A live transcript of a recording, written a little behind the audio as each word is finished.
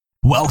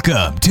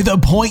Welcome to the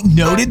Point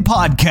Noted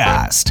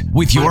Podcast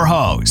with your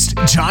host,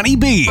 Johnny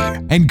B,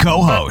 and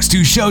co-host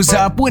who shows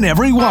up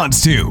whenever he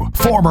wants to,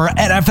 former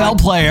NFL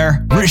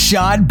player,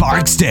 Rashad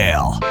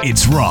Barksdale.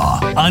 It's raw,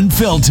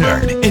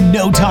 unfiltered, and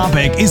no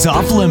topic is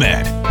off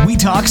limit. We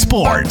talk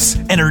sports,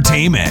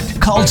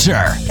 entertainment,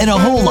 culture, and a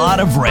whole lot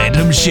of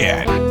random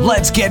shit.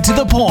 Let's get to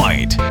the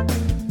point.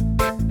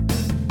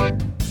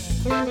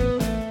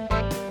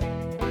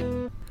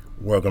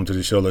 Welcome to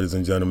the show, ladies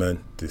and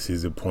gentlemen. This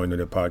is the Point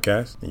Noted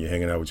Podcast, and you're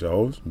hanging out with your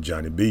host,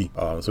 Johnny B.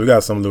 So we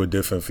got something a little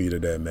different for you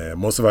today, man.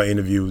 Most of our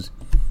interviews,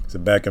 it's a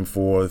back and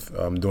forth.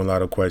 I'm doing a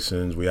lot of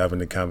questions. We're having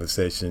a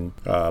conversation.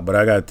 But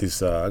I got this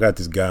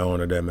guy on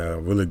today, man. A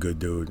really good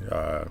dude.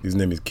 His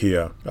name is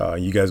Kia.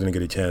 You guys are gonna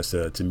get a chance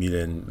to meet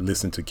and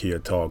listen to Kia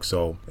talk.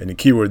 So, and the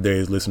keyword there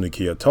is listen to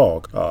Kia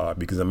talk,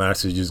 because I'm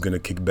actually just gonna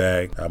kick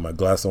back. I have my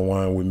glass of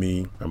wine with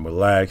me. I'm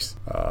relaxed.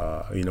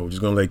 We're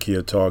just gonna let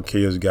Kia talk.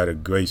 Kia's got a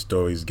great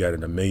story. He's got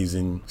an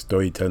amazing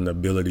storytelling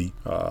ability.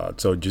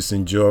 So just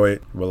enjoy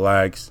it,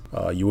 relax.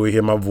 You will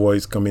hear my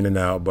voice come in and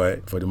out,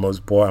 but for the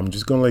most part, I'm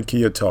just gonna let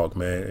Kia talk,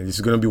 man. And this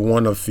is gonna be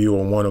one of few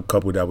or one of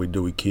couple that we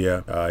do with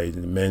Kia.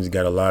 The man's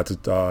got a lot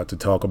to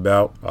talk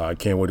about. I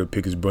can't wait to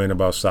pick his brain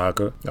about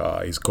soccer,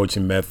 his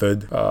coaching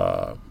method.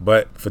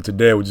 But for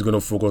today, we're just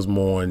gonna focus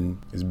more on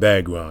his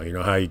background. You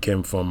know, how he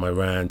came from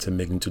Iran to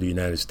making it to the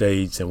United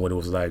States and what it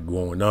was like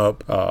growing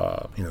up.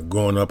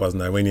 Growing up as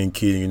an Iranian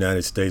kid in the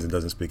United States that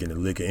doesn't speak any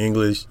lick of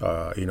English.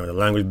 The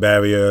language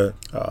barrier.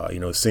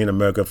 Seeing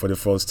America for the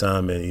first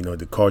time, and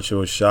the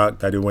cultural shock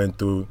that he went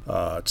through.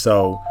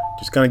 So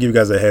just kind of give you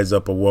guys a heads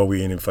up of what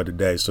we're in for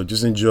today. So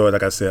just enjoy.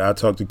 Like I said, I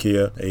talked to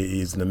Kia.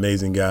 He's an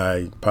amazing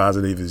guy.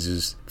 Positive. Is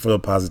just full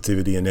of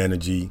positivity and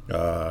energy.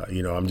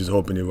 I'm just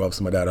hoping he rubs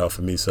some of that out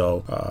for me.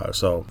 So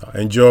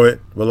enjoy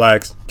it.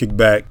 Relax. Kick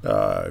back.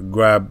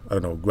 Grab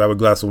a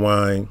glass of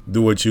wine.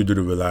 Do what you do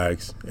to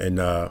relax, and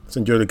let's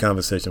enjoy the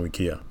conversation with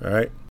Kia. All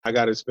right. I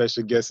got a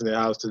special guest in the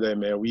house today,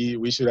 man.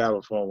 We should have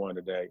a fun one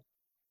today.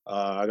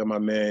 I got my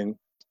man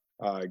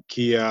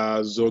Kia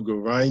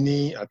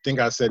Zogoraini. I think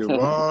I said it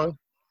wrong.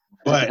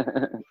 But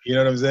you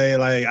know what I'm saying?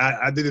 Like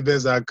I did the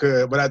best I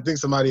could, but I think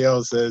somebody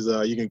else says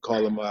you can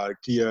call him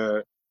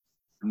Kia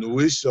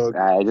Nuish or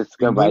I just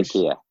go by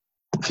Kia.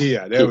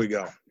 Kia, there we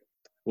go.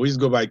 We just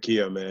go by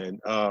Kia, man.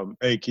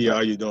 Hey Kia,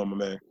 how you doing, my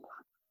man?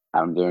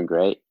 I'm doing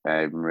great.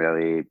 I'm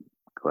really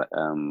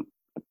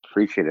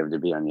appreciative to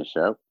be on your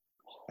show.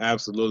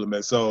 Absolutely,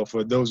 man. So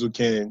for those who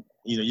can't,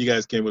 you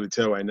guys can't really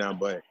tell right now,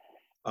 but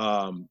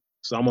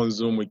so I'm on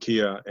Zoom with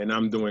Kia and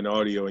I'm doing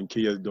audio and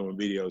Kia's doing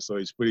video. So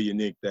it's pretty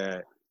unique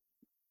that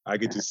I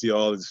get to see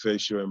all his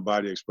facial and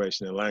body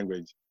expression and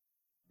language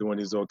during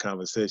this whole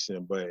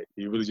conversation. But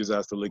he really just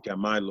has to look at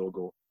my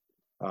logo,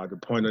 the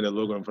point of the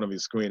logo in front of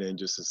his screen, and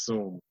just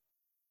assume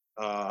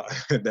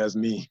that's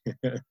me.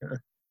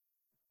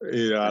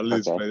 I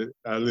live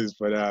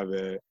for that,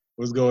 man.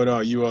 What's going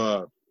on?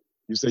 You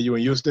say you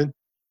in Houston?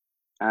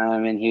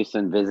 I'm in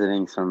Houston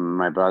visiting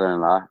my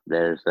brother-in-law.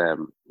 There's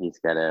he's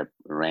got a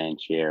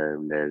ranch here.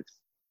 There's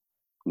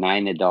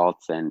 9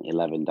 adults and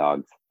 11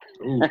 dogs.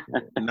 Ooh,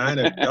 9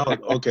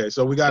 adults. Okay,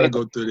 so we got to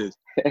go through this.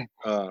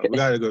 We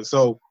got to go.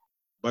 So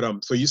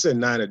you said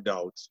 9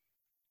 adults.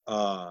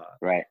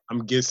 Right.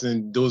 I'm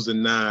guessing those are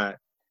not,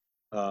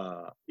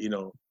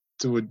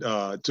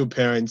 two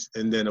parents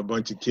and then a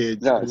bunch of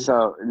kids. No.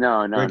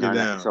 Break it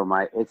down. So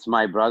it's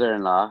my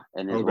brother-in-law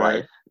and his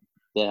wife.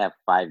 They have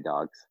 5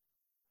 dogs.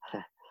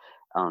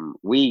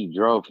 We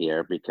drove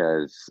here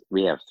because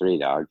we have 3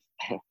 dogs.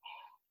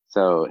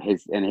 So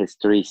his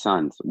 3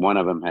 sons, one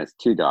of them has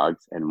 2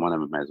 dogs and one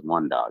of them has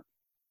 1 dog.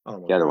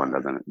 Oh, the other one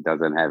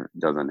doesn't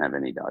have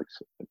any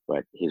dogs,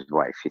 but his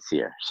wife is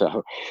here.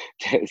 So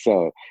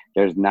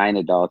there's 9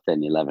 adults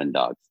and 11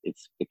 dogs.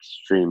 It's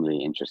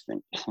extremely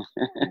interesting.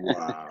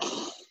 Wow.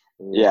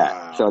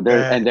 Yeah. So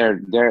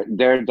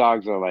their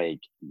dogs are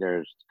like,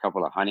 there's a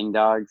couple of hunting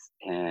dogs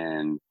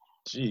and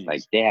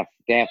like they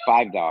have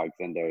 5 dogs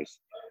and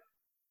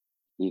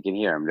you can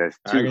hear them. There's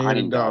 2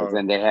 hunting dogs,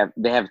 and they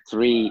have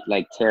 3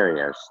 like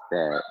terriers,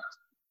 the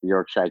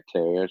Yorkshire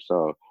Terriers.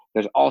 So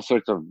there's all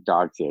sorts of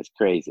dogs here. It's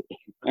crazy.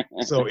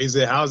 So is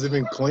the house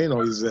even clean,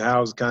 or is the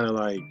house kind of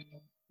like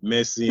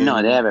messy?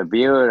 No, they have a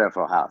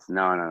beautiful house.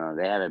 No.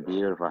 They have a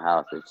beautiful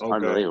house. It's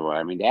unbelievable.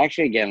 I mean, they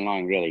actually get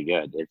along really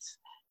good.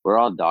 We're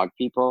all dog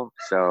people,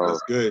 so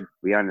that's good.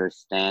 We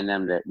understand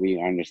them. That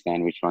we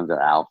understand which ones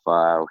are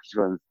alpha, which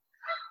ones,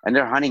 and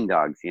they're hunting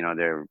dogs.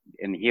 They're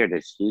in here.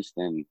 There's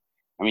Houston.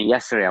 I mean,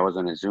 yesterday I was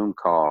on a Zoom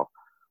call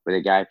with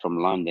a guy from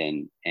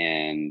London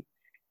and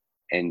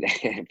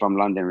from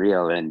London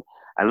Real, and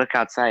I look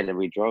outside and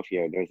we drove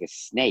here. There's a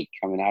snake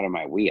coming out of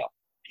my wheel.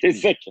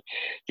 It's like,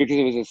 because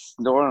it was a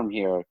storm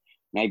here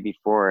night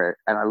before,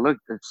 and I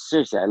looked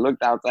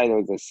outside.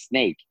 There was a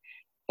snake,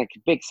 like a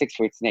big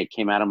 6-foot snake,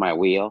 came out of my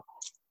wheel.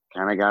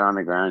 Kind of got on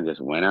the ground and just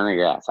went on the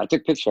gas. I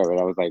took a picture of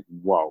it. I was like,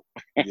 whoa.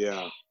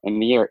 Yeah.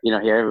 And here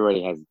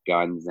everybody has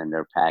guns and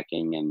they're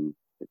packing and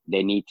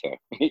they need to.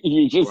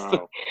 You just,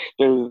 wow.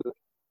 there's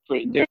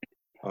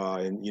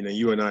And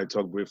you and I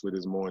talked briefly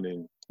this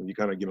morning. You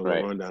kind of give a Right.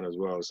 little rundown as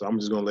well. So I'm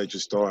just gonna let you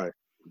start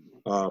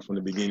from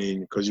the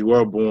beginning, because you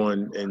were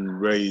born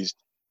and raised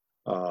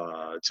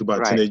to about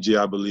Right. teenage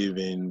year, I believe,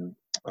 in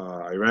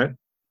Iran.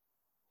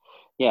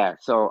 Yeah.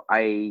 So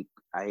I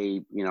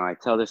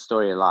tell this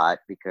story a lot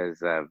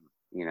because I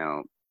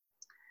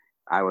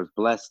was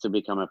blessed to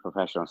become a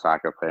professional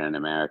soccer player in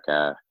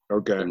America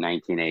Okay. in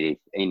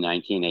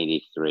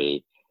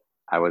 1983.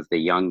 I was the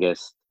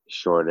youngest,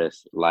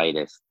 shortest,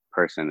 lightest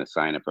person to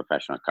sign a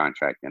professional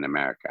contract in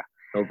America.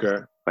 Okay.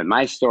 But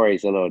my story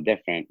is a little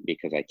different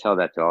because I tell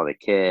that to all the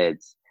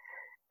kids.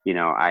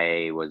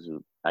 I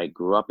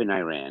grew up in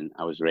Iran.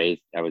 I was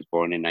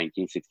born in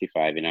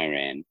 1965 in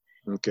Iran.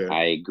 Okay.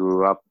 I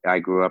grew up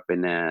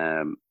in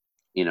a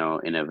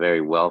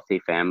very wealthy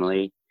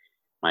family.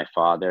 My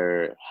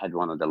father had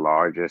one of the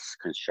largest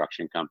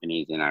construction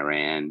companies in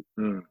Iran.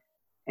 Mm.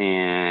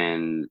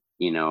 And,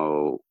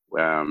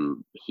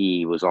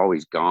 he was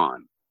always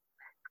gone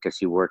because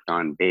he worked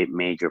on big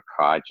major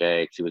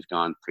projects. He was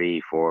gone 3,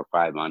 4,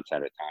 5 months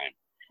at a time.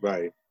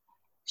 Right.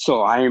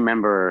 So I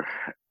remember,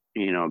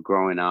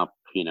 growing up,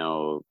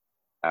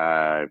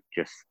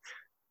 just,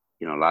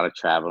 a lot of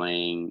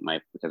traveling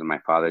because of my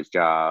father's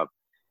job,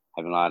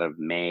 having a lot of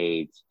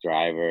maids,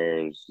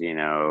 drivers,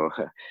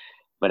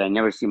 but I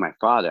never see my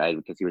father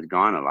because he was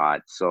gone a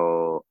lot.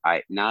 So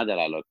now that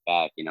I look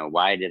back,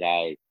 why did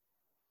I,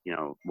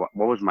 what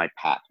was my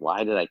path?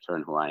 Why did I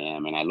turn who I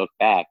am? And I look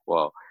back,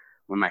 well,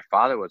 when my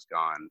father was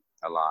gone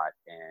a lot,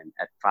 and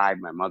at 5,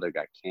 my mother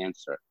got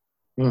cancer.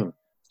 Mm.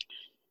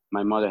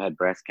 My mother had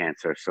breast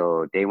cancer,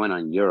 so they went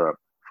on Europe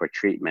for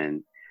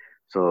treatment.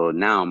 So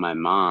now my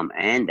mom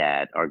and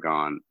dad are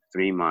gone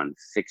 3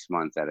 months, 6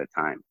 months at a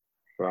time.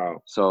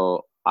 Wow.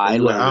 So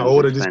You were how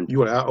old at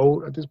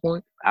this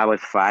point? I was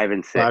 5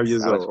 and 6. 5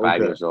 years old. I was 5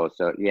 okay. years old.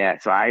 So yeah.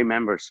 So I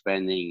remember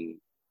spending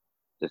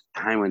this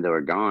time when they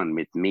were gone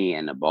with me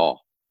and the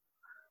ball,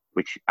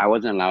 which I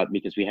wasn't allowed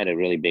because we had a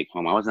really big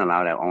home. I wasn't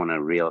allowed to own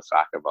a real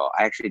soccer ball.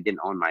 I actually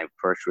didn't own my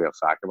first real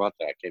soccer ball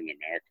until I came to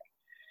America.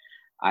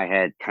 I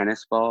had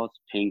tennis balls,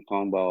 ping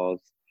pong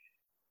balls.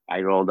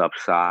 I rolled up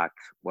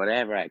socks,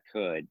 whatever I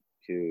could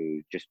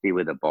to just be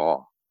with a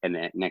ball and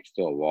next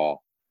to a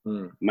wall.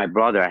 Mm. My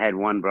brother, I had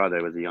one brother,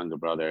 it was a younger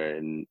brother,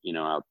 and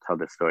I'll tell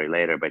the story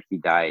later, but he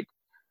died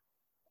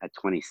at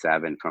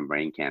 27 from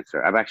brain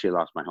cancer. I've actually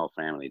lost my whole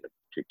family to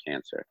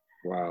cancer.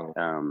 Wow.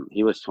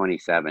 He was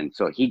 27,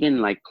 so he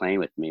didn't like playing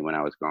with me when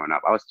I was growing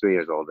up. I was 3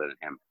 years older than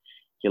him.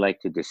 He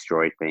liked to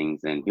destroy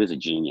things, and he was a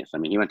genius. I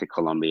mean, he went to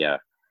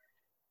Columbia.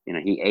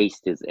 He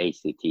aced his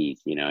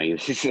ACTs. He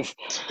was just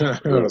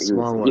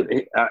Small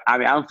one.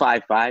 I'm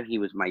 5'5". He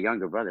was my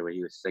younger brother, where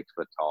he was 6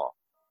 foot tall,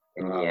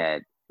 and Wow. he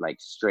had like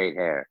straight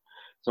hair.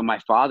 So my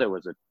father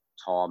was a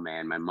tall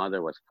man. My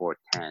mother was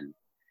 4'10",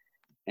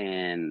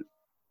 and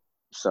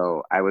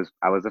so I was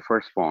the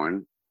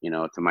firstborn.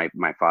 To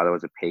my father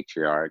was a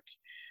patriarch.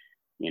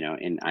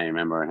 And I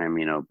remember him,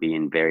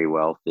 being very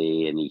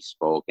wealthy, and he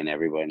spoke, and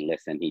everyone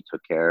listened. He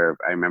took care of.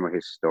 I remember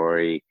his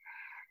story.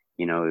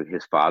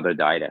 His father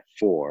died at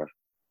 4,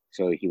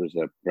 so he was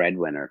a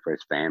breadwinner for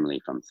his family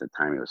from the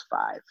time he was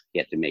 5. He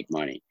had to make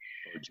money.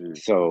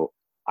 So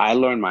I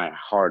learned my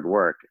hard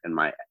work and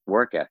my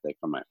work ethic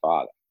from my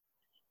father,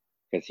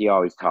 because he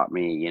always taught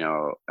me,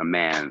 a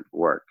man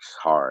works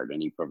hard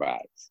and he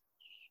provides.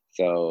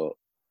 So,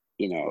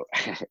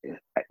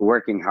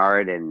 working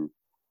hard, and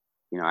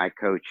I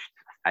coached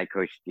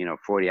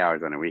 40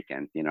 hours on a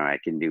weekend. I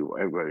can do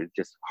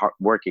just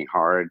working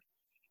hard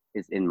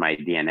is in my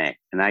DNA,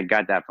 and I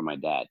got that from my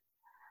dad.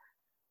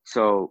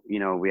 So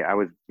I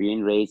was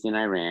being raised in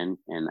Iran,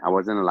 and I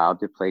wasn't allowed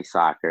to play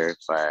soccer,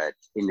 but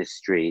in the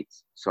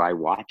streets. So I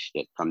watched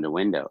it from the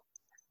window,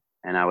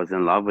 and I was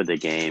in love with the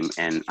game.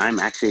 And I'm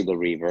actually the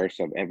reverse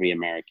of every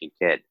American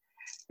kid,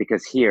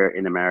 because here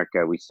in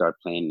America we start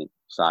playing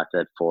soccer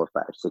at 4,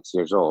 5, 6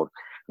 years old,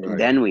 Right. and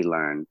then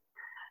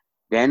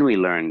we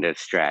learn the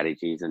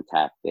strategies and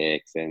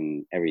tactics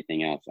and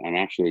everything else. I'm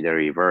actually the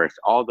reverse,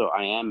 although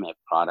I am a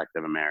product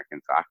of American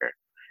soccer.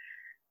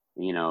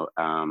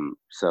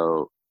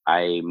 So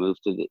I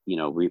moved to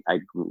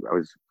I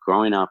was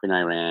growing up in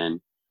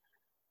Iran.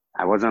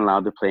 I wasn't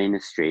allowed to play in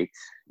the streets,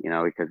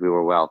 because we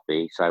were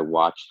wealthy. So I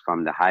watched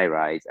from the high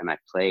rise, and I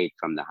played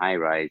from the high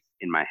rise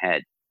in my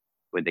head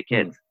with the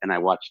kids. And I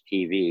watched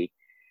TV.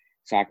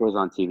 Soccer was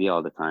on TV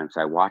all the time,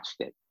 so I watched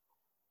it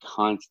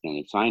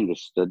constantly. So I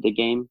understood the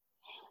game.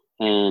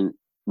 And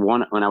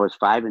when I was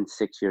 5 and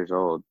 6 years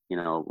old,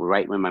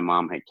 right when my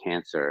mom had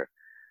cancer,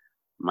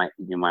 my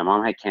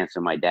mom had cancer.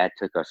 My dad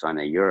took us on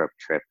a Europe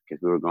trip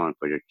because we were going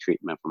for the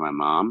treatment for my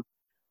mom.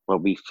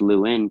 But we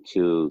flew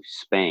into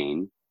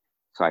Spain,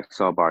 so I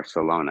saw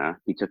Barcelona.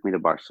 He took me to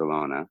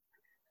Barcelona,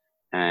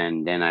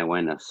 and then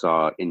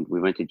we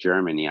went to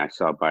Germany. I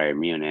saw Bayern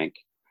Munich,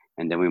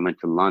 and then we went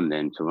to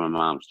London to my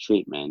mom's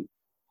treatment.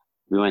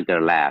 We went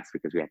there last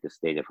because we had to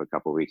stay there for a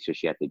couple of weeks, so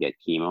she had to get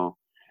chemo.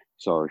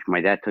 So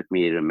my dad took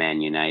me to the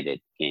Man United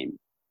game,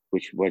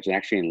 which was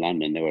actually in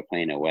London. They were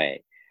playing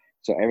away.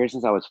 So ever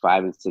since I was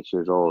 5 and 6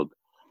 years old,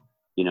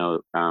 years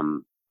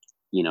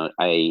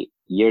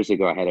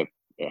ago I had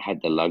had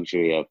the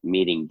luxury of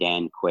meeting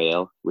Dan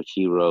Quayle, which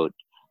he wrote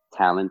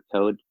Talent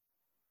Code.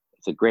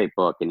 It's a great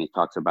book, and he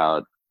talks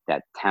about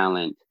that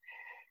talent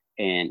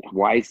and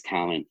why is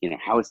talent,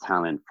 how is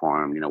talent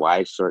formed?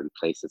 Why certain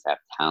places have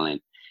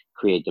talent,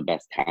 create the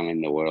best talent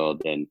in the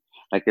world. And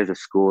like there's a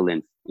school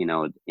in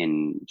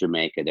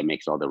Jamaica that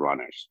makes all the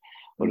runners.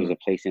 Or there's a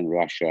place in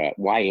Russia.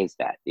 Why is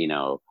that?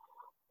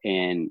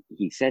 And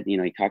he said,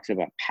 he talks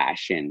about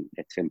passion.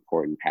 That's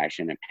important,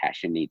 passion, and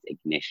passion needs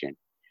ignition.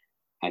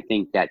 I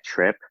think that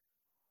trip,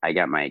 I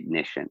got my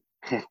ignition.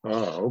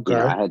 Oh, okay.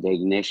 I had the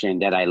ignition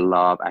that I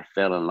love. I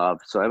fell in love.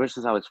 So ever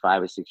since I was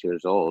 5 or 6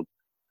 years old,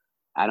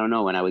 I don't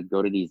know, when I would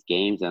go to these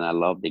games and I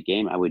loved the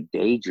game, I would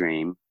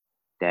daydream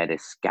that a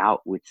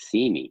scout would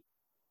see me.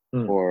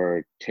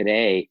 Or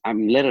today,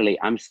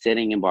 I'm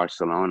sitting in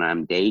Barcelona,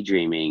 I'm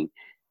daydreaming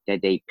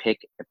that they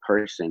pick a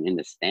person in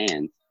the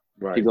stands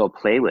to go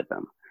play with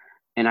them.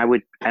 And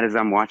as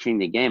I'm watching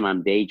the game,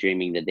 I'm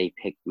daydreaming that they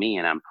picked me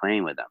and I'm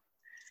playing with them.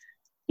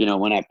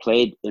 When I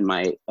played in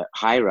my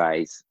high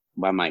rise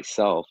by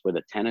myself with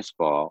a tennis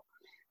ball,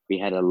 we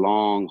had a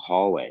long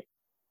hallway,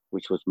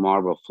 which was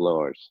marble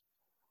floors.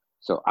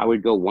 So I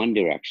would go one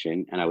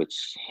direction and I would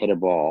hit a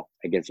ball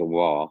against a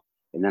wall,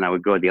 and then I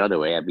would go the other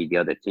way. I'd be the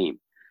other team.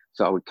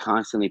 So I would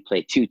constantly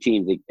play two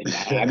teams.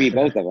 I'd be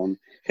both of them.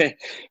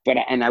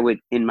 And I would,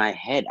 in my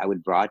head, I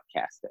would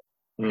broadcast it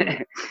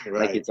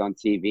like it's on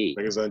TV.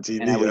 Like it's on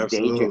TV, and I would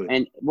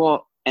absolutely.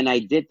 And I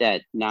did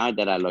that, now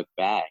that I look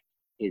back,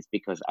 is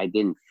because I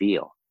didn't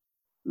feel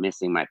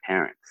missing my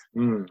parents.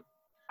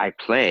 I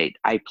played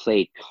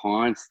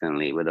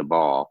constantly with a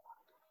ball,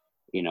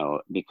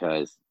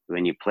 because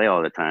when you play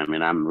all the time,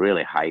 and I'm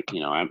really hype,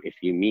 if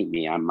you meet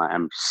me,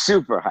 I'm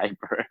super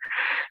hyper.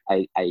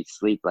 I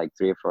sleep like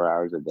 3 or 4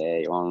 hours a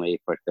day only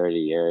for 30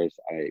 years.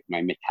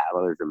 My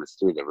metabolism is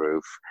through the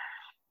roof.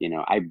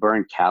 I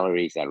burn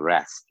calories at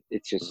rest.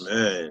 It's just,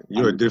 man,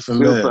 you're a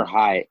different man. Super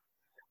high.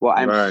 Well,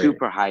 I'm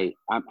super high.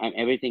 I'm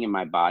everything in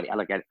my body.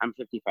 I'm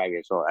 55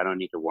 years old. I don't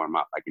need to warm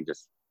up. I can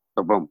just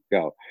boom,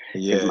 go.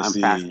 Yeah, I'm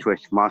fast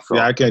twitch muscle.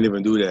 Yeah, I can't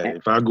even do that.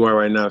 If I go out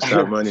right now,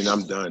 stop running,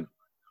 I'm done.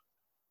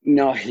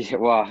 No,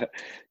 well,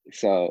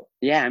 so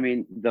yeah,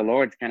 the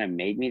Lord's kind of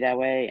made me that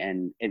way,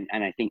 and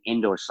I think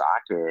indoor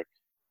soccer.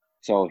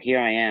 So here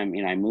I am.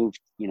 I moved.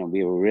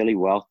 We were really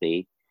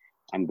wealthy.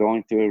 I'm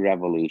going through a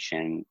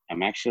revolution.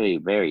 I'm actually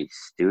very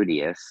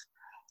studious.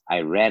 I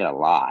read a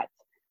lot,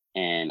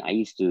 and I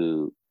used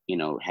to,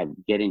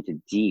 get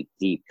into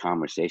deep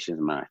conversations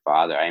with my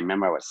father. I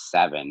remember I was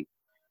 7.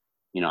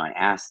 I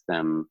asked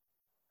them,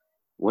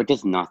 "What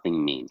does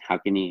nothing mean? How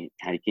can you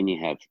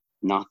have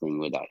nothing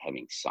without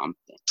having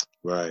something?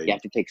 Right. You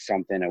have to take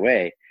something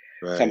away."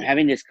 Right. So I'm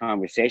having this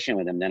conversation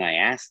with him. Then I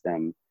asked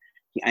him,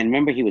 I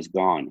remember he was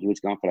gone. He was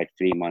gone for like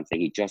 3 months.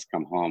 Like he'd just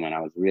come home, and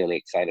I was really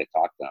excited to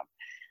talk to him.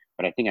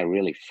 But I think I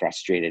really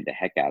frustrated the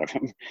heck out of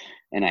him.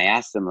 And I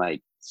asked him,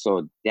 like,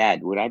 "So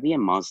Dad, would I be a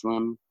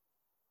Muslim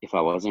if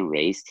I wasn't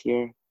raised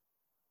here?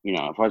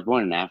 If I was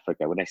born in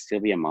Africa, would I still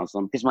be a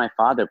Muslim?" Because my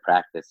father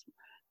practiced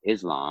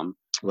Islam,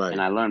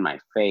 and I learned my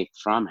faith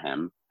from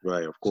him.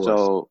 Right, of course.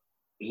 So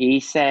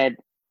he said,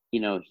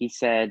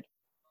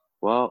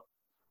 well,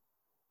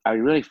 I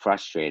really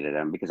frustrated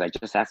him because I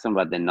just asked him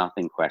about the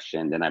nothing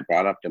question. Then I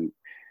brought up the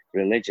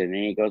religion,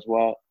 and he goes,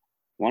 "Well,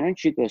 why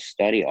don't you go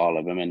study all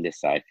of them and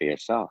decide for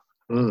yourself?"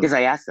 Because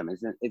I asked him,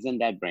 isn't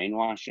that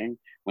brainwashing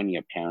when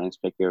your parents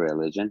pick your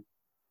religion?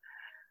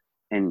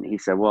 And he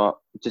said,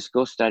 "Well, just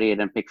go study it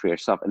and pick for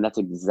yourself." And that's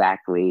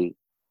exactly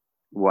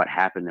what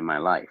happened in my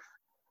life.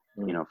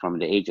 From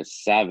the age of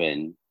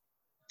 7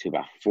 to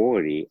about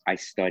 40, I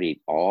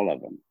studied all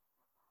of them.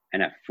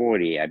 And at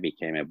 40, I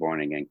became a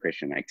born-again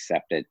Christian. I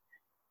accepted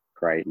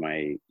Christ,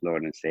 my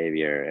Lord and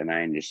Savior, and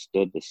I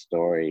understood the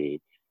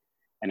story.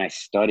 And I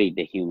studied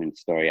the human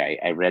story.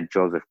 I read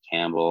Joseph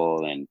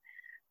Campbell and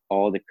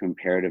all the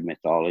comparative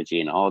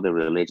mythology and all the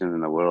religions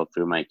in the world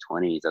through my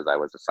 20s as I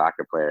was a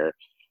soccer player.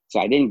 So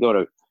I didn't go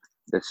to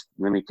this.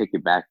 Let me take you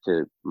back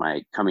to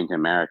my coming to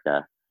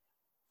America.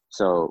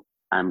 So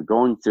I'm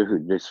going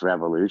through this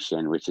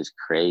revolution, which is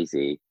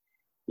crazy.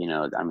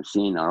 I'm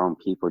seeing our own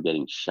people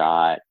getting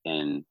shot,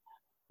 and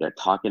they're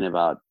talking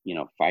about,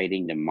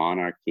 fighting the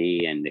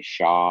monarchy and the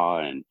Shah,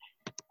 and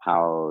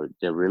how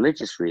the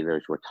religious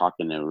leaders were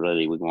talking to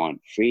we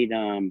want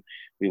freedom.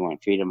 We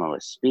want freedom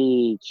of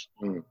speech.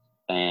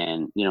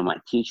 And, my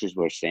teachers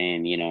were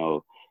saying,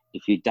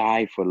 if you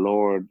die for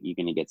Lord, you're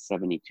going to get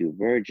 72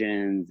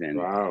 virgins. And,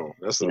 wow,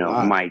 that's a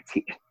lot.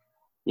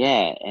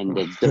 Yeah, and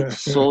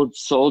the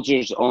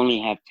soldiers only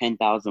have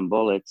 10,000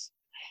 bullets.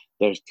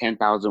 There's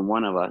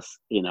 10,001 of us,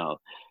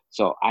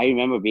 So I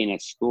remember being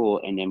at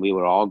school, and then we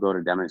would all go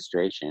to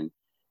demonstration,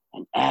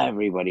 and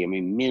everybody,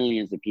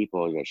 millions of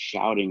people were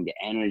shouting the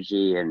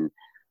energy, and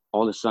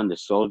all of a sudden the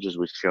soldiers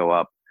would show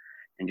up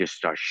and just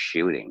start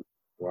shooting.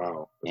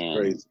 Wow, that's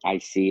and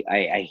crazy.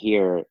 I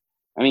hear,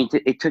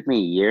 it took me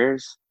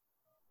years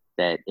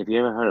that if you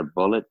ever heard a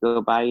bullet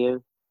go by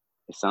you,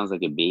 it sounds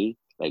like a bee,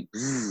 like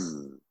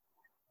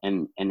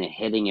and it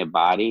hitting your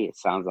body, it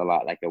sounds a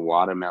lot like a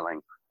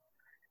watermelon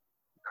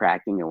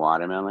cracking a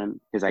watermelon,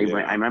 because I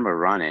remember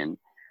running.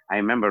 I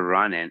remember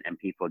running and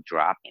people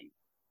dropping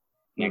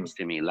next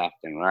to me left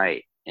and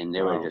right, and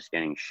they were just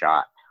getting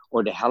shot.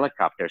 Or the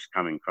helicopters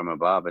coming from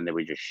above and they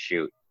would just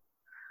shoot.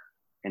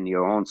 And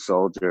your own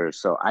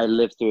soldiers. So I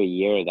lived through a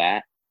year of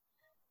that,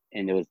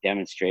 and there was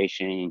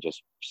demonstration and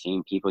just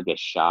seeing people get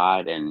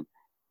shot. And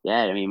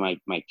yeah, I mean,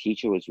 my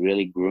teacher was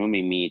really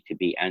grooming me to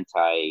be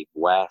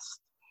anti-West,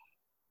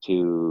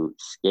 to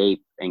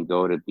escape and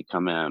go to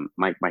become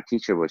my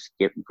teacher was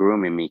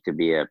grooming me to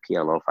be a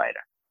PLO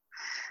fighter.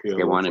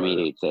 They wanted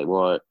me to say,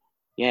 well,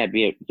 yeah,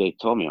 they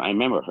told me. I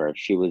remember her.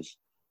 She was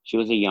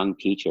a young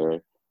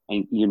teacher,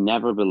 and you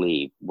never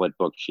believe what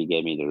book she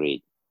gave me to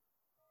read.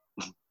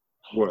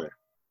 What?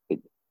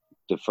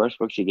 The first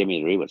book she gave me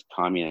to read was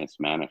Communist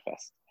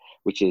Manifest,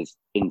 which is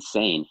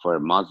insane for a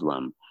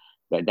Muslim.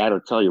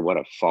 That'll tell you what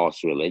a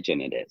false religion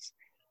it is.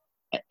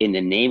 In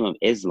the name of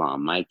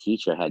Islam, my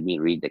teacher had me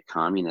read the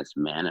Communist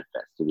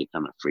Manifest to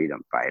become a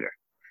freedom fighter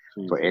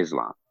for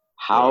Islam.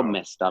 How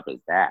messed up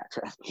is that?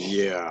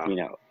 Yeah. You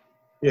know.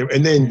 Yeah,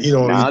 and then, when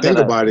you think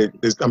about it,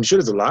 I'm sure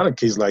there's a lot of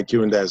kids like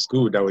you in that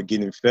school that were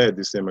getting fed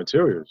the same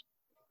materials.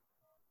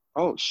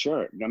 Oh,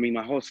 sure. I mean,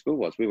 my whole school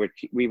was. We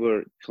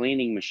were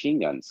cleaning machine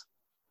guns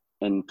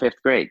in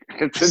 5th grade.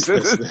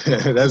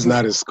 That's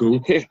not a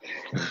school.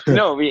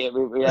 No, we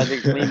had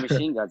to clean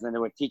machine guns, and they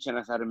were teaching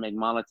us how to make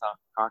Molotov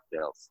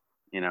cocktails.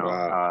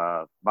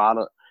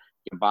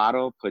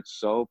 Bottle, put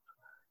soap,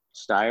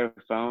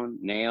 styrofoam,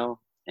 nail,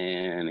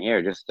 and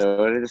here, just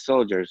throw it to the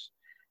soldiers.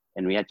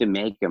 And we had to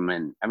make them.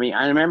 And I mean,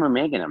 I remember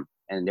making them,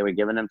 and they were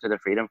giving them to the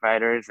freedom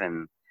fighters.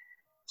 And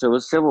so it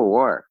was Civil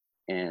War.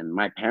 And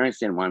my parents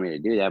didn't want me to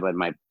do that, but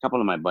a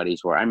couple of my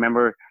buddies were. I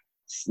remember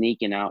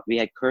sneaking out. We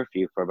had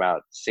curfew for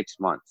about 6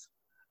 months.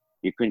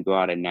 You couldn't go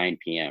out at 9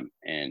 p.m.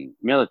 and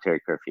military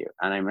curfew.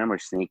 And I remember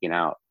sneaking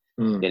out,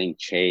 getting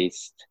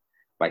chased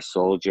by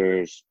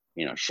soldiers,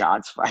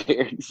 shots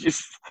fired.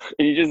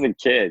 You're just a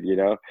kid,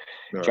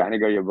 trying to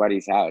go to your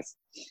buddy's house.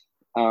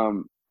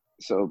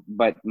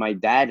 But my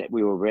dad,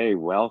 we were very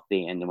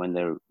wealthy. And when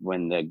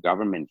the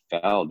government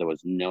fell, it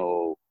was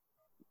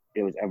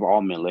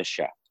all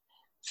militia.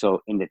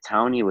 So in the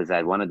town he was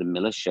at, one of the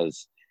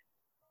militias,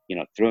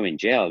 threw him in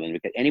jail. And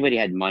because anybody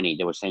had money,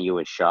 they were saying you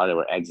were shot or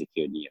were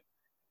executing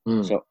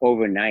you. So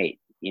overnight,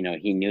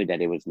 he knew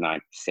that it was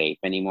not safe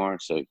anymore.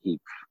 So he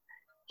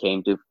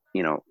came to,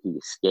 he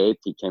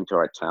escaped. He came to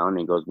our town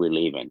and goes, "We're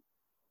leaving."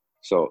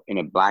 So in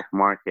a black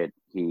market,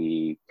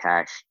 he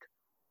cashed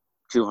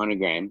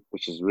 $200,000,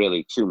 which is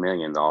really $2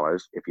 million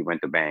if he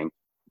went to bank.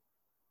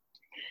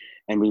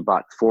 And we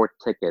bought 4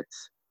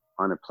 tickets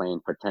on a plane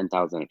for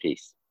 $10,000 a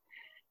piece.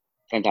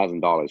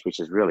 $10,000, which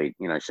is really,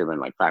 it should have been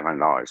like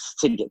 $500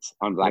 tickets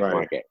on black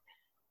market.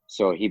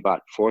 So he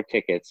bought 4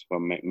 tickets for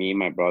me,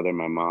 my brother,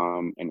 my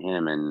mom, and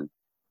him. And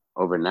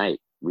overnight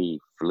we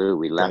flew.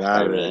 We left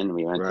Iran.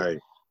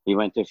 We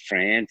went to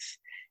France,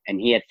 and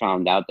he had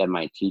found out that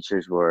my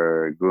teachers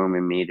were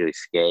grooming me to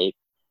escape.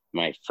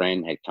 My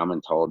friend had come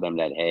and told them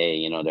that,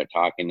 hey, they're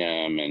talking to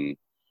him. And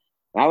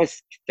I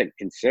was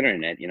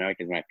considering it,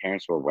 because my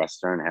parents were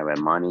Western, had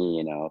money,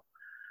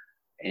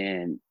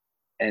 and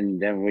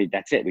then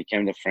that's it. We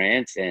came to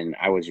France, and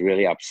I was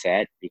really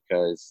upset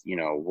because,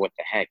 what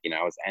the heck,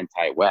 I was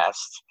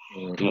anti-West.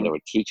 They were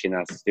teaching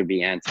us to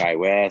be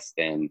anti-West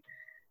and,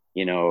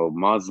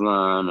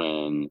 Muslim.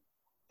 And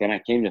then I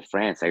came to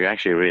France. I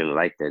actually really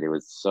liked it. It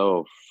was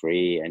so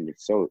free and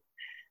it's so,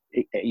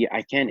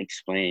 I can't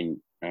explain.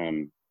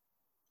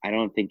 I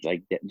don't think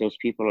those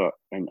people are,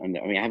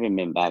 I haven't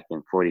been back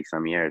in 40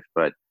 some years,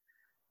 but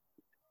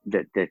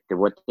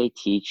what they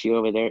teach you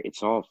over there,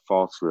 it's all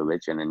false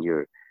religion, and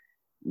you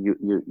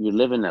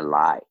live in a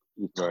lie.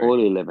 You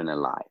totally live in a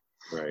lie.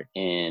 Right.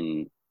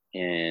 And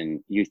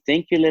you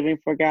think you're living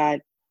for God,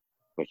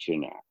 but you're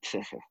not.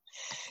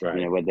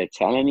 Right. When they're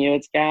telling you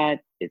it's God,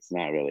 it's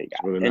not really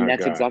God. Really and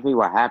that's God. Exactly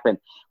what happened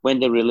when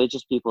the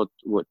religious people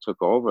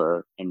took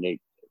over and they,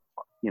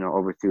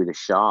 overthrew the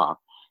Shah.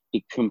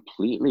 It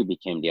completely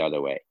became the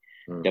other way.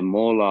 The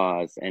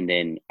mullahs, and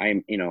then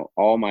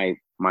all my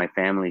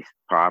family's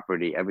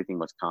property, everything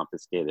was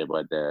confiscated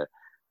by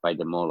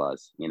the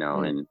mullahs,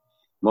 and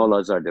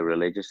mullahs are the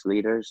religious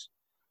leaders.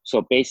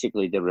 So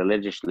basically the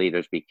religious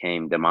leaders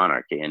became the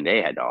monarchy, and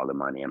they had all the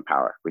money and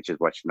power, which is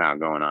what's now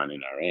going on in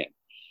Iran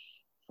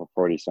for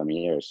 40 some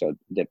years. So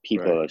the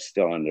people are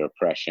still under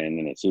oppression,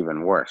 and it's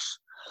even worse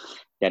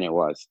than it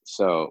was.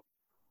 So,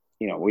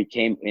 we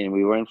came and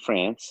we were in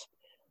France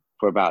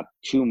for about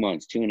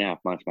 2.5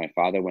 months. My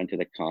father went to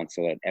the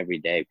consulate every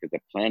day because the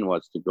plan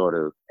was to go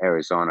to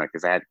Arizona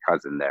because I had a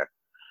cousin there.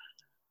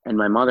 And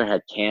my mother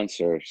had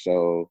cancer.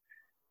 So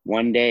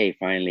one day,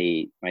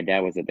 finally, my dad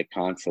was at the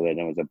consulate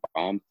and it was a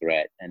bomb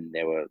threat. And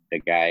the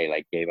guy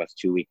gave us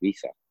 2-week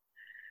visa.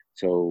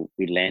 So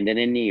we landed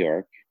in New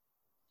York.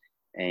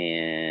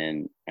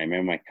 And I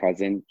remember my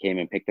cousin came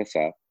and picked us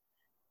up.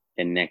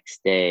 The next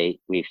day,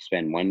 we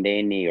spent 1 day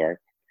in New York,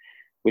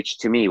 which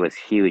to me was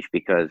huge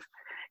because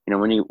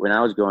when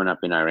I was growing up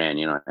in Iran,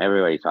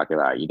 everybody talked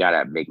about, you got to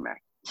have Big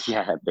Mac.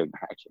 Yeah, Big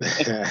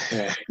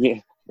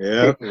Mac.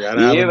 Yeah, you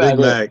gotta have Yeah, a Big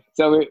man. Mac.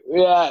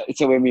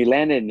 So when we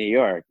landed in New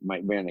York,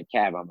 we're in a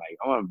cab. I'm like,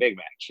 I want a Big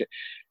Mac.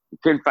 We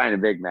couldn't find a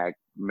Big Mac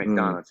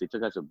McDonald's. He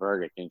took us to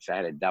Burger King, so I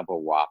had a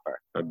double Whopper.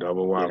 A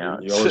double Whopper. You know,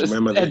 You always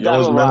remember a that. You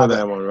always double remember Whopper.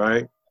 that one,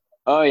 right?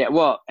 Oh yeah,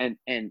 well, and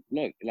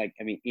look, like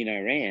I mean, in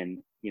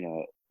Iran, you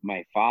know,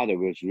 my father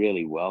was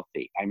really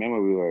wealthy. I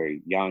remember we were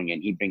young,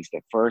 and he brings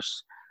the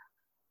first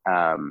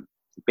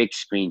big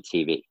screen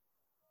TV.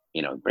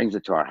 You know, brings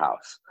it to our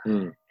house,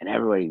 and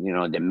everybody, you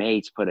know, the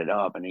mates put it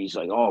up, and he's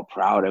like, all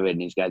proud of it,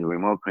 and he's got the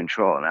remote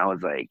control, and I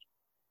was like,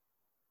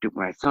 dude,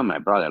 when I told my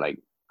brother, like,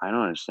 I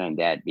don't understand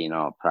Dad being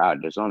all proud.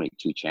 There's only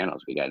 2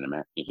 channels we got in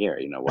America here.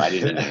 You know, why do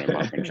you need a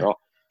remote control?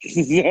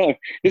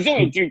 There's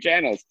only 2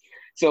 channels.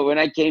 So when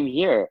I came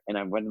here and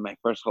I went to my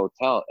first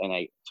hotel and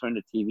I turned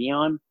the TV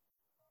on,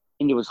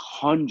 and there was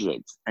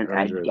hundreds, and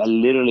I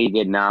literally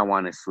did not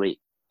want to sleep.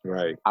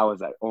 Right. I was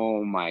like,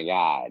 oh my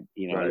God,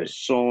 you know, there's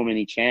so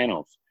many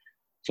channels.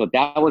 So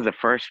that was the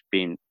first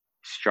being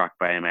struck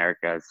by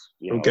America's,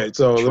 you know, okay,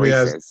 so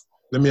choices.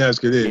 let me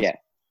ask you this. Yeah.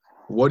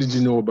 What did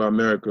you know about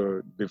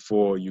America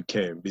before you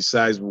came,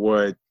 besides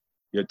what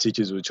your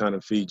teachers were trying to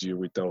feed you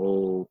with the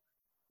whole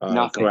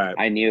nothing. crap?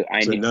 I knew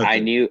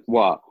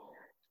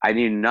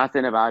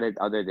nothing about it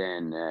other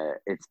than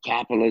it's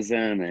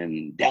capitalism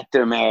and death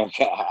to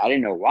America. I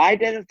didn't know why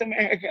death to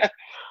America,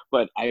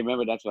 but I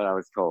remember that's what I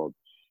was told.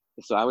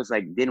 So I was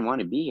like, didn't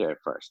want to be here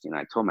at first. You know,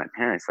 I told my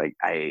parents, like,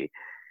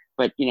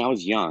 but you know, I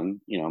was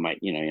young. You know,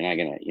 you're not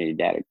gonna, your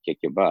dad would kick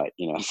your butt.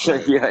 You know, so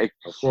you're like,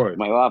 of course.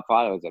 My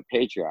father was a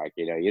patriarch.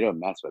 You know, you don't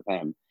mess with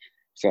him.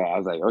 So I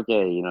was like,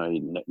 okay, you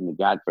know,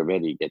 God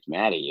forbid he gets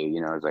mad at you.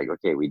 You know, I was like,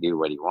 okay, we do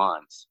what he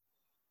wants,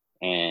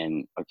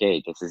 and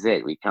okay, this is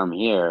it. We come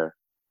here,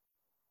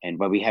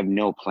 but we have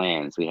no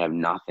plans. We have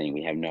nothing.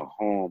 We have no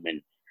home,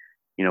 and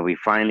you know, we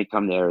finally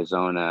come to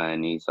Arizona,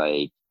 and he's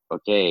like,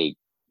 okay,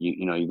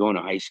 you know, you're going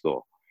to high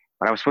school,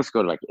 but I was supposed to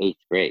go to like 8th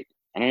grade.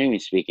 I don't even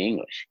speak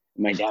English.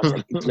 My dad's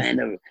like,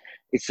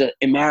 it's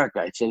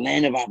America. It's a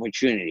land of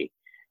opportunity.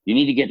 You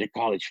need to get to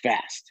college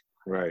fast.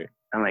 Right.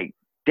 I'm like,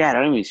 Dad,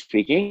 I don't even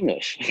speak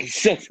English.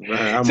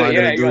 How am I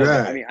gonna do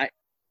that?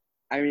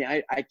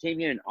 I came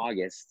here in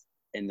August,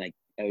 and like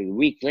a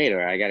week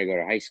later, I got to go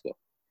to high school.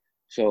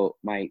 So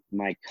my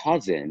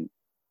cousin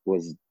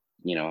was,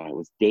 you know, I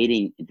was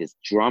dating this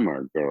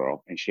drummer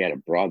girl, and she had a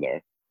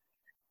brother,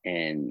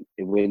 and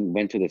we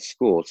went to the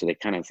school. So they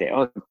kind of say,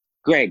 oh,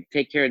 Greg,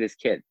 take care of this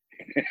kid.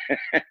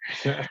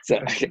 So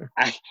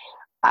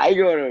I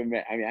go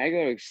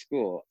to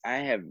school.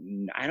 I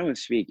don't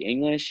speak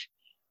English.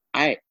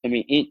 I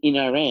mean, in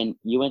Iran,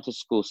 you went to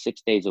school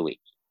 6 days a week.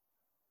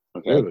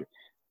 Okay. Really?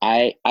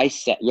 I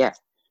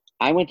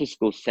went to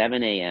school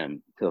 7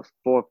 a.m. till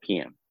 4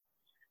 p.m.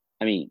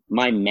 I mean,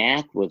 my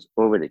math was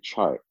over the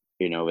chart,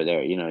 you know, over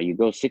there. You know, you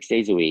go 6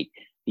 days a week.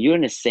 You're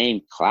in the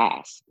same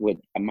class with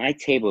my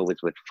table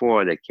was with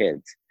 4 other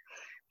kids.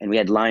 And we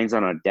had lines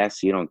on our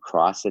desks. So you don't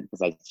cross it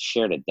because I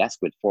shared a desk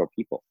with 4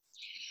 people.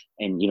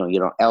 And, you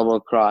know, elbow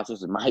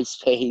crosses in my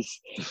space.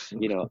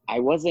 You know, I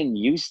wasn't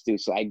used to.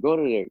 So I go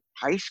to the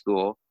high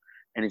school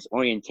and it's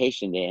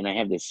orientation day. And I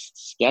have this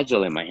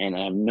schedule in my hand.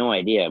 I have no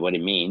idea what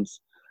it means.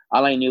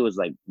 All I knew was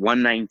like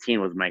 119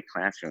 was my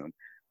classroom.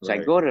 So I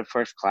go to the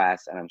first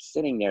class and I'm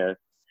sitting there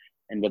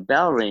and the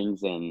bell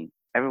rings and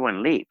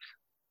everyone leaves.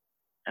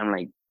 I'm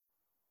like,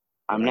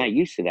 I'm not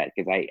used to that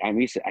because I'm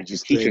used to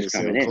just teachers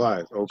coming in.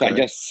 Okay. So I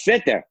just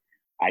sit there.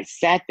 I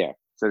sat there.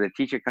 So the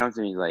teacher comes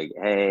to me, he's like,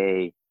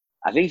 hey,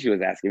 I think she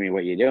was asking me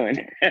what you're doing.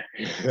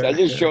 So I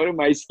just showed her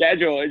my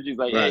schedule and she's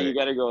like, hey, you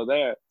got to go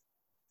there.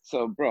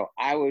 So, bro,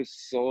 I was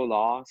so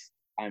lost.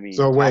 I mean,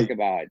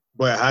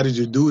 but how did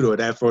you do though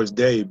that first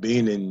day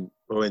being in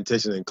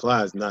orientation in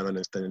class, not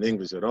understanding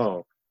English at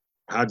all?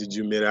 How did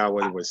you make out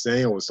what it was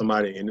saying, or was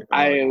somebody in?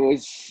 I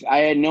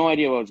had no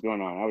idea what was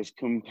going on. I was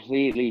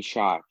completely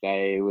shocked.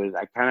 I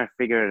kind of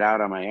figured it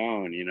out on my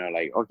own. You know,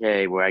 like,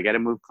 okay, well, I got to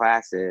move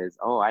classes.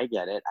 Oh, I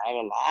get it. I have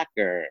a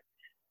locker.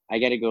 I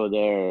got to go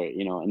there.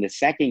 You know, and the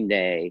second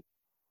day,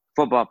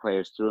 football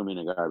players threw me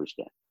in a garbage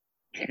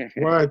can.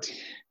 What?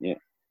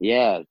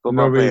 Yeah.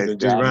 No reason,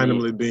 just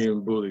randomly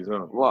being bullies,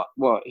 huh?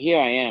 Well, here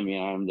I am. You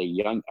know, I'm the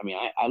young. I mean,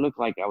 I look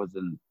like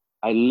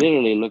I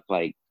literally look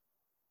like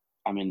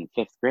I'm in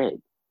the 5th grade.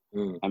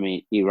 I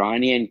mean,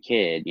 Iranian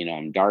kid, you know,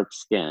 I'm dark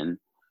skinned.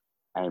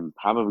 I'm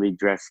probably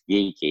dressed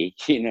geeky,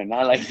 you know,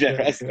 not like the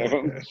rest of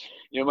them.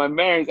 You know, my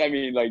parents, I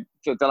mean, like,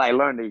 so till I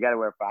learned that you got to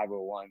wear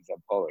 501s and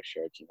polo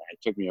shirts, you know, it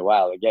took me a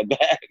while to get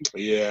that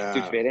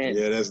to fit in.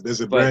 Yeah, that's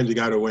a brand you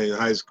got to wear in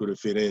high school to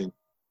fit in.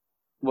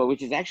 Well,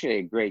 which is actually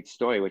a great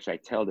story, which I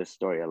tell this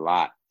story a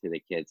lot to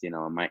the kids. You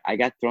know, I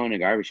got thrown in a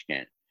garbage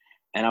can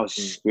and I was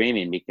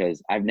screaming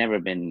because when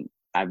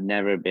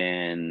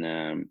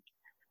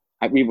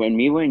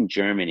we were in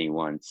Germany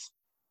once,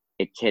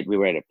 we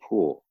were at a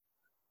pool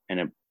and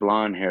a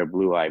blonde-haired,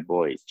 blue-eyed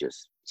boy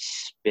just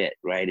spit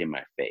right in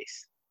my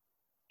face.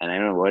 And I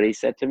don't know what he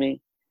said to me,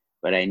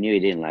 but I knew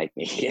he didn't like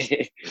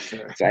me.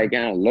 So I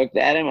kind of looked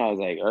at him. I was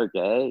like,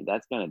 okay,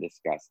 that's kind of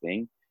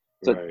disgusting.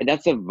 So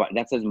that's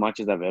as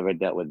much as I've ever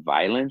dealt with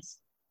violence.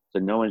 So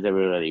no one's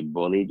ever really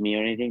bullied me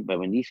or anything. But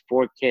when these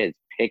 4 kids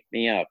picked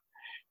me up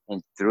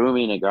and threw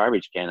me in a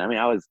garbage can, I mean,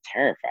 I was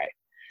terrified.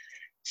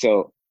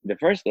 So the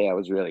first day I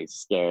was really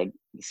scared.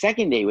 The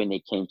second day when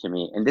they came to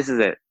me, and this is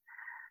a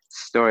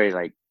story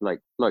like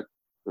look,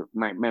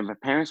 my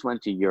parents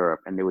went to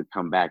Europe and they would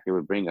come back. They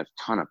would bring a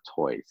ton of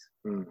toys,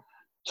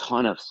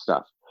 ton of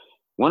stuff.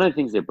 One of the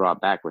things they brought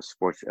back was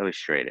Sports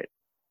Illustrated.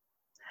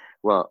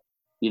 Well,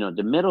 you know,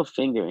 the middle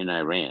finger in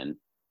Iran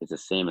is the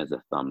same as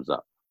a thumbs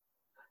up.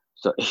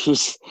 So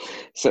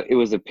it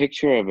was a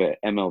picture of a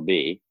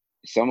MLB.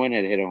 Someone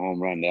had hit a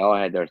home run. They all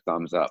had their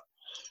thumbs up.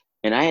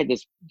 And I had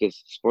this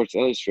Sports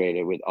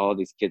Illustrated with all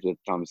these kids with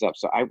thumbs up.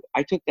 So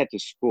I took that to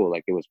school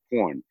like it was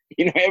porn.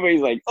 You know,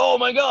 everybody's like, "Oh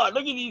my God,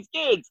 look at these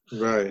kids!"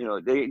 Right. You know,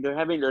 they're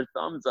having their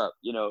thumbs up.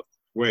 You know.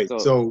 Wait.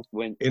 So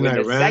when Iran,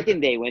 the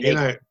second day when in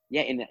Iran,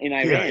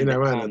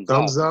 the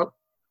thumbs up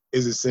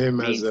is the same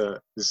as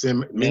the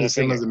same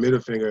as the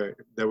middle finger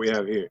that we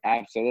have here.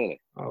 Absolutely.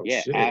 Oh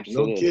yeah, shit!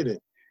 absolutely. No kidding.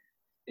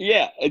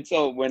 Yeah, and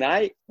so when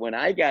I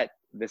got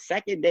the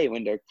second day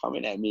when they're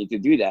coming at me to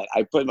do that,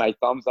 I put my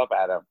thumbs up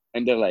at them,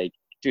 and they're like,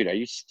 "Dude, are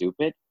you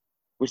stupid?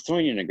 We're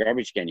throwing you in a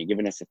garbage can. You're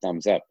giving us a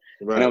thumbs up."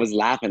 Right. And I was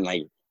laughing,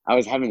 like I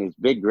was having this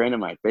big grin on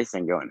my face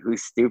and going,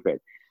 "Who's stupid?"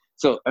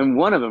 So, and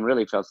one of them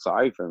really felt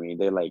sorry for me.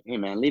 They're like, "Hey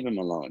man, leave him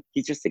alone.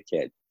 He's just a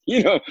kid."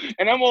 You know,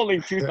 and I'm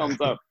holding 2 thumbs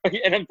up,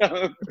 and I'm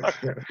telling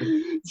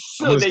them,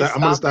 so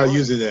I'm gonna start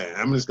using that.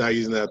 I'm gonna start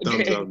using that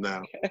thumbs up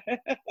now.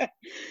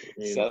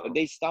 So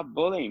they stopped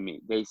bullying me.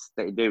 They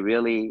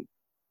really,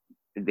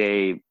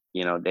 they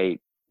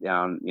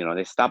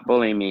stopped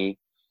bullying me.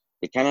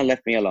 They kind of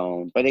left me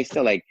alone, but they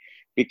still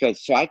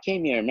because I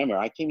came here. Remember,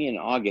 I came here in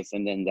August,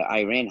 and then the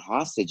Iran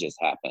hostages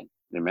happened.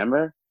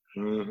 Remember,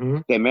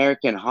 the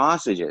American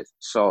hostages.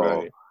 So.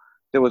 Right.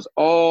 There was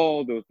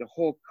the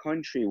whole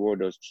country wore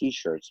those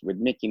T-shirts with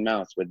Mickey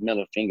Mouse, with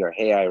middle finger,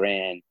 "Hey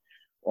Iran,"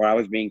 or I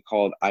was being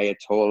called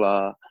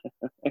Ayatollah.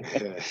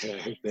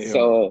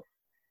 So,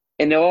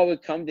 and they all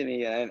would come to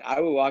me, and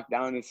I would walk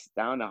down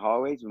the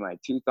hallways with my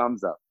 2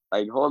 thumbs up,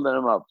 like holding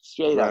them up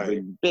straight up,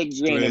 with big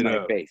grin in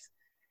my face.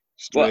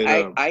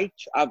 Well,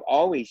 I've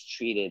always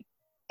treated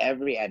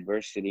every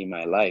adversity in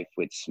my life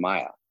with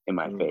smile in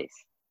my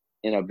face,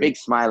 big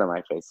smile on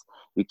my face.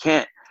 You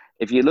can't.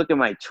 If you look at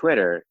my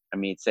Twitter, I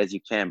mean, it says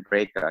you can't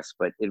break us,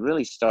 but it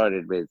really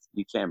started with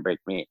 "you can't break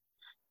me."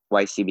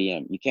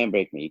 YCBM, you can't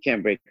break me. You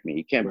can't break me.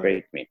 You can't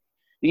break me.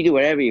 You can do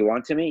whatever you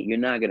want to me. You're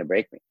not gonna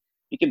break me.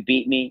 You can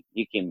beat me.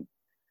 You can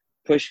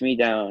push me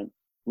down.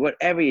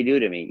 Whatever you do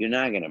to me, you're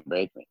not gonna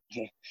break me.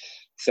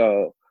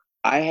 So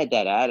I had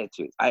that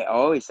attitude. I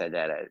always had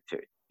that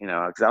attitude,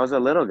 because I was a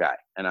little guy,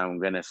 and I'm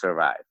gonna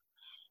survive.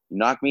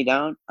 Knock me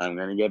down, I'm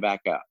gonna get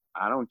back up.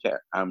 I don't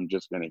care. I'm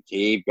just gonna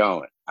keep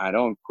going. I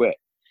don't quit.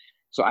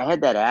 So I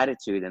had that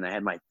attitude, and I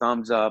had my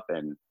thumbs up,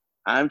 and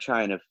I'm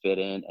trying to fit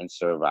in and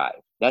survive.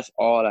 That's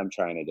all I'm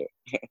trying to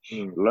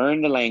do.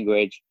 Learn the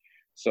language.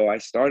 So I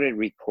started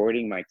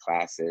recording my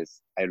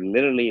classes. I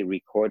literally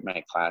record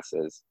my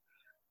classes.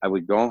 I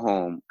would go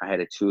home. I had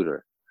a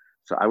tutor.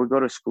 So I would go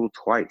to school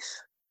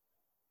twice.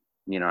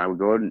 I would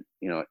go,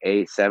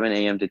 7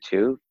 a.m. to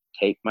 2,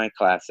 take my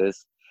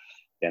classes.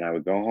 Then I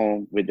would go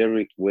home with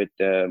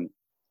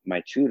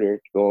my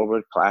tutor, go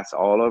over class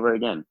all over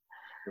again.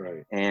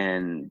 Right.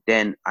 And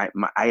then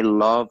I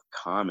love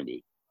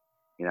comedy.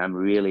 I'm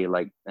really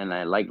and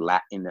I like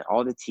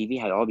all the TV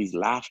had all these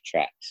laugh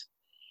tracks.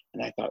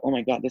 And I thought, oh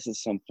my God, this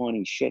is some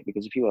funny shit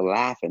because people are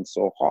laughing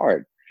so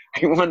hard.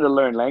 I wanted to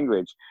learn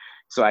language.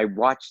 So I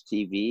watched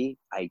TV,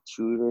 I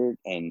tutored,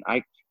 and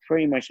I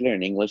pretty much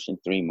learned English in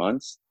 3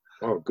 months.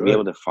 Oh, good. To be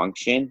able to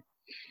function.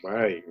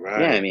 Right.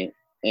 Yeah, I mean,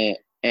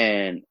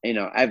 and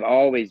I've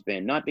always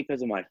been, not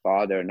because of my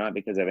father, not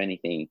because of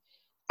anything,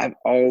 I've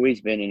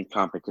always been in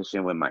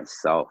competition with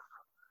myself.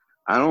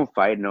 I don't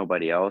fight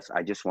nobody else.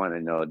 I just want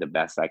to know the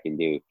best I can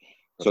do.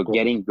 So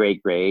getting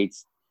great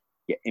grades,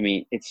 I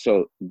mean, it's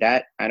so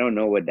that I don't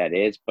know what that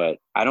is, but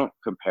I don't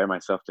compare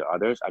myself to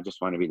others. I just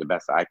want to be the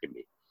best I can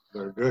be.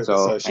 Very good.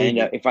 So, and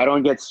if I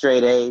don't get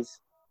straight A's,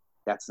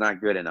 that's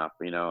not good enough.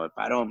 If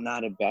I'm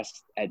not the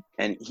best at,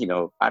 and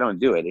I don't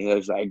do it.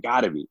 It's I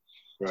gotta be.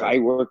 Right. So I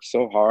work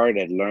so hard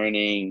at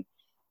learning.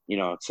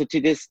 So to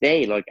this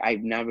day,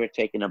 I've never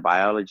taken a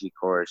biology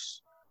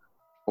course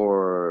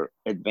or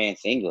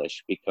advanced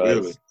English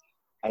because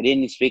I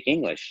didn't speak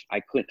English.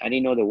 I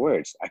didn't know the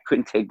words. I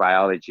couldn't take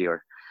biology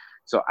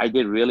so I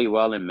did really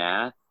well in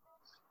math.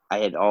 I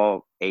had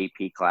all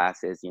AP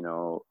classes, and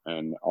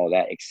all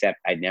that, except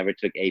I never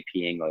took AP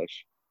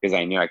English because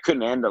I knew I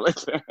couldn't handle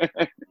it.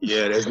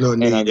 Yeah, there's no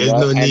need. There's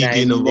no need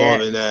getting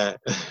involved in that.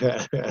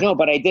 No,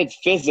 but I did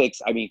physics.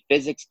 I mean,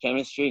 physics,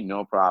 chemistry,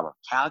 no problem.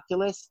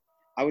 Calculus,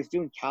 I was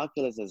doing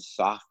calculus as a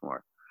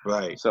sophomore.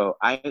 Right. So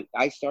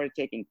I started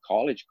taking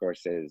college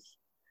courses,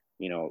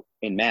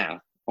 in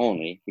math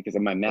only because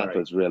my math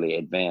was really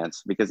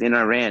advanced. Because in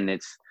Iran,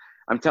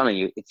 I'm telling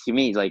you, it's to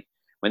me like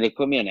when they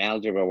put me on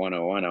Algebra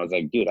 101, I was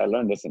like, dude, I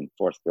learned this in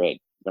 4th grade.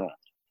 Come on.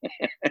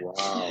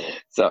 Wow.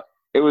 So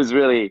it was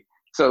really,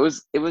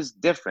 it was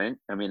different.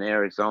 I mean,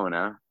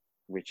 Arizona,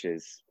 which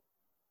is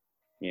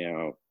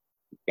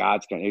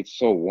it's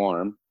so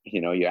warm,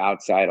 you're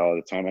outside all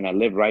the time. And I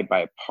live right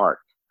by a park,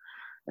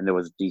 and there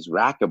was these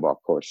racquetball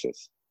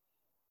courses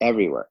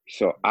everywhere.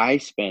 So I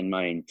spent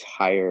my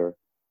entire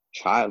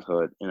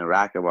childhood in a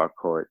racquetball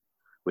court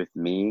with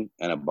me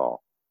and a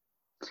ball,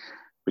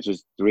 which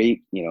is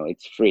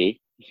it's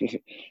free.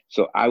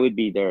 So I would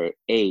be there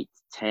 8,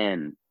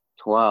 10,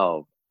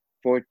 12,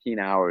 14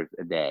 hours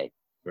a day,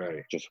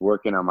 right, just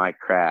working on my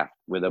craft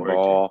with a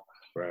ball,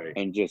 right,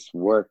 and just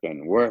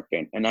working.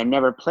 And I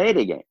never played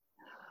again.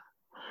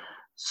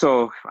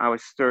 So I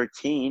was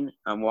 13.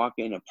 I'm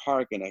walking in a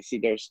park, and I see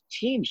there's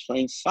teams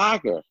playing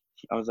soccer.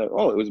 I was like,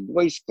 oh, it was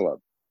boys club.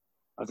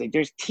 I was like,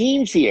 there's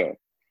teams here.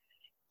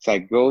 So I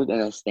go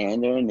and I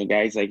stand there, and the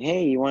guy's like,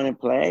 hey, you want to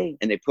play?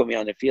 And they put me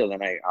on the field,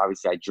 and I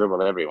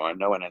dribble everyone.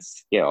 No one has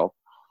skill.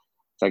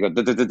 So I go, and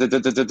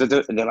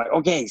they're like,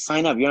 okay,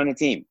 sign up. You're on the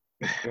team.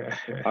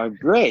 Oh,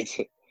 great.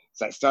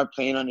 So I start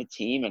playing on the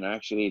team, and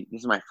actually,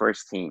 this is my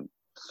first team.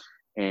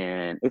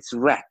 And it's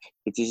rec.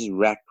 This is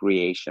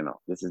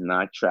recreational. This is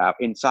not travel.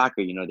 In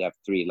soccer, they have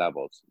 3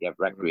 levels. You have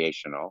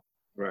recreational,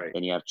 right,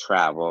 and you have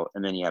travel,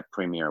 and then you have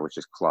premier, which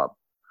is club.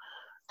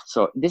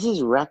 So this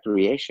is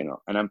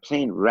recreational, and I'm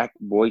playing rec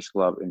boys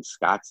club in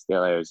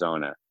Scottsdale,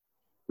 Arizona.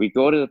 We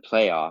go to the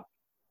playoff,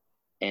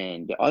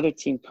 and the other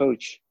team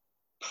coach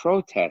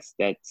protests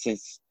that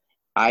since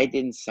I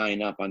didn't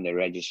sign up on the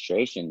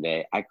registration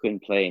day, I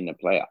couldn't play in the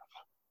playoff.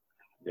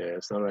 Yeah,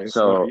 it's not right.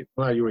 So it's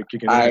not you were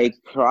kicking I ass.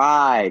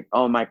 cried.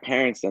 Oh, my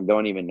parents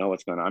don't even know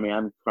what's going on. I mean,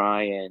 I'm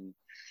crying.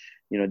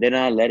 They're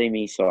not letting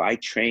me. So I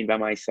trained by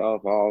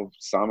myself all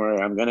summer.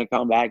 I'm going to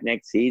come back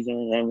next season,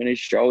 and I'm going to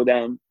show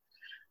them.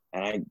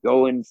 And I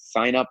go and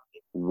sign up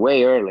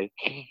way early,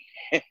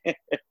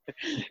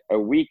 a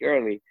week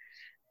early.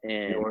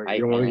 And I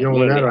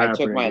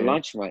took my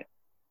lunch money.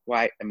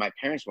 Why? And my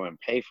parents wouldn't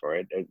pay for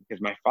it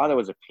because my father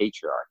was a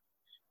patriarch,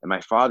 and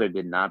my father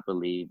did not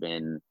believe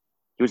in.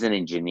 He was an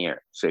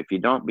engineer. So if you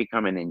don't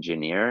become an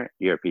engineer,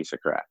 you're a piece of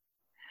crap.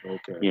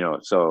 Okay.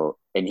 So,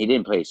 and he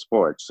didn't play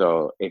sports.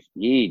 So if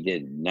he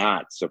did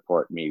not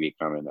support me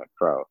becoming a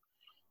pro,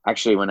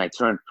 actually, when I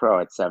turned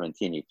pro at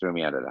 17, he threw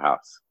me out of the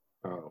house.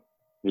 Oh.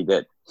 He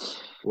did.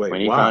 Wait,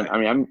 when he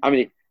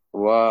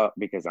why?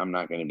 Because I'm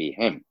not going to be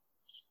him.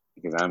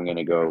 Because I'm going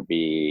to go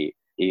be.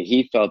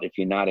 He felt if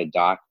you're not a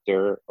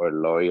doctor or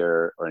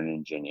lawyer or an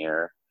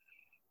engineer,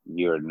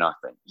 you're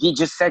nothing. He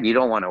just said you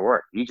don't want to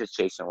work. You just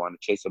want to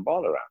chase a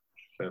ball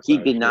around. He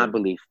did not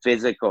believe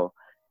physical.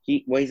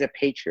 He's a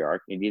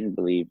patriarch. He didn't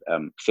believe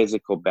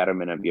physical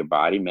betterment of your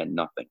body meant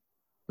nothing.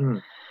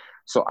 Mm.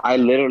 So I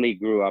literally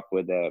grew up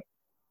with a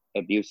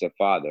abusive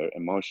father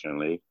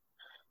emotionally.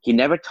 He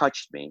never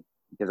touched me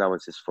because I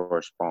was his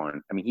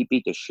firstborn. I mean, he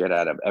beat the shit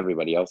out of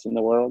everybody else in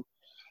the world,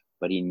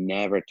 but he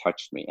never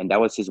touched me. And that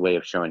was his way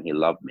of showing he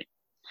loved me.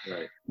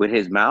 Right. With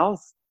his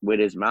mouth,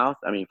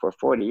 I mean, for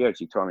 40 years,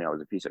 he told me I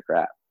was a piece of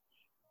crap.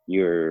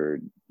 You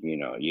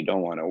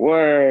don't want to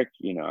work.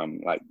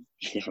 I'm like,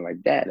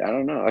 like, Dad, I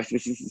don't know.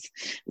 This is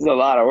a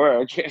lot of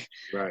work.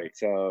 Right.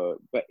 So,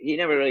 but he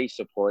never really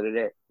supported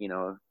it,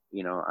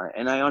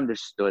 and I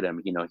understood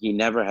him. He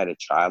never had a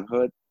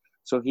childhood,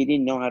 so he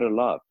didn't know how to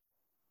love.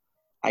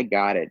 I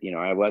got it.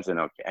 I wasn't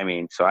okay. I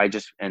mean, so I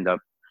just end up,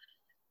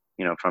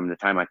 from the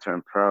time I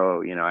turned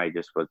pro, I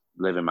just was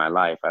living my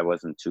life. I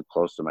wasn't too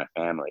close to my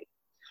family,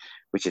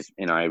 which is,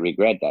 I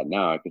regret that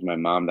now because my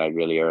mom died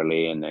really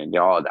early and then they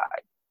all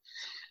died.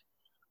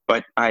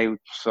 But I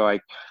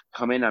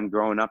come in, I'm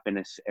growing up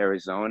in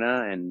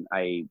Arizona, and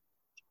I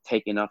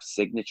take enough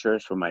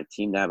signatures for my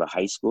team to have a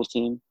high school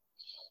team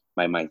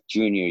my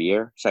junior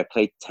year. So I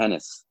played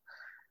tennis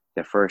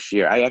the first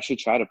year. I actually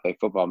tried to play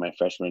football my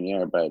freshman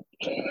year, but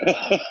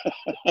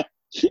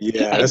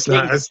yeah,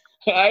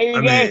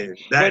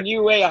 when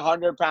you weigh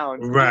 100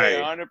 pounds, right?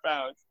 100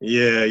 pounds.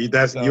 Yeah, you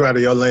out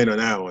of your lane on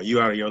that one.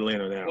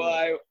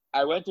 Well,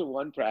 I went to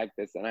one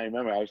practice, and I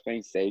remember I was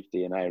playing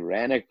safety, and I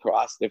ran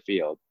across the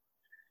field,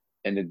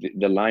 and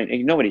the line.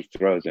 And nobody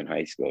throws in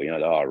high school, they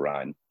all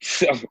run.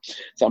 So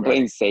I'm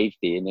playing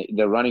safety, and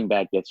the running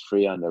back gets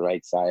free on the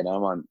right side.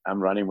 I'm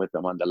running with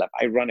them on the left.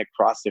 I run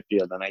across the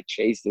field, and I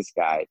chase this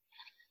guy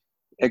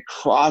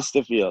across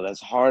the field as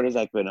hard as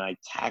I could, and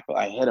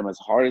I hit him as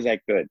hard as I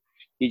could.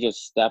 He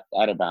just stepped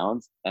out of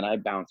bounds, and I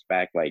bounced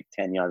back like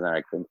 10 yards and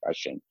I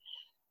concussion.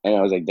 And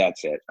I was like,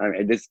 that's it. I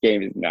mean, this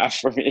game is not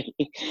for me.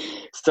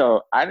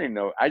 So I didn't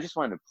know. I just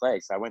wanted to play.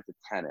 So I went to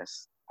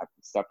tennis. I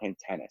started playing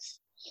tennis,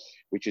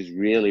 which is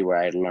really where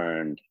I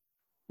learned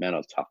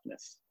mental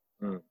toughness.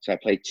 Mm. So I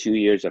played 2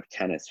 years of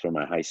tennis for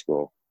my high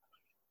school.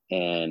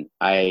 And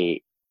I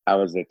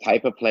was the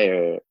type of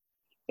player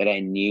that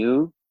I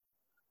knew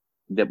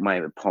that my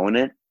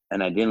opponent,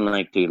 and I didn't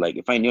like to,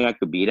 if I knew I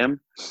could beat him,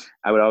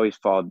 I would always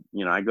fall,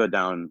 I go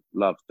down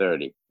love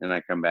 30 and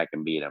I come back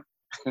and beat him.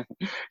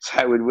 So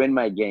I would win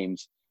my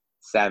games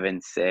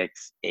 7-6,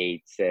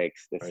 8-6, the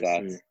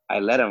sets. I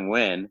let him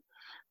win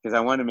because I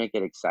wanted to make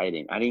it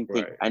exciting. I didn't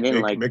think, I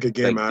didn't make a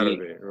game out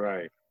of it.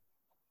 Right.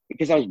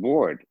 Because I was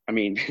bored. I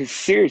mean,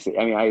 seriously.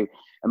 I mean,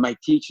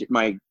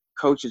 my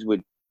coaches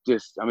would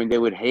just, they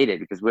would hate it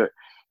because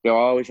They'll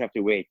always have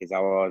to wait because I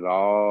was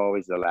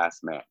always the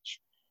last match.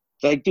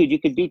 It's like, dude, you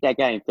could beat that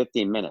guy in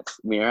 15 minutes.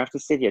 I mean, I have to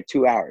sit here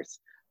 2 hours.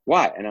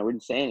 Why? And I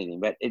wouldn't say anything,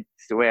 but it's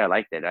the way I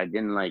liked it. I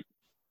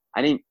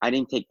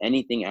didn't take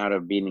anything out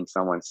of beating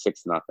someone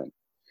 6-0.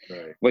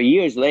 Right. But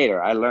years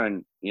later, I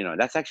learned,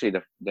 that's actually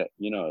the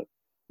you know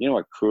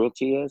what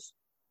cruelty is?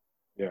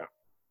 Yeah.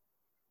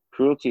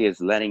 Cruelty is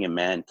letting a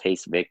man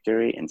taste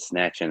victory and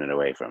snatching it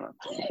away from him.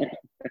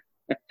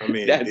 I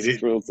mean, That's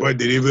cruelty. But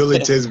did he really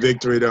taste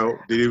victory though?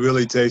 Did he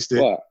really taste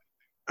it? Well,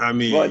 I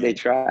mean, well, they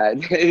tried.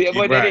 Well, they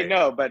right. didn't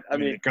know, but I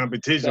mean, the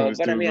competition so, was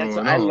still going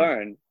on. I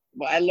learned.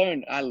 Well, I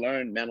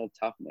learned mental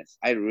toughness.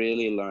 I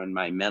really learned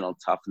my mental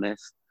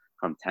toughness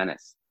from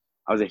tennis.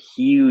 I was a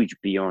huge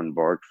Bjorn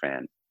Borg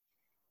fan.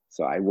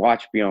 So I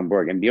watched Bjorn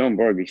Borg, and Bjorn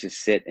Borg used to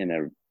sit in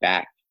a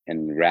back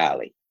and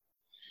rally.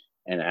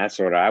 And that's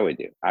what I would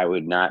do. I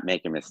would not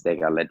make a mistake.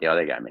 I'd let the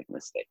other guy make a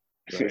mistake.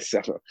 Right.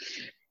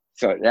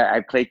 so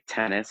I played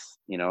tennis,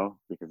 because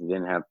I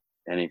didn't have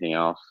anything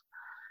else.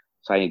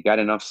 So I got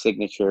enough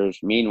signatures.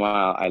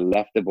 Meanwhile, I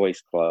left the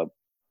boys' club.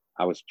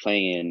 I was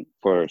playing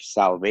for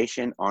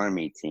Salvation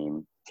Army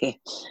team,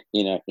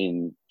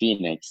 in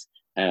Phoenix.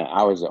 And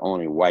I was the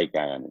only white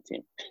guy on the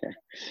team.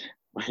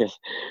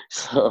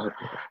 So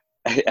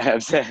I'm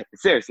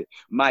seriously,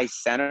 my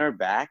center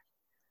back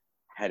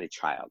had a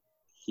child.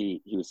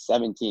 He was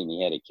 17.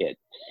 He had a kid.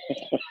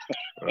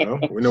 Well,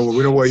 we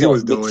know what he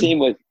was doing. The team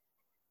was.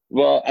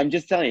 Well, I'm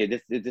just telling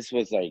you, this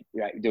was like,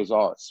 there was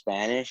all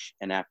Spanish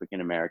and African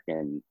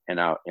American,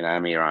 and I'm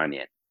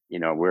Iranian.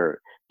 There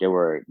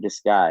were this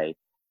guy,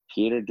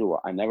 Peter Dua.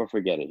 I never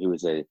forget it. He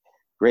was a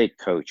great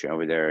coach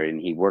over there, and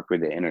he worked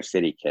with the inner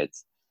city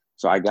kids.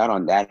 So I got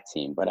on that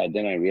team, but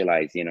then I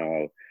realized,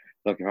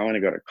 look, if I want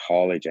to go to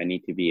college, I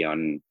need to be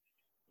on,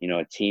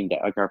 a team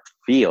that, like our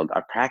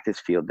practice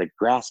field, the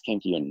grass came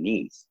to your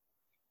knees.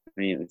 I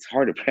mean, it's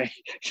hard to play.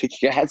 The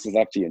grass is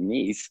up to your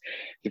knees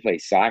to play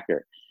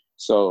soccer.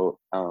 So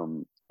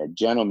a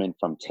gentleman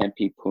from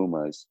Tempe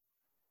Pumas,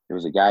 there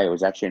was a guy who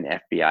was actually an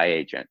FBI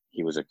agent.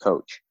 He was a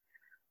coach.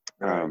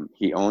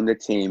 He owned the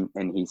team,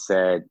 and he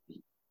said,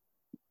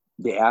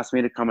 they asked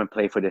me to come and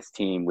play for this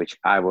team, which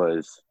I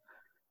was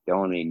the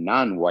only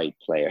non-white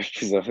player,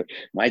 because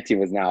my team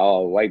was now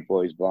all white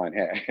boys, blonde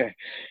hair,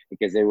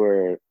 because they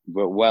were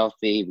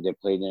wealthy. They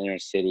played in the inner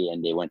city,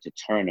 and they went to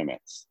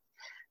tournaments,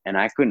 and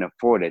I couldn't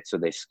afford it, so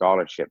they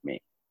scholarshiped me.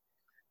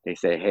 They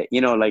say, hey,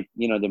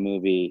 the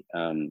movie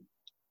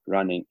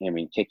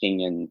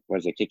Kicking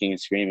and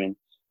Screaming?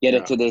 Get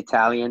it to the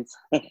Italians.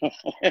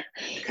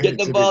 Get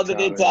the ball to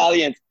the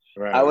Italians.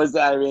 Right. I was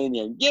the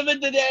Iranian. Give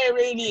it to the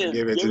Iranians.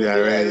 Give it to the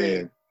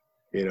Iranian.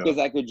 Because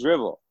I could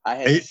dribble. I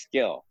had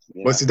skill.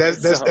 Well, see,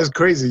 that's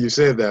crazy you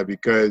said that,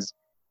 because,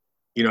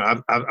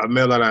 I've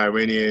met a lot of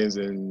Iranians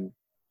and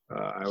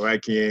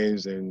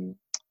Iraqians and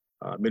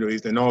Middle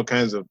East and all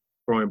kinds of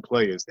foreign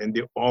players, and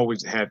they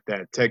always have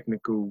that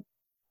technical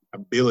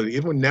ability.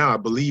 Even now, I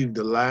believe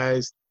the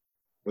last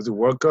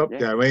World Cup,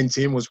 the Iranian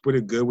team was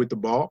pretty good with the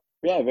ball.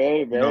 Yeah,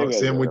 very, very good.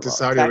 Same with the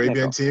Saudi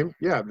Arabian team.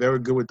 Yeah, very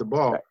good with the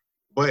ball. Right.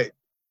 But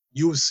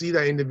you'll see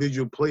that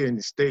individual player in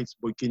the States,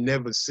 but you can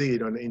never see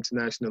it on the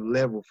international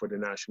level for the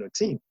national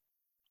team.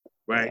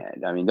 Right.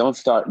 Yeah, I mean, don't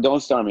start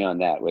me on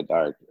that with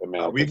our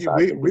American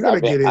soccer. We're gonna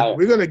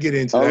get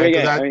into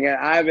that.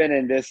 I've been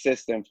in this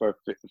system for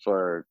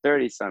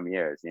 30 some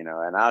years, and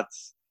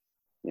that's,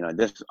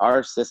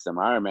 our system,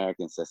 our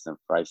American system,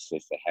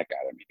 frustrates the heck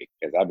out of me,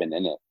 because I've been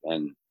in it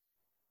and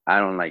I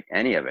don't like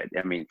any of it.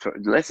 I mean,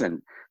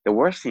 listen, the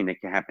worst thing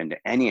that can happen to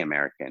any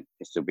American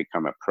is to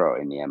become a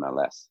pro in the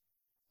MLS.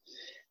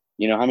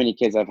 You know how many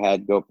kids I've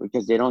had go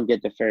because they don't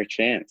get the fair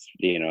chance.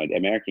 The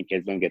American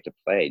kids don't get to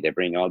play. They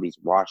bring all these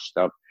washed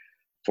up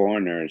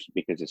foreigners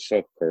because it's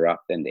so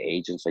corrupt, and the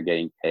agents are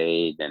getting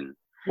paid. And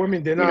well, I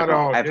mean, they're not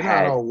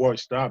all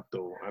washed up,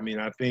 though. I mean,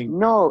 I think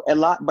a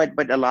lot,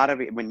 but a lot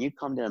of it. When you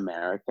come to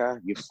America,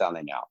 you're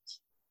selling out.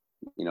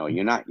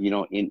 You're not.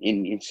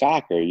 In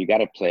soccer, you got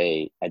to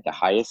play at the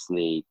highest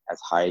league, as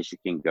high as you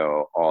can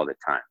go all the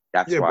time.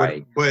 That's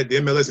why. But the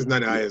MLS is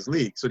not the highest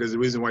league, so there's a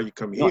reason why you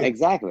come here. No,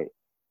 exactly.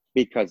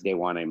 Because they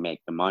want to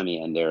make the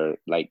money, and they're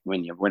like,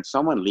 when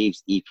someone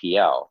leaves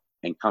EPL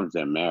and comes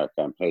to America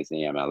and plays in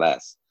the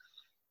MLS,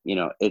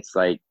 it's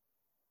like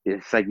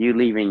you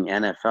leaving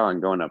NFL and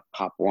going to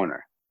Pop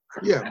Warner.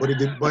 Yeah,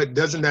 but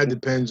doesn't that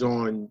depend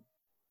on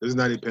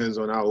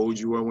how old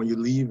you are when you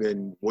leave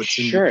and what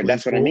team you play for? Sure,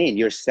 that's what I mean.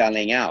 You're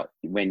selling out.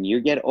 When you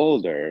get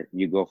older,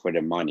 you go for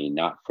the money,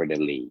 not for the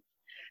league.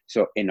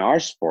 So in our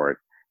sport,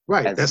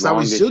 right, that's how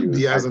it should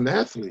be as an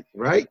athlete,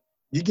 right?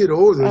 You get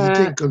older, you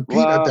can compete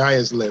at the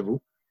highest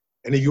level.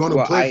 And if you want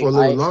to play for a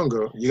little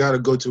longer, you got to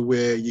go to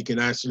where you can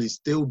actually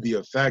still be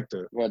a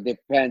factor. Well,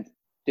 depends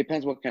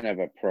what kind of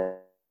a pro.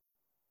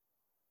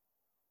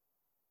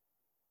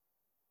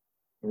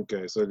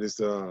 Okay, so this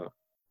kind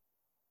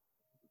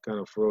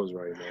of froze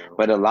right now.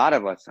 But a lot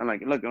of us, I'm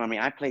like, look, I mean,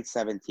 I played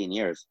 17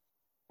 years,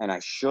 and I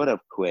should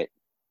have quit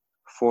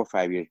 4 or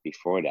 5 years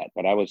before that.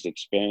 But I was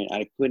experienced.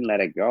 I couldn't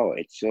let it go.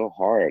 It's so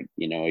hard.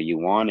 You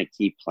want to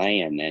keep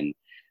playing, and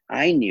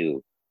I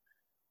knew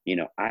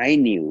I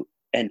knew,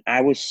 and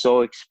I was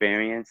so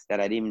experienced that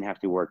I didn't even have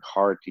to work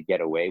hard to get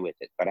away with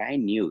it. But I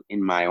knew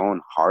in my own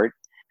heart,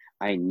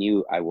 I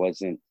knew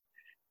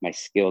my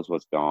skills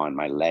was gone,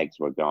 my legs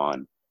were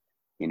gone.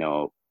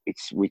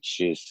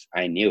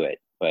 I knew it,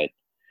 but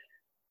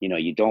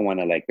you don't want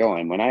to let go.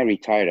 And when I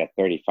retired at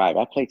 35,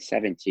 I played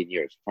 17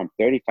 years. From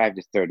 35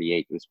 to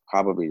 38 was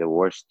probably the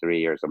worst 3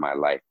 years of my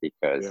life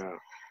because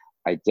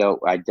I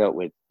dealt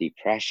with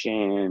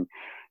depression,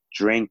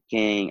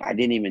 drinking. I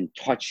didn't even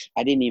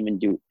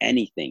do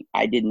anything.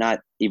 I did not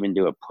even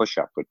do a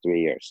push-up for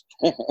 3 years.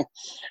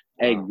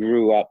 I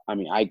grew up,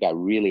 I got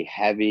really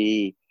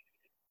heavy.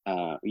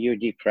 You're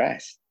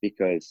depressed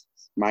because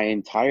my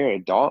entire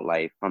adult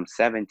life from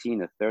 17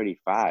 to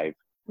 35,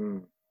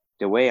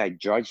 the way I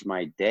judged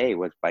my day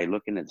was by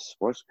looking at the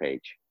sports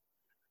page.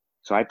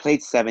 So I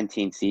played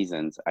 17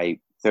 seasons.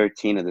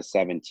 13 of the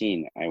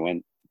 17, I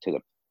went to the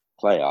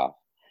playoff.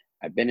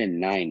 I've been in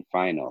 9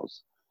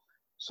 finals.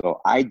 So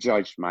I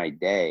judged my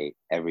day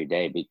every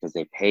day because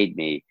they paid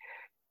me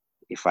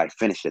if I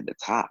finished at the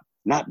top,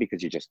 not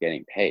because you're just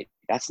getting paid.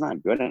 That's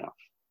not good enough.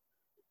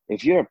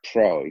 If you're a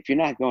pro, if you're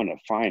not going to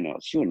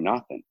finals, you're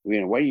nothing.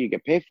 What do you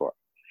get paid for?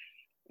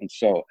 And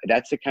so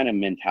that's the kind of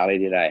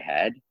mentality that I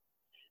had.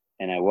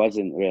 And I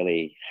wasn't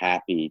really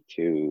happy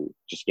to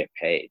just get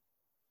paid.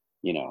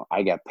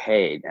 I got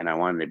paid and I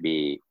wanted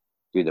to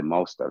do the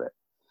most of it.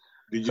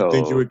 Did you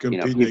think you were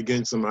competing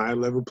against some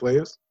high-level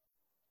players?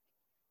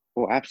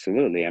 Well,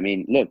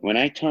 absolutely. Look, when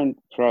I turned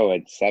pro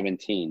at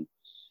 17,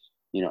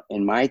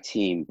 in my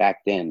team back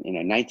then,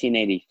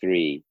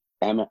 1983,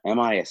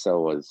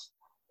 MISO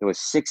there was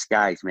 6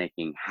 guys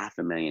making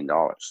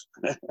 $500,000.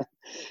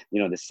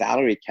 The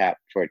salary cap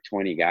for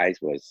 20 guys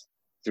was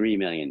 $3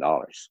 million.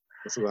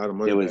 That's a lot of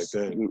money back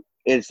then.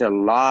 It's a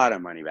lot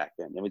of money back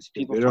then. There was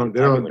people. They don't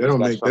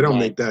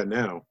make that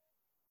now.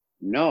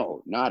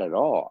 No, not at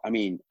all.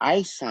 I'm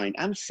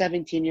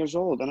 17 years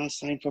old and I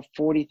signed for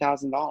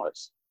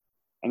 $40,000.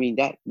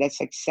 That's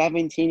like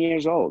 17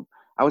 years old.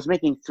 I was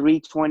making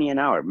 $3.20 an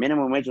hour.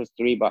 Minimum wage was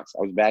 $3. I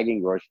was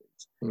bagging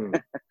groceries.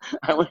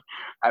 I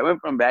went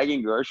from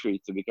bagging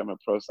groceries to become a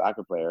pro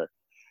soccer player,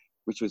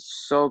 which was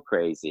so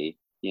crazy.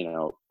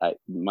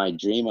 My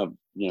dream of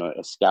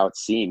a scout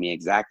seeing me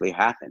exactly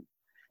happened.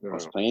 I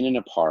was playing in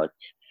a park.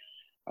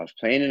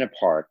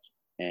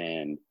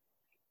 And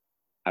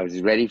I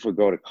was ready to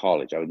go to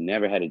college. I would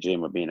never had a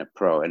dream of being a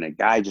pro. And a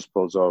guy just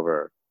pulls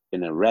over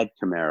in a red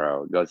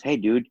Camaro, goes, "Hey,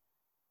 dude,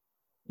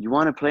 you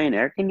want to play in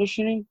air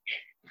conditioning?"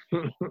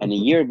 And a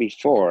year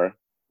before,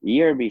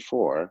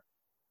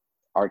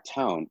 our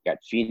town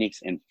got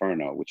Phoenix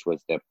Inferno, which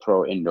was the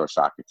pro indoor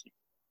soccer team.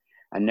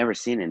 I've never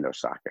seen indoor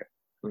soccer.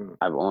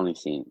 I've only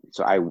seen.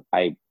 So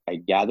I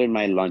gathered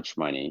my lunch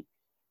money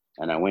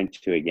and I went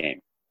to a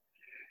game.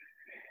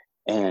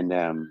 And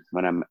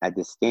when I'm at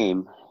this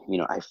game,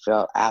 I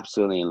fell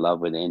absolutely in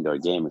love with the indoor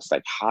game. It's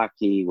like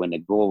hockey. When the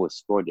goal was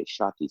scored, they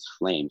shot these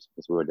flames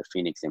because we were the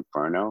Phoenix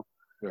Inferno.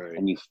 Right.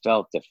 And you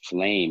felt the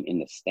flame in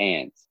the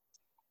stands.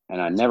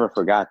 And I never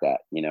forgot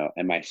that,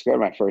 and I scored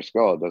my first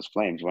goal. Those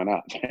flames went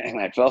up and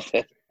I felt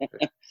it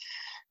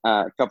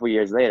a couple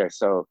years later.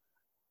 So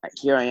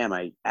here I am.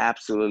 I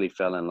absolutely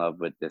fell in love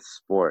with this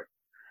sport.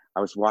 I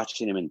was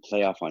watching him in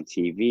playoff on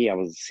TV. I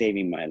was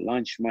saving my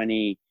lunch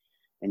money.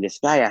 And this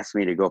guy asked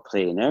me to go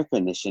play in air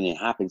conditioning. It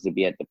happens to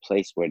be at the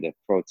place where the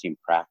pro team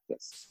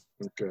practice.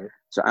 Okay.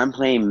 So I'm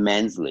playing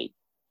men's league.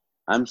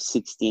 I'm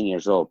 16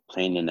 years old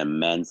playing in the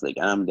men's league.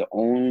 I'm the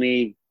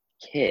only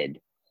kid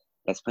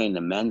that's playing the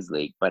men's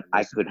league, but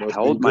I could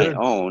hold my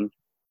own.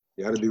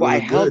 You got to be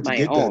really good to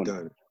get that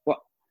done.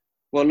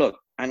 Well, look,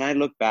 and I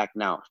look back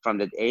now. From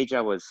the age I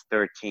was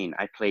 13,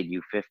 I played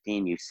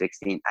U15,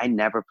 U16. I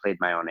never played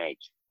my own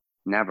age.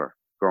 Never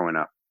growing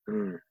up.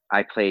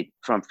 I played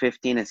from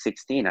 15 and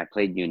 16. I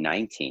played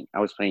U19. I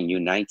was playing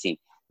U19.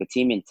 The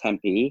team in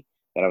Tempe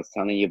that I was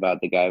telling you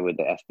about, the guy with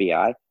the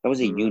FBI, that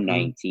was a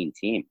U19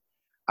 team.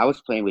 I was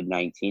playing with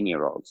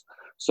 19-year-olds.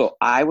 So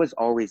I was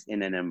always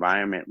in an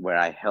environment where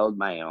I held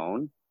my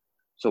own.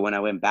 So when I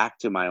went back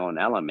to my own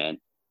element,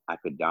 I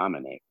could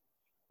dominate.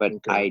 But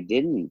I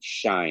didn't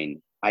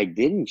shine.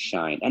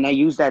 And I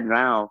use that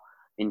now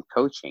in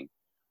coaching.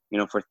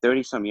 For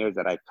 30-some years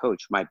that I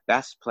coach, my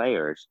best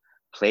players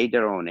played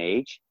their own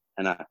age,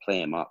 and I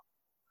play them up.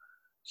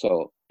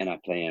 And I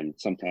play them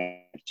sometimes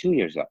 2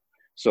 years up.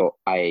 So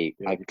I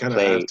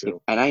play,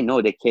 and I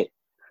know the kid.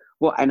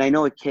 Well, and I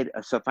know a kid.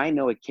 So if I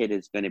know a kid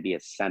is going to be a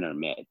center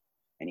mid,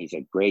 and he's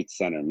a great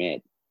center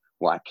mid,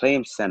 well, I play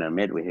him center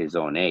mid with his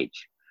own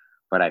age,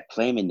 but I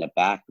play him in the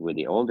back with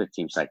the older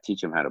team. So I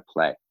teach him how to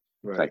play.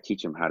 Right. So I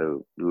teach him how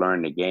to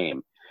learn the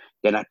game.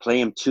 Then I play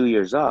him 2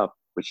 years up,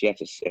 which he has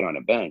to sit on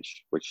a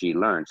bench, which he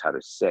learns how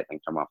to sit and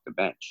come off the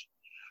bench.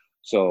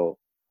 So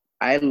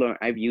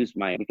I've used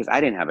because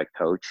I didn't have a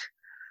coach,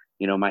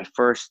 my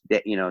first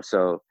day,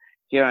 so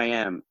here I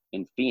am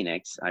in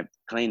Phoenix. I'm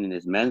playing in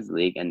this men's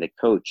league, and the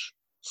coach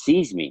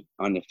sees me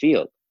on the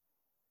field.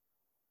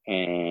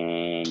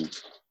 And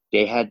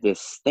they had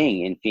this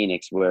thing in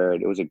Phoenix where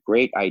it was a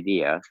great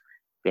idea.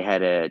 They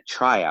had a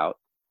tryout.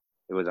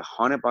 It was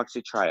 $100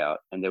 to try out,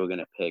 and they were going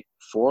to pick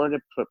 4 of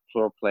the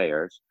pro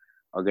players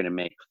are going to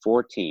make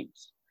 4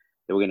 teams.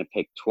 They were going to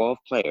pick 12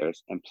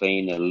 players and play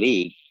in the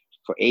league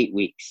for 8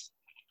 weeks,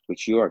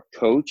 which you are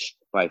coached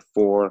by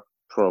 4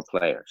 pro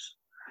players.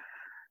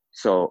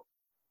 So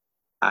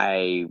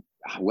I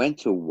went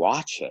to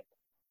watch it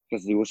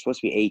because they were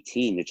supposed to be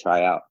 18 to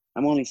try out.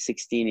 I'm only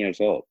 16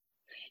 years old.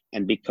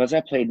 And because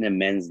I played in the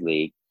men's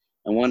league,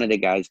 and one of the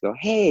guys go,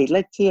 hey,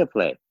 let Tia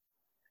play.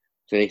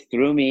 So they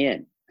threw me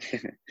in.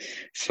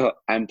 So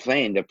I'm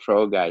playing. The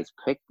pro guys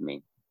picked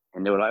me.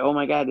 And they were like, oh,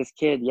 my God, this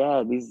kid,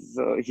 yeah,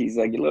 he's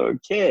like a little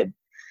kid.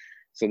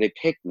 So they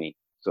picked me.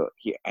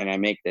 And I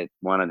make that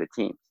one of the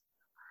teams.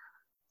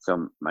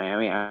 So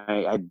Miami,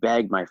 I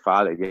begged my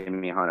father to give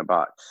me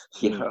 $100,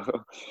 you know.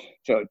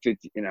 So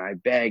I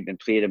begged and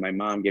pleaded. My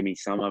mom give me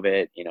some of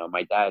it. You know,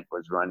 my dad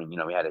was running. You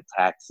know, we had a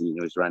taxi. He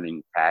was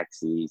running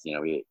taxis. You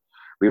know,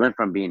 we went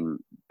from being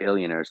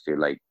billionaires to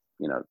like,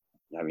 you know,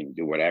 having to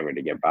do whatever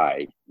to get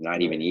by,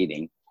 not even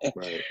eating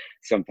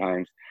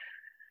sometimes.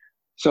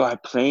 So I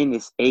play in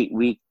this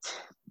 8-week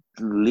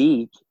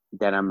league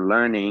that I'm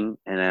learning,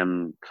 and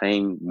I'm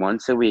playing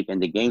once a week,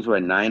 and the games were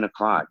at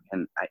 9:00,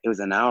 and it was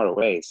an hour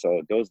away.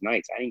 So those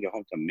nights I didn't get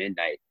home till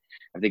midnight.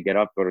 I had to get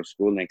up, go to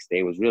school next day.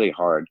 It was really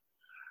hard,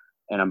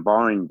 and I'm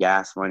borrowing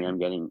gas money.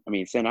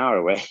 It's an hour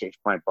away.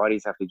 My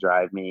buddies have to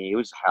drive me. It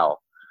was hell.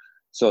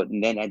 So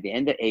then at the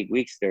end of 8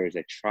 weeks, there was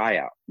a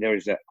tryout. There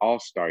was an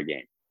all-star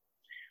game.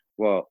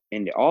 Well,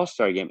 in the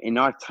all-star game in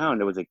our town,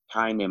 there was a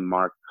guy named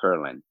Mark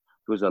Curlin,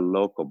 who was a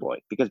local boy,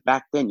 because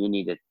back then you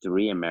needed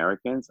 3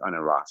 Americans on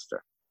a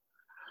roster.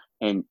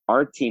 And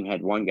our team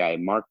had one guy,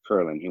 Mark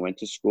Curlin. He went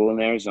to school in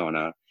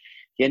Arizona.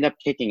 He ended up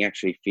kicking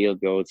actually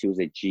field goals. He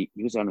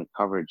was on the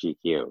cover of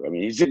GQ. I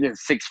mean, he's in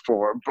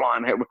 6'4",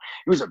 blonde hair.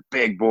 He was a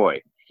big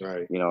boy,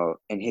 right? You know.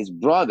 And his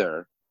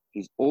brother,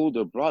 his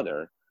older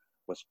brother,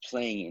 was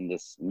playing in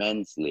this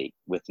men's league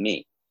with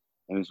me,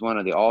 and he was one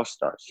of the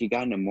all-stars. He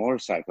got in a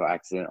motorcycle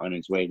accident on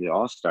his way to the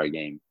all-star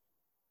game.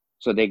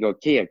 So they go,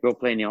 Kia, go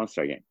play in the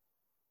all-star game,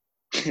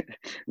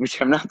 which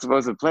I'm not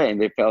supposed to play.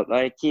 And they felt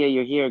like, Kia,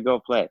 you're here, go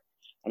play.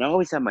 And I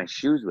always have my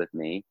shoes with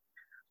me.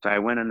 So I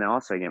went in the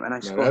All-Star game, and I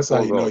scored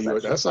 4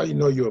 goals. That's how you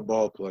know you're a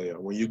ball player.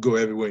 When you go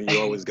everywhere,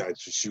 you always got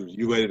your shoes.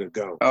 You ready to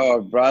go.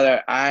 Oh,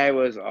 brother, I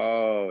was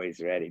always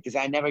ready because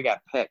I never got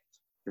picked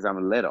because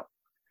I'm little.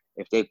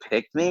 If they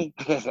picked me,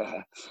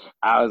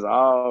 I was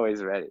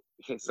always ready.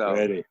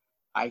 So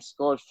I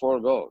scored 4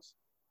 goals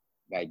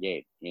that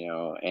game, you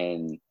know,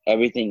 and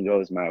everything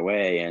goes my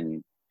way.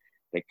 And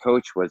the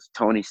coach was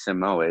Tony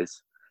Simoes,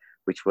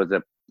 which was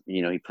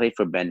he played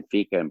for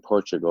Benfica in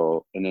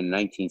Portugal in the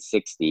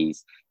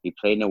 1960s. He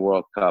played in the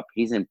World Cup.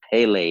 He's in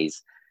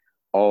Pele's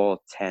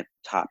all 10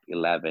 top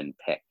 11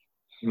 pick.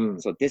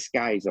 So this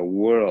guy is a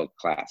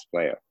world-class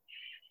player,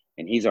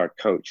 and he's our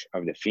coach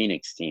of the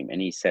Phoenix team.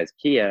 And he says,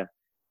 Kia,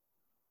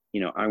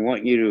 I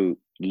want you to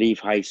leave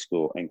high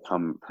school and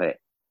come play.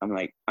 I'm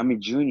like, I'm a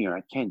junior.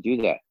 I can't do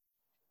that.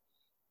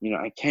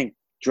 I can't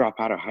drop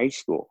out of high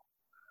school.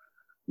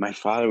 My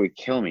father would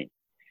kill me.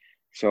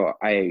 So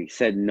I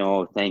said,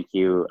 no, thank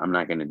you. I'm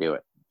not going to do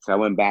it. So I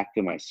went back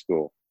to my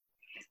school.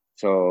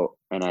 So,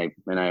 and I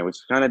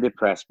was kind of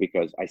depressed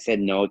because I said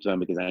no to him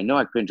because I know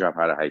I couldn't drop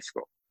out of high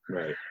school.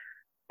 Right.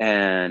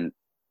 And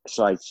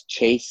so I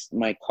chased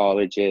my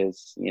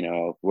colleges,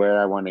 where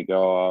I want to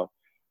go.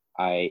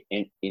 I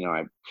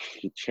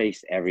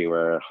chased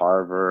everywhere,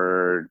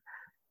 Harvard,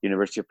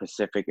 University of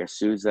Pacific,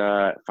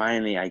 Azusa.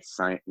 Finally, I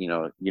signed,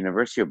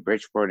 University of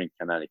Bridgeport in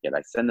Connecticut.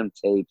 I sent them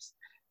tapes.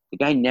 The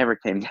guy never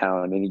came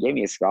down, and he gave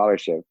me a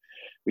scholarship,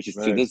 which is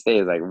to this day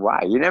is like, wow,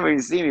 you never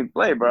even see me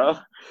play, bro. And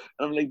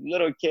I'm like,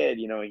 little kid,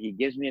 he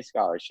gives me a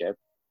scholarship,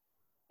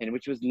 and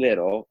which was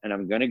little, and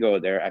I'm going to go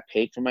there. I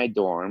paid for my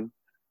dorm,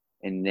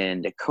 and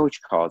then the coach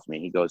calls me.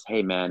 He goes,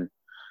 hey, man,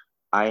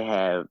 I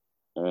have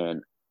a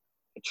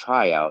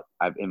tryout.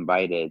 I've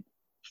invited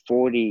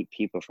 40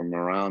 people from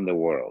around the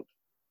world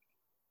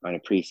on a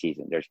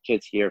preseason. There's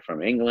kids here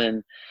from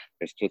England.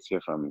 There's kids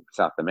here from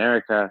South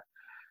America.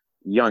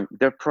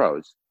 They're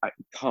pros.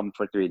 Come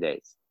for 3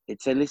 days.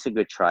 It's at least a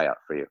good tryout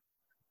for you.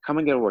 Come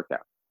and get a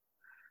workout.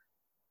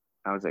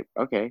 I was like,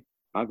 okay,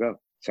 I'll go.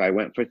 So I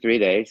went for 3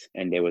 days,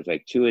 and there was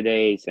like 2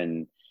 days,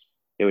 and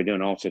they were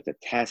doing all sorts of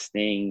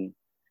testing.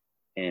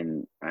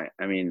 And I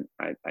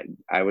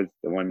was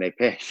the one they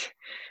picked.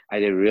 I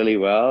did really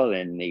well.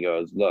 And he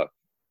goes, look,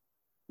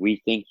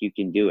 we think you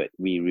can do it.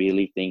 We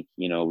really think,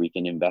 we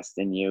can invest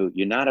in you.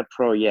 You're not a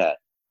pro yet,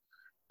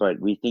 but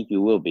we think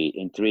you will be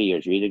in 3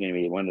 years. You're either going to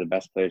be one of the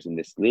best players in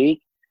this league,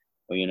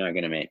 or you're not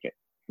going to make it.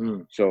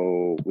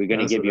 So we're going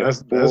to give you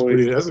that's a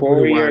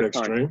pretty wide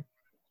extreme.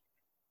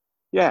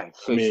 Yeah.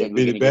 So be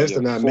the best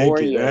and not make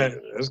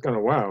it. That's kind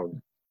of wild.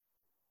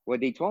 What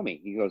they told me,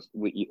 he goes,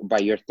 by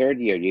your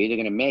 3rd year, you're either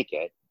going to make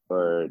it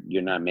or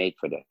you're not made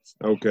for this.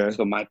 Okay.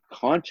 So my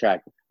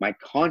contract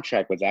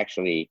was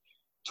actually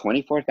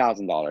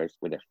 $24,000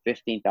 with a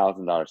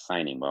 $15,000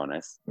 signing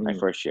bonus my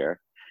first year.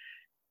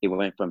 It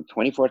went from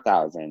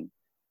 $24,000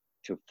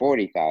 to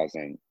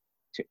 $40,000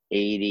 to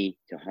 $80,000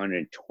 to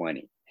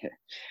 $120,000.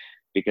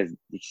 because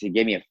she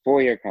gave me a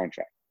 4-year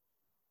contract.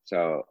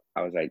 So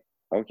I was like,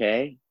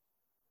 okay.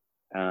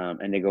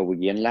 And they go, well,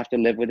 you're going to have to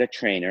live with a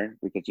trainer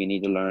because you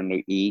need to learn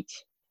to eat,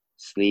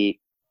 sleep.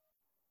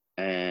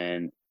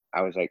 And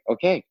I was like,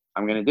 okay,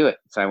 I'm going to do it.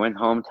 So I went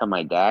home to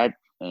my dad,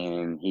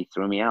 and he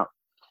threw me out.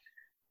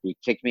 He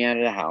kicked me out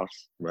of the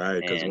house. Right,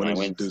 because and when I did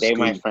you went do to stay with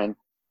my school? friend.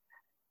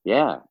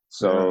 Yeah.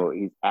 So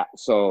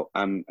so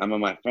I'm at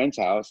my friend's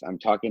house. I'm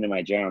talking to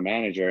my general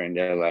manager, and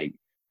they're like,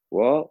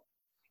 well,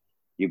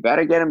 you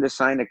better get him to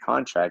sign the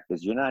contract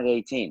because you're not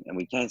 18 and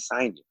we can't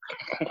sign you.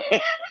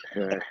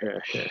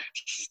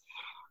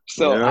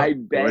 So Yeah, I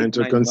begged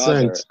parental my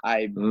consent. mother.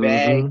 I Mm-hmm.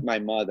 begged my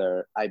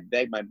mother. I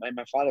begged my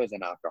father was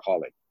an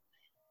alcoholic,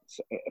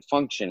 a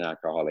functioning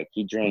alcoholic.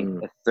 He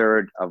drank a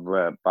third of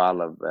a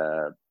bottle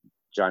of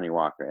Johnny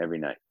Walker every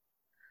night.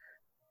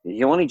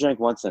 He only drank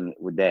once a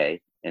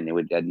day, and it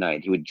would at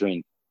night.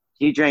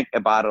 He drank a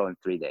bottle in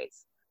 3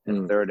 days,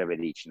 a third of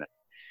it each night.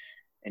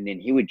 And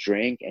then he would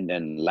drink and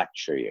then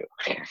lecture you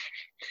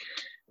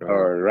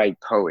or write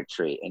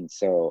poetry. And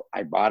so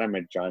I bought him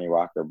a Johnny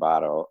Walker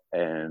bottle,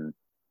 and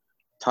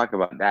talk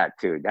about that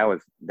too. That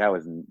was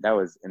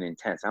an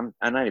intense. I'm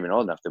not even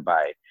old enough to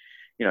buy,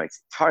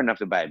 it's hard enough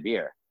to buy a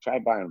beer. Try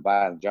buying a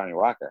bottle of Johnny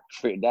Walker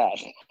for your dad.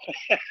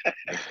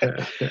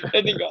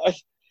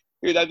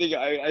 I think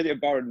I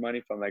borrowed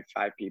money from like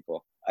 5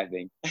 people, I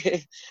think,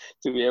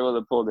 to be able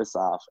to pull this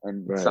off.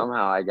 And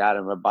somehow I got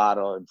him a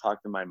bottle and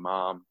talked to my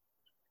mom.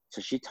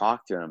 So she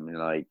talked to him, and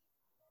like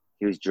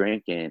he was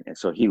drinking. And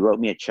so he wrote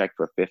me a check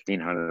for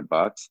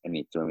 $1,500, and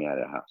he threw me out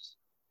of the house.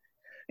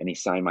 And he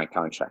signed my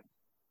contract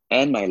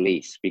and my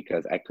lease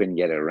because I couldn't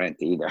get a rent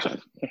either.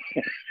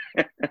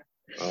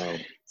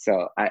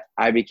 So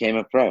I became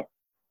a pro.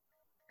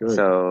 Good.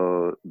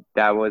 So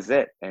that was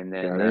it. And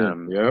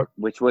then,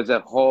 which was a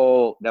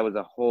whole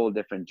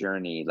different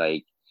journey.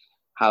 Like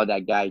how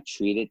that guy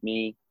treated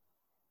me,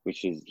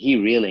 he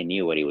really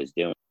knew what he was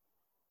doing.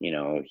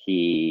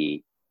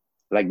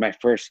 Like my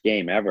first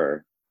game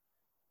ever,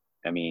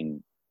 I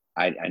mean,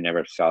 I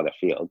never saw the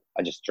field.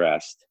 I just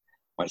dressed.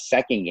 My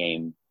second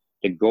game,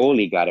 the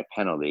goalie got a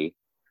penalty.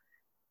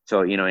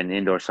 So, in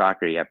indoor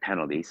soccer, you have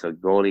penalties. So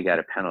goalie got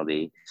a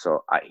penalty.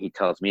 So he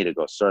tells me to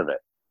go serve it.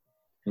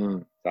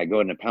 So I go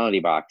in the penalty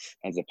box.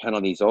 As the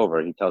penalty's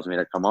over, he tells me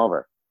to come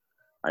over.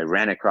 I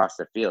ran across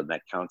the field.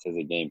 That counts as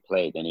a game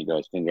played. Then he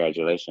goes,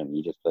 congratulations,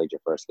 you just played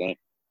your first game.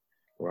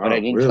 Wow, but I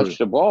didn't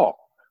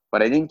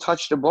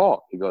touch the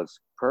ball. He goes,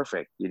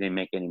 perfect. You didn't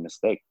make any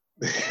mistake.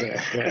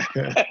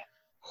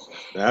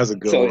 That's a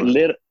good one.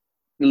 So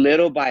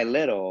little by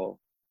little,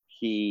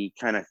 he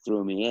kind of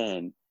threw me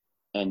in.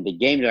 And the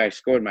game that I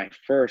scored my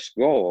first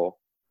goal,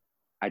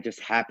 I just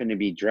happened to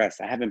be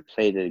dressed. I haven't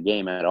played the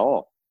game at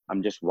all.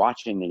 I'm just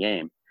watching the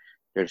game.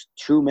 There's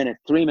 3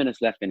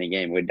 minutes left in the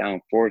game. We're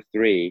down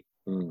 4-3.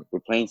 We're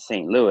playing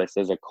St. Louis.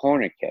 There's a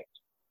corner kick.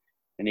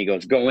 And he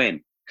goes, go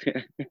in.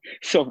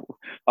 So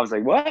I was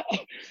like, what?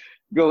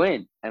 Go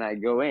in. And I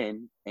go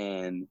in,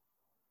 and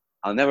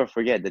I'll never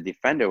forget, the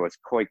defender was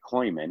Coy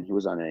Koyman. He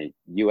was on a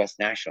U.S.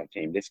 national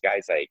team. This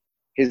guy's like,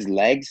 his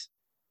legs,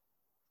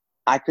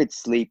 I could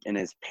sleep in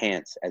his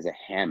pants as a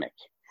hammock.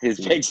 His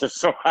legs are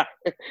so high.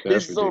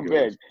 He's so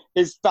big.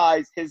 His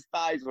thighs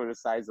were the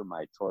size of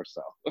my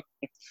torso.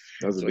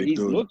 That's a so big he's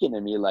dude. looking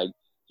at me like,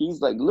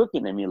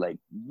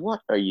 what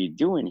are you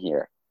doing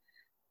here?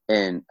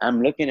 And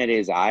I'm looking at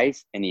his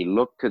eyes, and he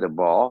looked to the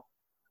ball,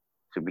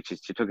 which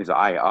took his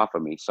eye off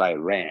of me. So I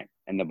ran,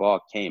 and the ball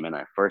came, and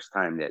I first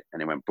timed it,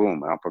 and it went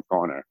boom, upper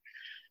corner.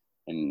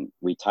 And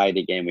we tied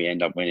the game. We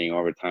ended up winning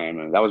overtime,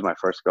 and that was my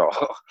first goal.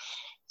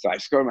 So I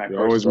scored my first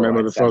goal. Always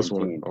remember the 17. first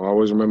one. I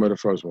always remember the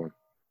first one.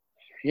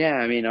 Yeah,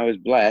 I mean, I was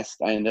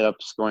blessed. I ended up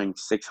scoring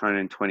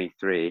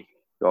 623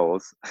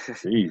 goals.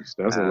 Jeez,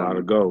 that's a lot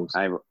of goals.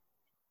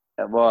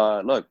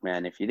 Well, look,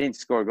 man, if you didn't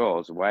score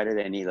goals, why do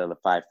they need a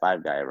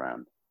 5-5 guy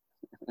around?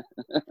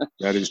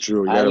 That is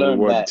true. You got to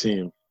reward the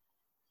team.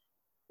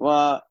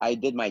 Well, I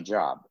did my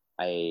job.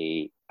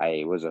 I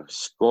was a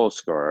goal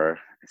scorer.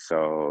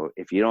 So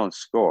if you don't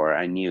score,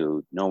 I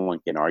knew no one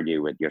can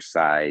argue with your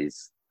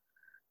size,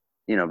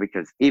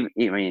 because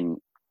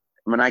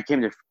when I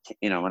came to,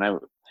 when I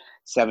was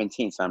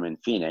 17, so I'm in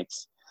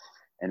Phoenix,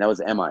 and that was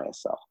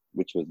MISL,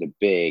 which was the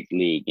big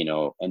league,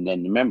 and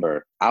then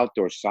remember,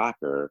 outdoor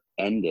soccer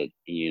ended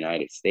in the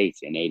United States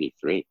in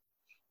 83.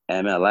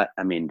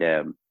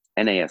 The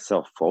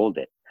NASL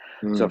folded.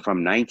 So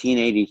from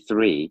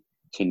 1983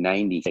 to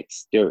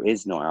 96, there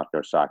is no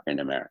outdoor soccer in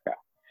America.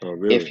 Oh,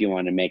 really? If you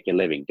want to make a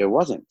living. There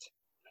wasn't.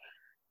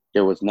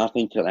 There was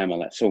nothing till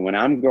MLS. So when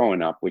I'm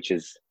growing up, which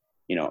is,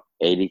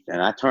 80,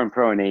 and I turned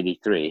pro in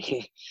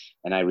 83,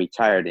 and I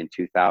retired in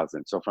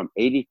 2000. So from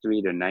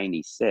 83 to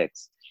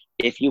 96,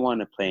 if you want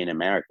to play in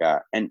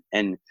America, and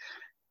in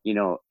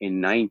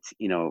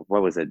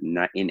what was it?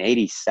 In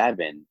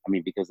 87,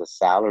 because the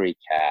salary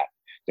cap,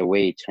 the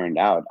way it turned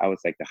out, I was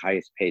like the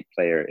highest paid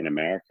player in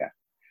America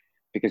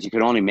because you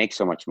could only make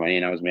so much money,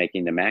 and I was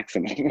making the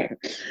maximum.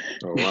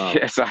 Oh, wow.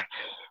 So,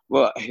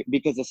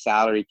 because of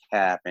salary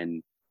cap,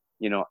 and,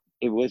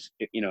 it was,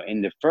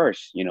 in the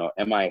first,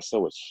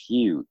 MISO was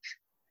huge.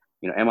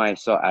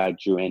 MISO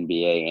outdrew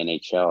NBA,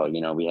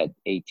 NHL. We had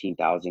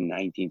 18,000,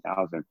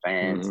 19,000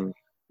 fans.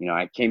 Mm-hmm.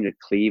 I came to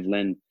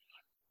Cleveland.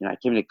 I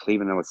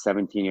I was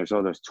 17 years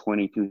old. There was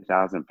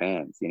 22,000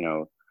 fans,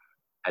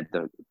 at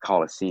the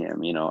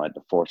Coliseum, at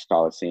the Force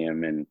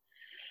Coliseum. And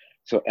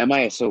so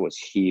MISO was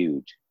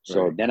huge.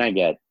 So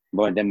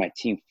Right. then my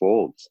team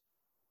folds.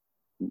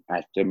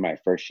 After my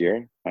first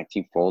year, my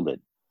team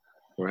folded.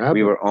 What happened?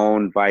 We were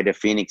owned by the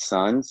Phoenix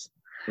Suns.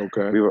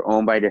 Okay. We were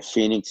owned by the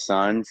Phoenix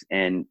Suns,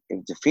 and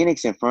the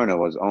Phoenix Inferno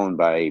was owned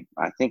by,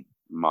 I think,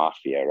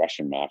 Mafia,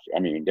 Russian Mafia. I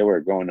mean, they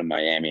were going to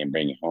Miami and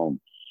bringing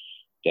home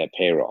their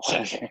payroll.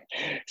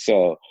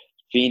 So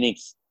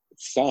Phoenix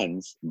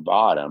Suns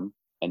bought them,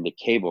 and the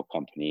cable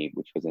company,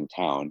 which was in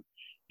town,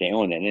 they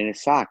owned it. And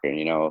it's soccer,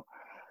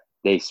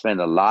 they spent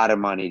a lot of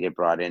money. They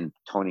brought in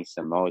Tony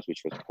Simões,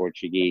 which was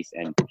Portuguese.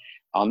 And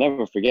I'll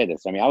never forget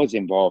this. I mean, I was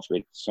involved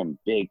with some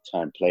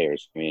big-time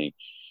players. I mean,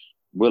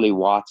 Willie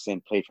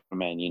Watson played for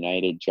Man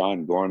United.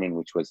 John Gorman,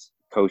 which was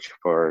coach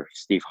for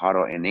Steve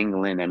Huddle in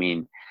England. I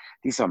mean,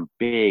 these are some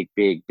big,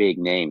 big, big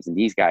names. And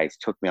these guys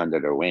took me under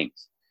their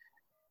wings.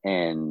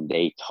 And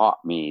they taught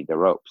me the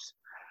ropes.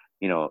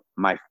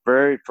 My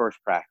very first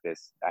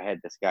practice, I had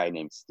this guy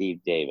named Steve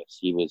Davis.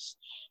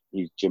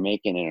 He's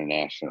Jamaican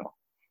international.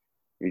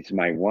 It's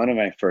one of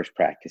my first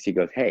practice. He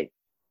goes, "Hey,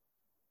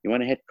 you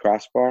want to hit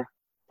crossbar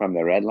from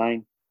the red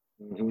line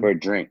for a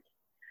drink?"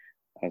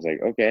 I was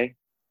like, "Okay."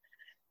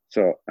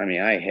 So, I mean,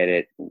 I hit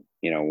it,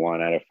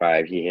 1 out of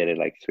 5. He hit it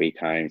like 3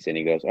 times. And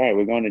he goes, "All right,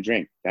 we're going to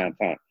drink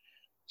downtown."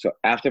 So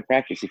after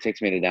practice, he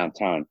takes me to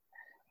downtown.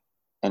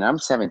 And I'm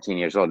 17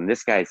 years old. And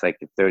this guy's like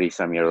a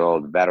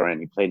 30-some-year-old veteran.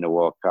 He played in the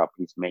World Cup.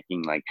 He's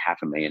making like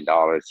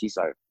 $500,000. He's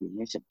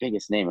the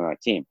biggest name on our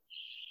team.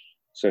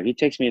 So he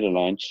takes me to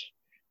lunch.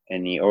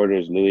 And he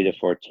orders Louis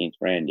XIV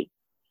brandy.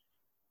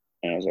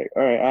 And I was like,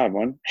 "All right, I have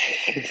one."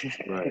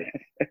 Right.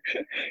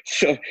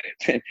 So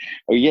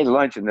we get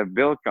lunch and the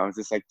bill comes.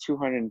 It's like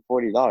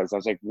 $240. I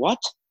was like,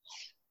 "What?"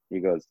 He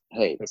goes,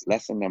 "Hey,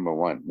 lesson number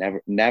 1,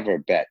 never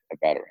bet a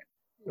veteran."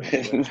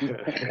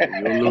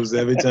 You'll lose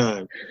every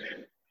time.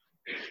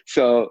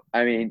 So,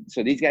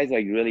 so these guys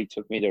like really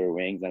took me to their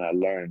wings, and I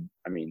learned,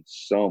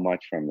 so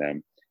much from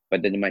them.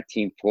 But then my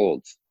team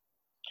folds.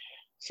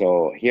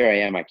 So here I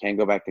am. I can't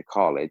go back to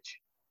college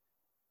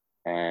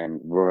and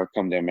work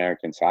on the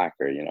American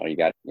soccer. You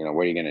got,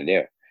 what are you going to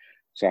do?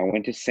 So I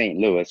went to St.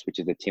 Louis, which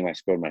is the team I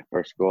scored my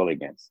first goal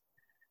against.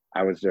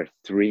 I was there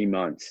 3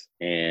 months,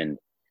 and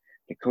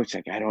the coach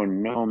like, "I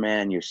don't know,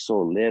 man. You're so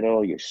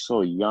little. You're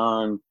so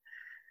young."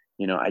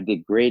 I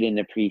did great in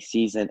the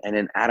preseason, and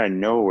then out of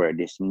nowhere,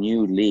 this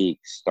new league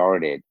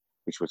started,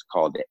 which was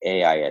called the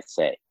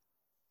AISA,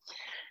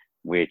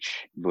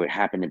 which would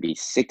happen to be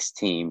 6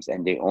 teams,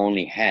 and they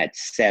only had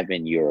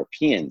 7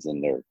 Europeans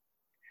in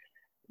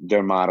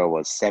their motto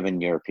was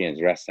 7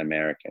 Europeans, rest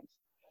Americans.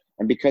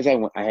 And because I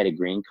had a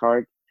green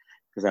card,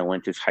 because I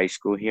went to high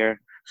school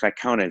here, so I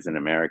count as an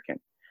American.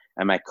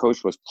 And my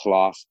coach was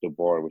Klaus de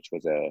Boer, which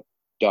was a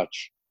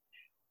Dutch,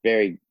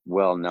 very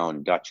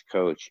well-known Dutch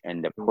coach.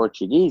 And the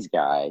Portuguese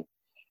guy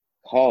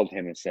called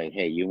him and said,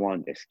 "Hey, you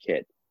want this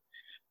kid?"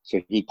 So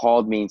he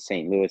called me in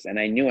St. Louis, and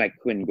I knew I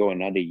couldn't go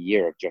another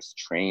year of just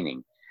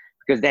training,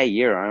 because that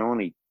year I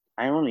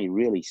only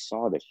really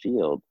saw the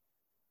field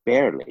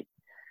barely.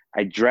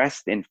 I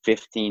dressed in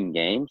 15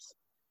 games,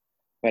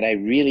 but I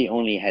really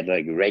only had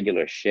like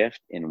regular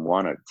shift in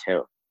 1 or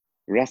 2.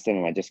 The rest of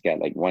them, I just got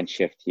like 1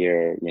 shift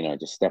here,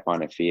 just step on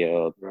the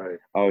field. Right.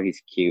 Oh,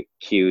 he's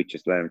cute.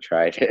 Just let him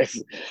try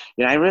this.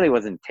 I really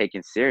wasn't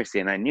taken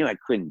seriously, and I knew I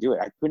couldn't do it.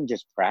 I couldn't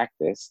just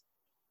practice.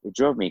 It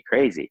drove me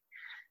crazy.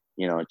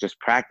 Just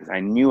practice.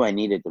 I knew I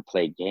needed to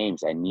play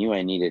games. I knew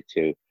I needed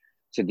to.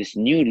 So this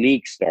new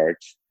league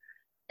starts.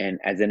 And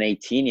as an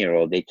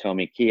 18-year-old, they told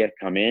me, "Kia,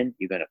 come in,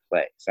 you're going to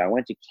play." So I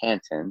went to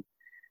Canton,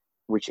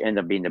 which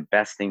ended up being the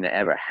best thing that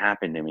ever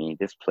happened to me.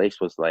 This place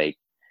was like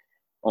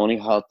only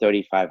held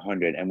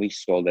 3,500, and we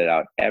sold it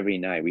out every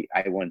night.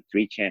 I won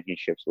 3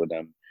 championships with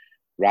them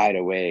right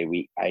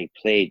away. I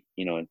played,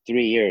 in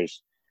 3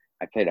 years,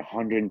 I played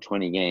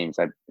 120 games.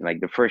 Like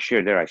the first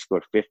year there, I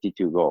scored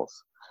 52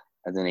 goals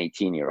as an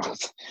 18-year-old.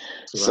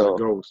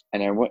 So,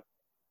 and I went.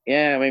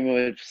 Yeah,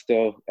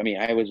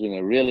 I was in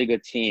a really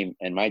good team,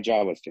 and my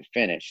job was to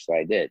finish, so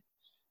I did.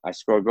 I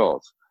scored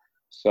goals.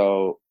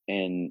 So,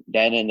 and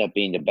that ended up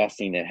being the best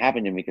thing that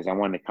happened to me, because I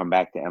wanted to come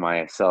back to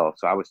MISL.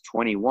 So I was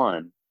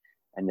 21,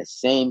 and the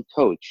same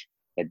coach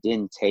that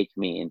didn't take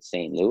me in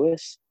St.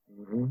 Louis,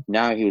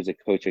 now he was a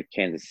coach at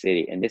Kansas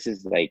City. And this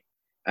is like,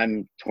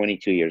 I'm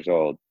 22 years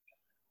old.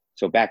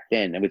 So back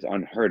then, it was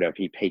unheard of.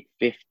 He paid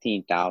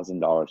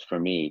 $15,000 for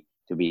me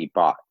to be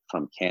bought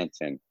from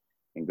Canton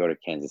and go to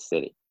Kansas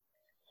City.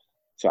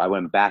 So I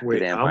went back to the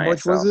MISL. How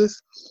much was this?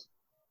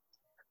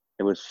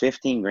 It was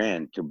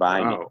 $15,000 to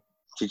buy me.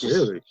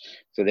 Really?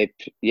 So they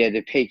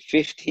paid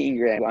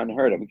 $15,000,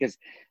 unheard of, because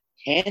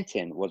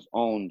Canton was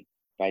owned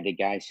by the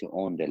guys who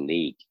owned the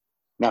league.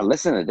 Now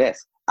listen to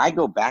this. I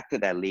go back to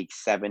that league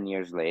 7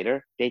 years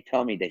later. They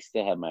tell me they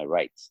still have my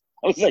rights.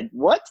 was like,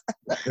 what?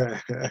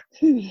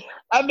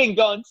 I've been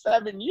gone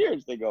 7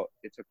 years. They go,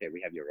 it's okay.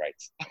 We have your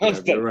rights. I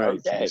was You're like, right.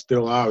 okay. You're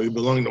still out. You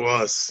belong to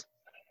us.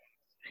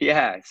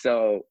 Yeah.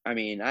 So, I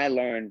mean, I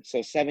learned,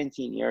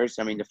 17 years.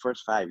 I mean, the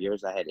first 5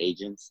 years I had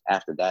agents.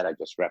 After that, I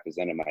just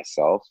represented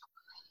myself.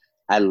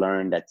 I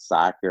learned that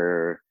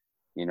soccer,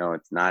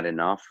 it's not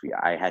enough.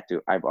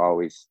 I've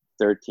always,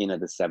 13 of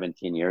the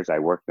 17 years I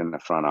worked in the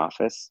front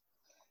office.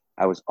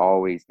 I was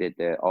always did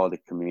all the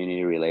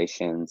community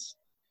relations,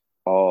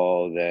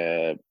 all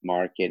the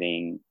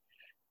marketing.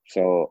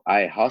 So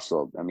I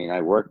hustled. I mean,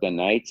 I worked the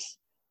nights.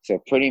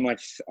 So pretty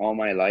much all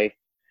my life,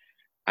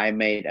 I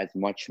made as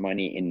much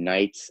money in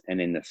nights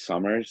and in the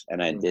summers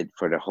and I did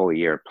for the whole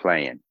year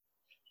playing.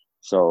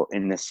 So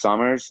in the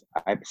summers,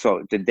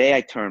 so the day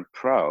I turned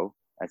pro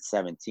at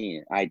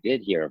 17, I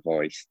did hear a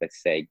voice that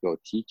said, go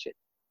teach it.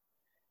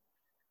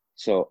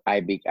 So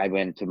I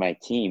went to my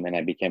team and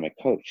I became a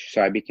coach.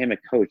 So I became a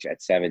coach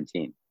at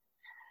 17.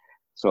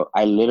 So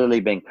I literally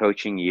been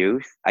coaching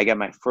youth. I got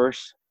my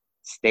first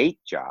state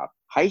job,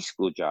 high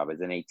school job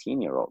as an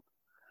 18-year-old.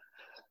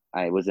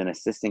 I was an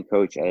assistant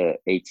coach at an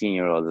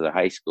 18-year-old at a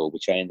high school,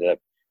 which I ended up,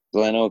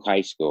 Glen Oak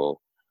High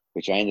School,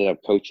 which I ended up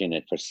coaching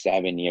it for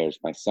 7 years.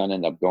 My son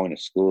ended up going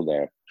to school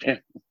there.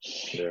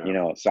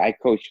 Yeah. So I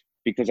coached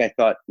because I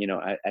thought,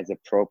 as a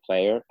pro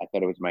player, I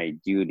thought it was my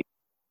duty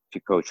to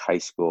coach high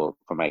school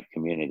for my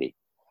community.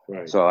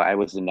 Right. So I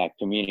was in that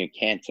community,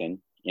 Canton,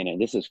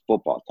 this is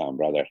football town,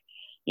 brother.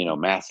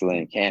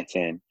 Massillon,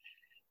 Canton.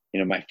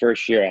 My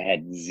first year I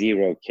had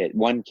 0 kid,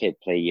 1 kid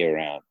play year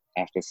round.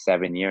 After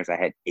 7 years, I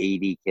had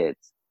 80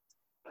 kids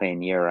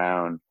playing year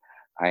round.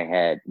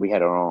 We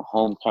had our own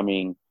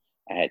homecoming.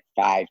 I had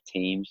 5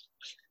 teams.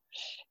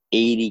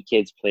 80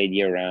 kids played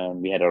year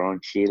round. We had our own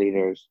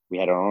cheerleaders. We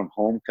had our own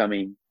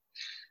homecoming.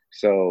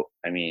 So,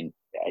 I mean,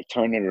 I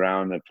turned it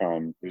around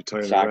from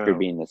soccer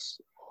being this.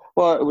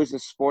 Well, it was a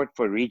sport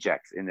for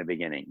rejects in the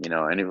beginning,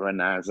 and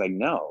when I was like,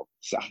 no.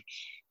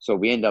 So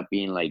we end up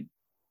being like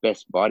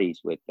best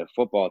buddies with the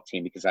football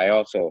team because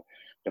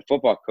the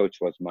football coach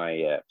was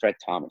my Fred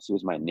Thomas. He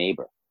was my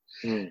neighbor.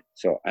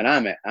 So, and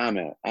I'm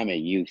a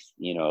youth,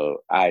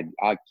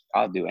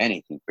 I'll do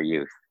anything for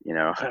youth,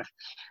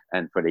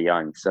 and for the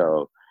young.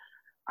 So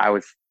I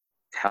was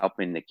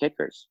helping the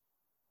kickers.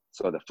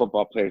 So the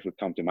football players would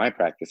come to my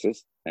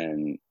practices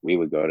and we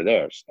would go to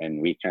theirs.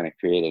 And we kind of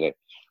created it.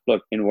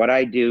 Look, in what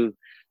I do,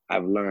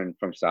 I've learned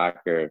from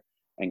soccer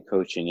and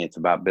coaching, it's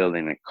about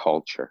building a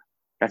culture.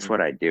 That's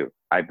what I do.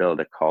 I build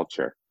a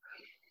culture.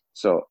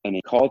 So in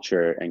a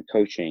culture and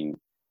coaching,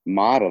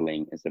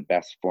 modeling is the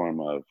best form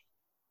of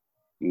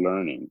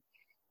learning.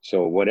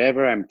 So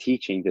whatever I'm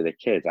teaching to the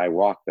kids, I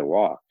walk the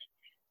walk.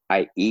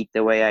 I eat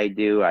the way I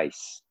do. I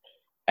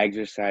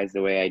exercise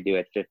the way I do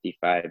at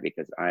 55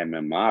 because I'm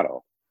a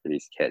model for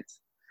these kids.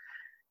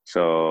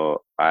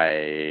 So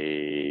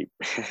I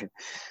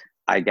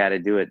got to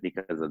do it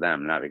because of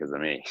them, not because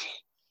of me.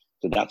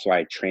 So that's why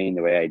I train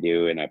the way I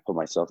do and I put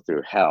myself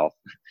through hell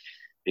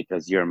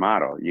because you're a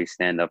model. You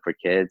stand up for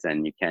kids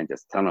and you can't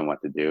just tell them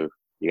what to do.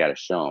 You got to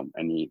show them.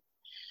 And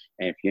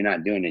if you're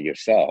not doing it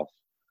yourself,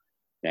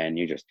 then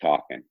you're just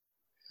talking.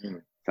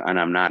 And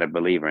I'm not a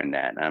believer in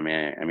that. I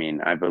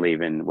mean, I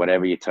believe in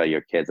whatever you tell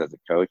your kids as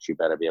a coach, you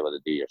better be able to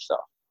do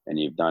yourself, and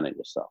you've done it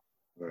yourself.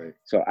 Right.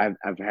 So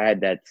I've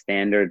had that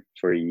standard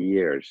for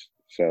years.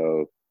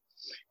 So,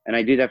 and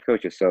I do that for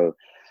coaches. So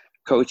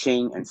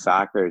coaching and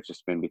soccer has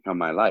just become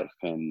my life.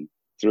 And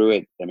through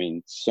it, I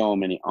mean, so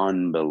many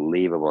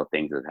unbelievable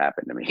things have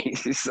happened to me.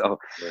 So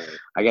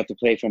I got to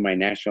play for my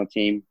national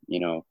team,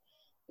 in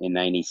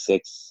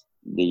 96.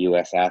 The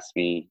U.S. asked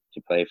me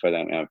to play for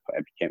them. I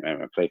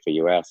played for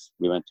U.S.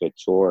 We went to a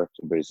tour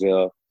to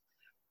Brazil.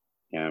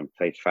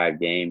 Played 5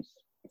 games,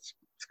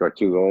 scored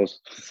 2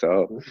 goals.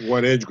 So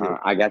what age group?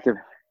 I got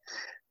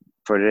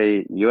for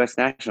the U.S.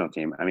 national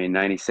team. I mean,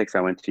 96.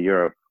 I went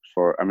to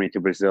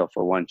Brazil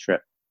for 1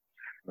 trip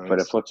for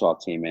the football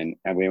team, and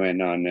we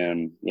went on.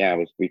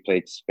 We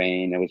played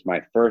Spain. It was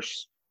my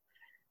first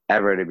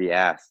ever to be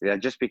asked. I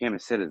just became a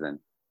citizen.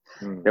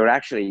 They were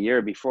actually a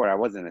year before I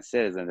wasn't a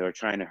citizen. They were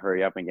trying to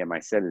hurry up and get my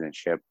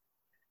citizenship,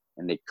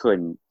 and they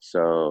couldn't.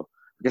 So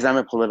because I'm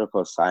a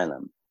political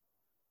asylum,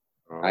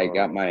 I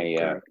got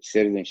my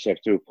citizenship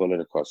through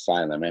political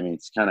asylum. I mean,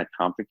 it's kind of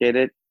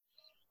complicated.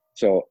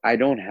 So I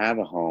don't have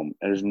a home.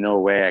 There's no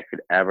way I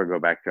could ever go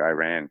back to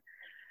Iran.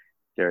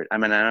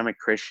 I'm a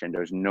Christian.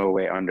 There's no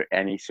way under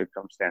any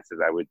circumstances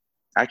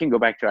I can go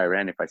back to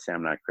Iran if I say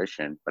I'm not a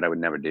Christian, but I would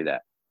never do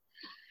that.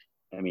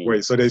 I mean,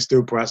 wait, so they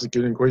still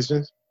prosecuting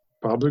Christians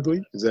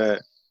publicly? Is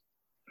that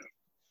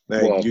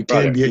like well, you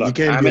can't be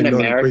I'm an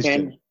American,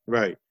 Christian,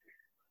 right?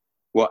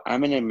 Well,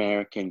 I'm an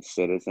American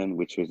citizen,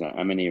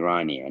 I'm an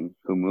Iranian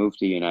who moved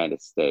to the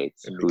United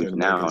States, who's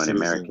now an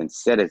American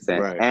citizen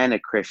and a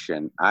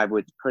Christian. I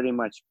would pretty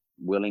much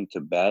willing to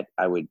bet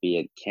I would be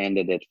a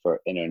candidate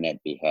for internet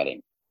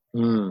beheading.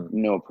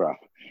 No problem.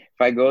 If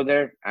I go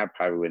there, I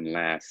probably wouldn't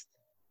last.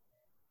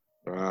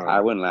 Wow. I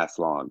wouldn't last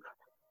long.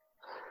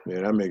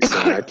 Yeah, that makes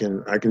sense.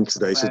 I can see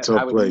that. It's a I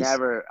tough would place.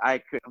 never. I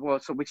could. Well,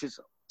 so which is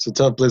It's a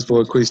tough place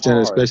for a Christian,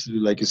 hard. especially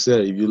like you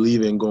said. If you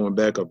leave and going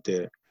back up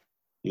there,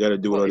 you got to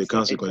deal with Well, all the it's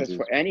just consequences.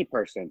 for any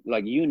person.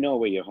 Like, you know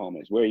where your home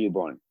is. Where are you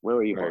born? Where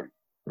were you Right. born?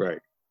 Right.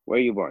 Where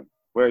are you born?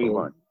 Where are you Oh,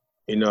 born?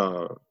 in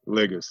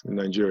Lagos, in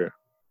Nigeria.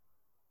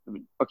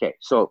 Okay,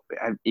 so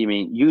I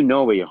mean, you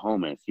know where your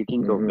home is. You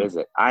can go Mhm.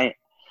 visit. I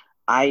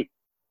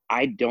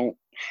don't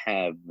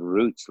have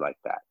roots like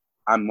that.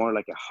 I'm more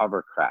like a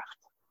hovercraft.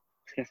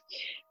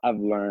 I've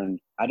learned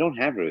I don't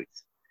have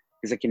roots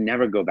because I can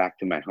never go back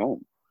to my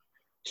home.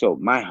 So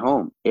my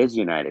home is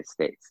United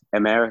States.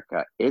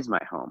 America is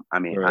my home. I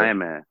mean, Right.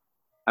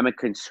 I'm a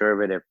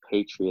conservative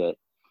patriot.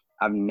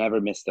 I've never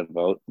missed a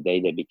vote the day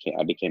that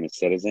I became a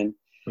citizen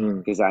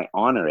Mm. because I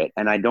honor it.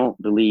 And I don't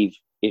believe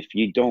if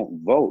you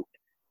don't vote,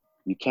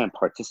 you can't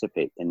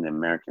participate in the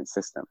American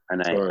system.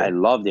 And I Right.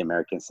 love the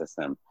American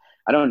system.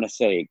 I don't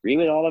necessarily agree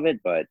with all of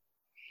it, but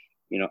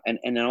and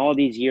in all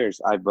these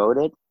years I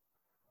voted,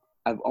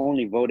 I've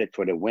only voted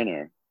for the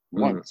winner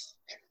once.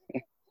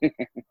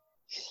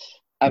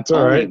 I've It's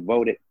all only right.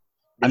 voted.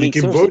 But I you mean,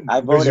 keep seriously, voting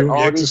I because voted you're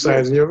all these years.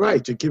 exercising your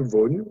right. You keep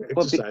voting,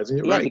 Well, exercising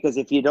your yeah, right. because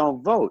if you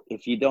don't vote,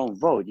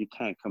 you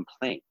can't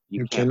complain.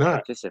 You You can't cannot.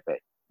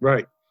 participate.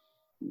 Right.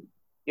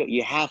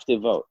 You have to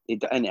vote.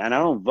 And I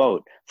don't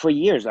vote. For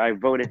years, I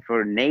voted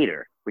for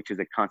Nader, which is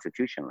a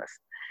constitutionalist,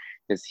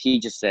 because he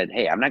just said,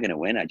 "Hey, I'm not going to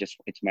win.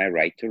 It's my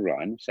right to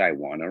run, so I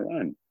want to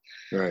run."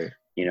 Right.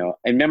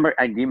 And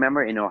I do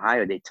remember in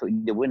Ohio, they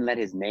wouldn't let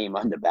his name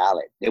on the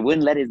ballot. They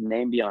wouldn't let his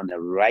name be on the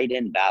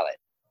write-in ballot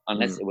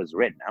unless it was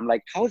written. I'm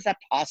like, how is that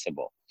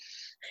possible?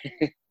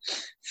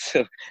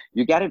 So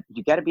you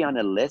gotta be on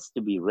a list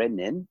to be written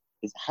in.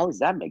 How does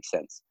that make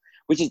sense?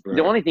 Which is the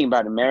Right. only thing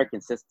about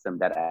American system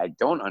that I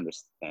don't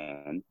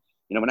understand.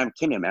 When I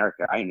came to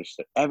America, I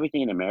understood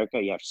everything in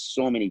America. You have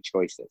so many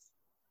choices.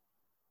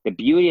 The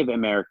beauty of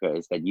America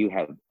is that you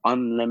have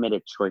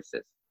unlimited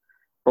choices.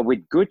 But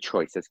with good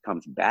choices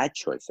comes bad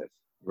choices.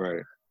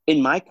 Right.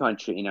 In my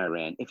country, in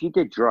Iran, if you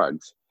did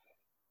drugs,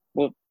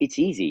 well, it's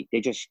easy.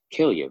 They just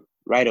kill you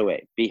right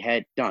away.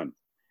 Behead, done.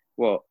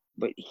 Well,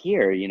 but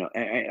here,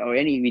 or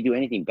we do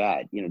anything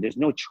bad, there's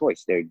no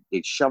choice. They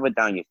shove it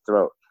down your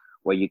throat.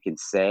 What you can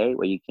say,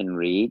 what you can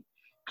read.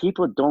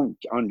 People don't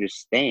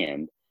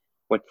understand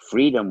what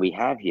freedom we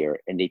have here,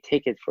 and they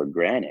take it for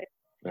granted.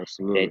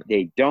 Absolutely.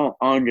 They don't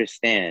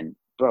understand,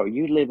 bro.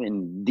 You live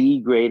in the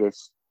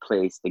greatest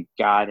place that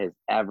God has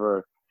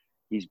ever.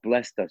 He's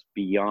blessed us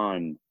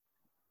beyond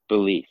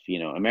belief.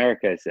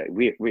 America is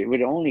we're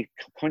the only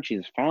country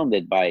that's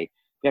founded by.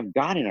 We have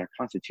God in our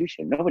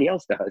Constitution. Nobody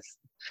else does.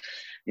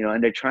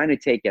 And they're trying to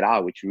take it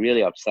out, which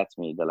really upsets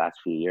me the last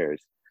few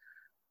years.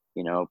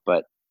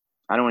 But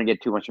I don't want to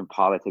get too much in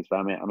politics.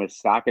 But I'm a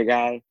soccer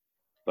guy.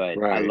 But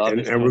I Right. love And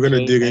this we're going to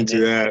country, dig and into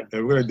that.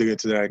 And we're going to dig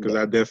into that because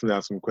Yeah. I definitely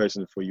have some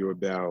questions for you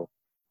about,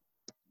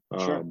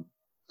 Sure.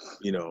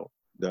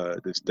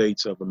 the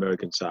states of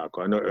American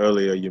soccer. I know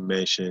earlier you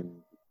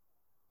mentioned,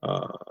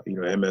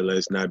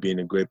 MLS not being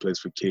a great place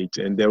for kids.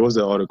 And there was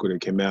an article that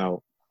came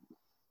out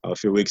a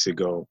few weeks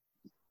ago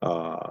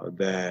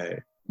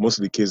that most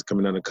of the kids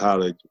coming out of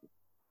college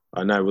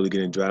are not really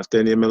getting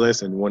drafted in the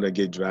MLS, and when they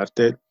get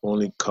drafted,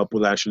 only a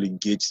couple actually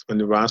gets on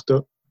the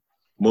roster.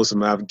 Most of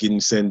them are getting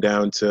sent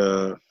down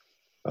to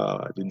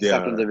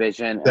Second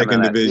division,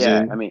 second MLS.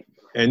 division, Yeah, I mean,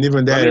 and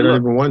even that, they don't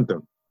even want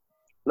them.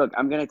 Look,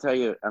 I'm gonna tell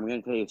you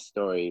a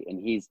story, and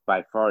he's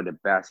by far the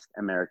best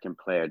American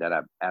player that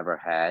I've ever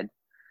had,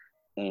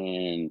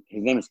 and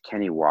his name is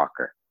Kenny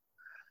Walker.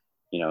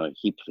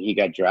 He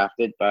got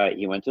drafted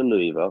he went to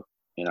Louisville.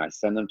 I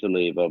sent him to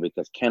Louisville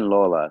because Ken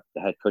Lola,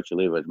 the head coach of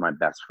Louisville, is my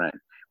best friend.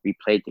 We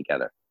played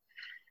together.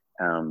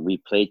 We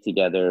played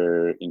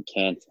together in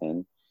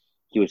Canton.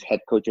 He was head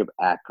coach of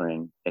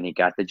Akron, and he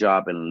got the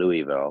job in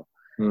Louisville.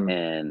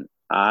 And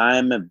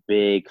I'm a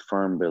big,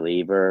 firm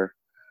believer.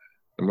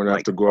 I'm gonna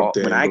have to go up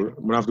there. I'm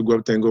gonna have to go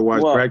up there and go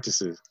watch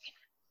practices.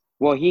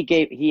 Well,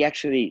 he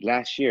actually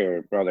last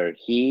year, brother,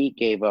 he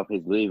gave up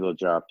his Louisville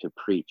job to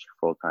preach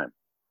full time.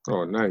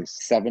 Oh, nice.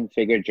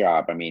 7-figure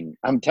job. I mean,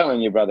 I'm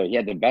telling you, brother, he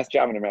had the best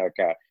job in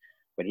America,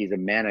 but he's a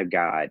man of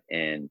God.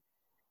 And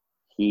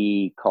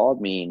he called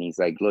me and he's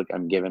like, look,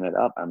 I'm giving it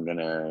up. I'm going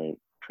to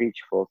preach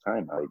full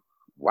time. I'm like,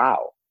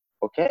 wow.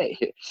 Okay.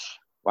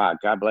 Wow.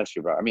 God bless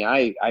you, bro. I mean,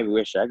 I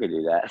wish I could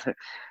do that.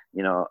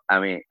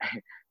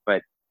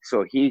 But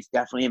so he's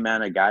definitely a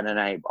man of God. And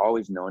I've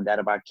always known that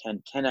about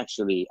Ken. Ken,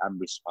 actually, I'm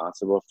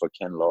responsible for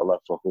Ken Lola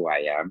for who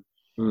I am.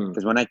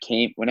 Because when I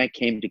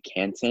came to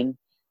Canton,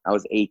 I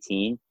was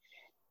 18.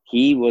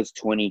 He was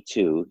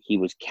 22. He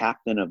was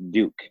captain of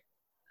Duke.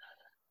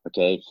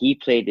 Okay. He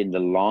played in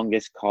the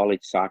longest college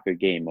soccer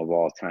game of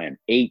all time,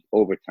 8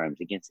 overtimes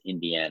against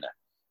Indiana.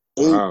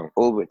 8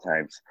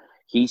 overtimes.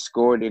 He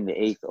scored in the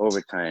 8th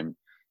overtime.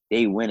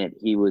 They win it.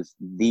 He was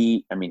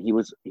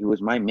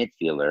my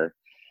midfielder.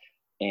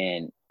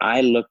 And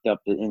I looked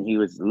up and he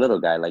was a little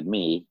guy like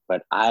me,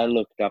 but I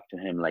looked up to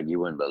him like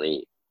you wouldn't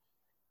believe.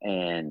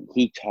 And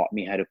he taught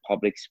me how to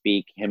public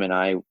speak. Him and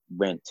I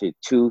went to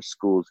 2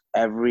 schools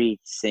every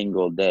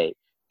single day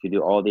to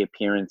do all the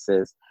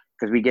appearances,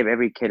 because we give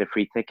every kid a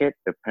free ticket.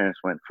 The parents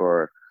went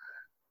for,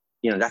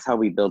 that's how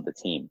we build the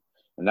team.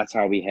 And that's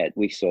how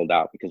we sold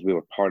out, because we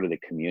were part of the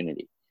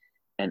community.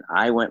 And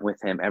I went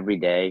with him every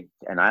day,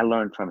 and I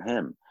learned from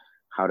him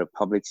how to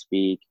public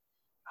speak,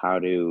 how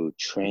to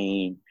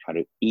train, how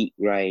to eat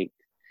right.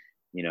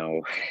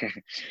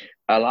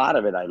 A lot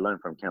of it I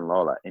learned from Ken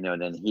Lola.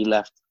 Then he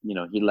left.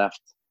 I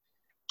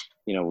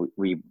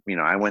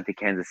went to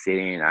Kansas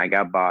City, and I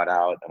got bought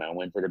out, and I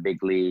went to the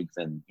big leagues,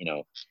 and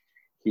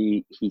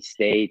he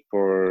stayed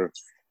for a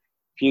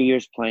few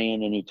years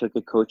playing, and he took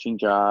a coaching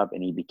job,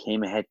 and he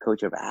became a head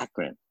coach of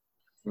Akron.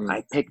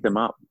 I picked him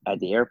up at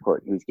the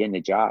airport. He was getting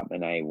a job,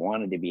 and I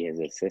wanted to be his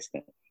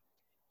assistant.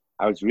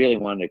 I was really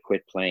wanting to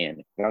quit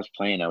playing. When I was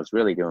playing, I was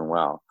really doing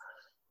well.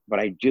 But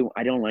I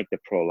don't like the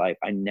pro life.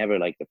 I never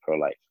liked the pro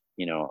life.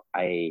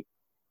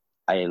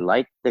 I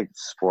like the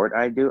sport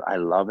I do. I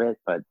love it.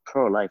 But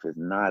pro life is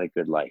not a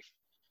good life,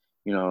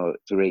 to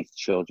raise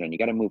children. You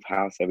got to move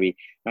house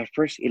my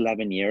first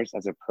 11 years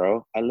as a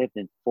pro, I lived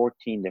in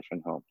 14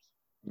 different homes.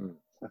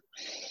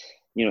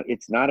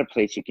 It's not a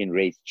place you can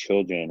raise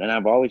children. And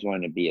I've always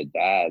wanted to be a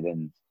dad.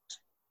 And,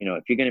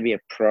 if you're going to be a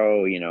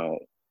pro,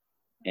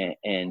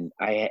 and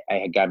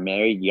I got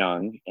married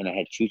young, and I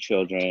had 2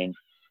 children,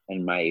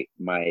 and my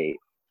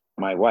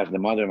wife, the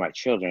mother of my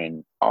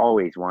children,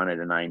 always wanted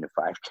a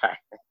 9-to-5 guy.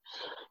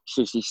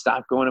 So she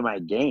stopped going to my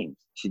games.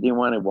 She didn't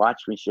want to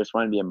watch me. She just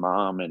wanted to be a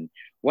mom. And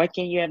why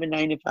can't you have a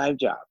 9-to-5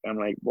 job? I'm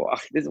like, well,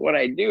 this is what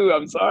I do.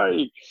 I'm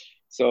sorry.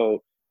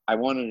 So I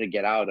wanted to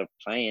get out of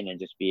playing and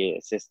just be an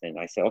assistant.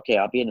 I said, okay,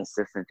 I'll be an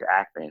assistant to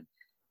Akron.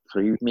 So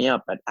you me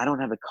up, but I don't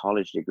have a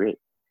college degree,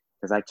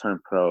 because I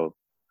turned pro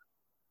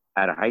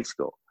out of high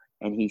school.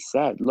 And he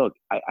said, look,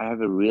 I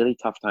have a really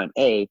tough time,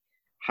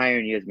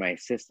 hiring you as my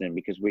assistant,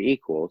 because we're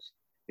equals.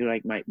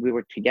 We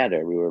were together.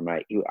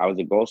 I was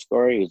a goal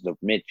scorer. He was the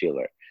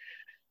midfielder,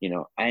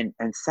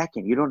 and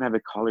second, you don't have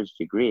a college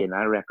degree, and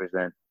I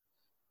represent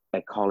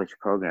a college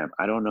program.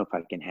 I don't know if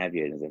I can have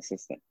you as an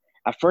assistant.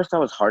 At first I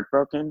was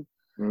heartbroken,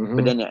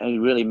 but then it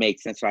really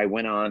makes sense. So I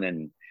went on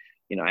and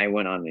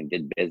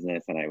did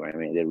business, and I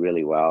did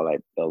really well. I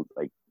built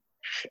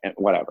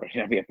whatever.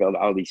 I built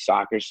all these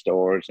soccer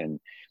stores and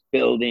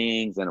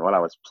buildings and while I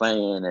was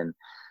playing. And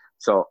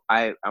so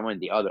I went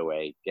the other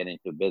way, get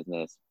into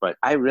business, but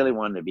I really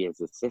wanted to be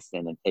his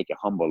assistant and take a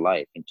humble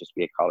life and just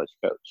be a college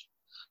coach.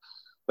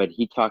 But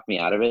he talked me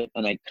out of it.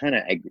 And I'm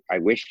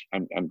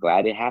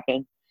glad it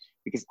happened,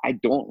 because I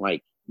don't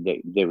like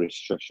the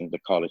restrictions the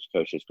college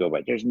coaches go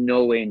by. There's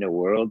no way in the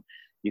world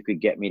you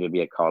could get me to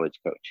be a college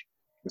coach.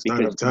 It's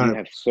not enough time. You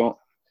have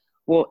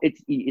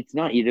it's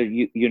not either.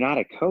 You're not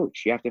a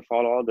coach. You have to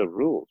follow all the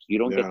rules. You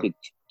don't get to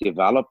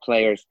develop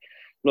players.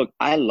 Look,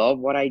 I love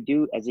what I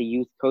do as a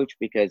youth coach,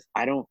 because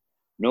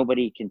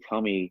nobody can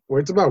tell me. Well,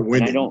 it's about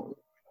winning. I don't.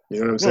 You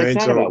know what I'm saying?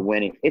 It's not about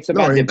winning. It's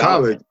about in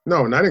college.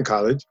 No, not in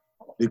college.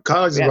 The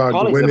college is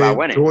about winning.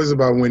 It's always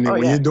about winning.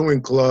 When you're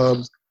doing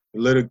clubs,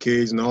 little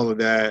kids, and all of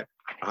that,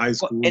 high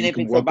school, and if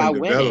it's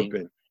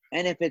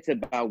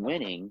about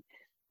winning,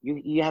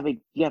 you have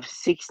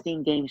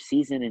 16-game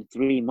season in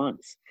 3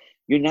 months.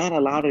 You're not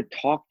allowed to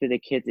talk to the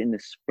kids in the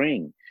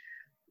spring.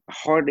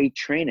 Hardly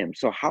train them.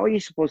 So how are you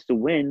supposed to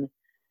win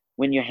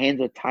when your hands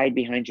are tied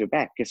behind your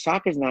back? Because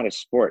soccer is not a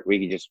sport where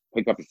you can just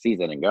pick up a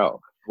season and go.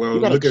 Well,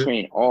 you got to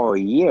train all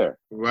year.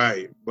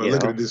 Right. But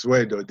look at it this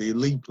way, though. The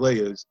elite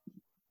players,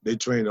 they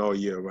train all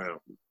year round.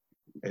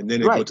 And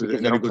then they go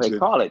to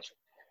college.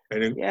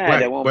 And then,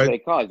 they won't play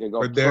college. They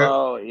go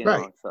pro.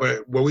 So.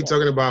 But what we're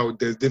talking about,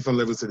 there's different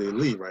levels to the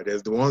elite, right?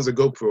 There's the ones that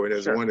go pro, and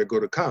there's the ones that go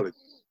to college.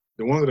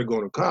 The ones that are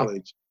going to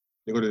college,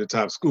 they go to the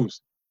top schools.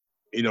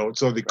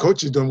 So the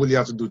coaches don't really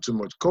have to do too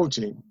much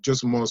coaching,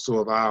 just more so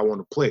of how I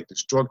want to play, the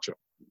structure,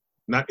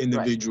 not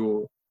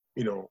individual,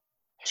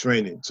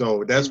 training.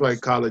 So that's why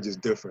college is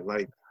different.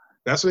 Like,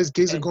 that's why these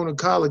kids are going to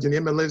college, and the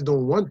MLS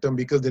don't want them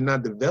because they're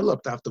not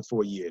developed after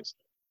 4 years.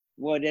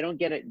 Well, they don't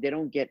get it. They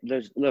don't get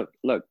those. Look,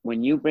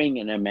 when you bring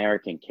an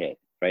American kid,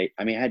 right?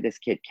 I had this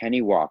kid,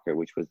 Kenny Walker,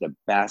 which was the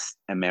best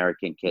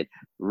American kid.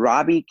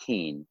 Robbie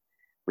Keane,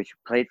 which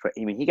played for,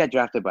 he got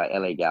drafted by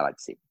LA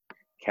Galaxy.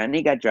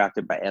 Kenny got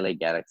drafted by LA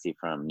Galaxy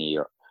from New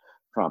York.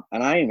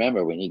 And I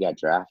remember when he got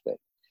drafted,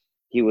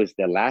 he was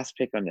the last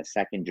pick on the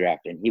second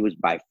draft, and he was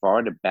by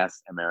far the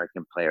best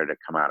American player to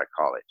come out of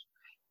college.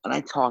 And I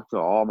talked to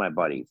all my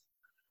buddies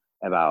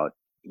about,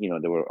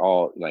 they were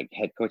all like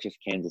head coaches,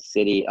 Kansas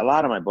City. A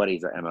lot of my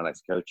buddies are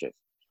MLS coaches.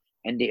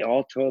 And they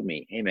all told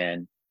me, hey,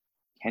 man,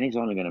 Kenny's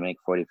only going to make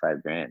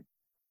 $45,000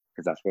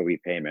 because that's what we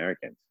pay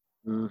Americans.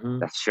 Mm-hmm.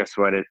 That's just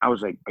what it. I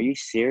was like, are you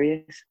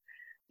serious?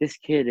 This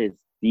kid is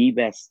the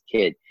best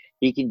kid.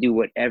 He can do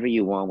whatever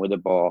you want with the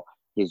ball.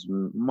 His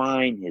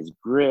mind, his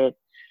grit,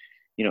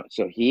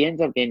 So he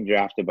ends up getting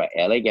drafted by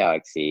LA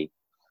Galaxy,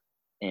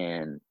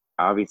 and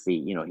obviously,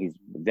 he's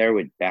there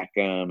with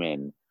Beckham,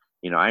 and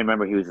I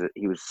remember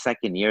he was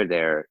second year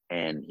there,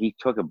 and he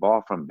took a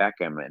ball from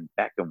Beckham, and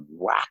Beckham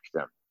whacked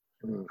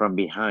him from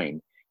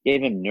behind,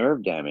 gave him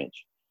nerve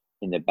damage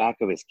in the back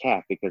of his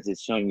calf because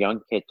this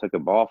young kid took a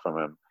ball from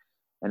him,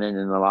 And then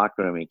in the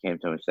locker room, he came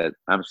to him and said,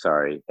 "I'm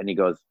sorry." And he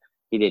goes,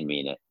 "He didn't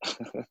mean it."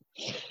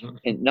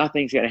 And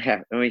nothing's going to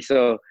happen. I mean,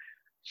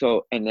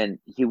 and then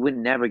he would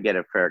never get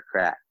a fair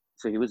crack.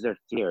 So he was there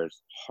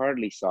tears,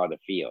 hardly saw the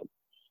field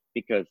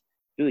because,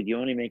 dude, you're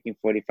only making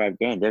 45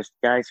 grand. There's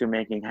guys who are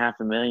making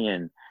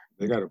 $500,000,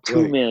 They got to play.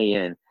 $2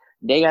 million.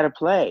 They got to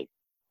play.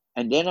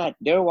 And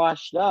they're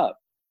washed up.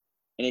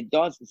 And it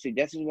does. See,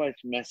 this is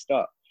what's messed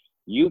up.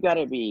 You got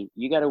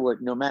to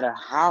work no matter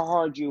how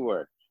hard you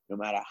work, no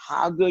matter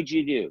how good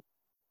you do.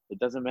 It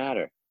doesn't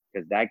matter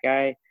because that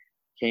guy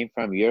came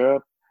from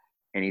Europe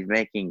and he's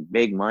making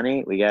big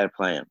money. We got to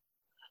play him.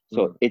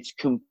 So it's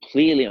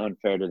completely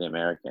unfair to the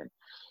American.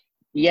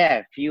 Yeah,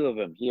 a few of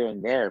them here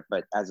and there,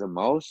 but as a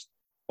most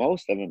of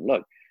them,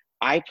 look,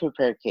 I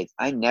prepare kids.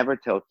 I never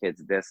tell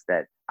kids this,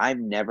 that I've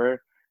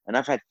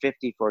had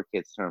 54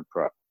 kids turn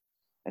pro,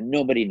 and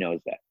nobody knows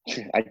that.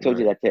 I told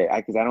you that today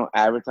because I don't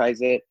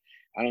advertise it.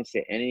 I don't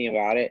say anything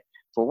about it.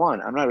 For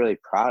one, I'm not really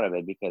proud of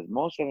it because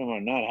most of them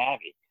are not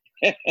happy.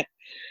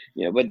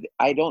 But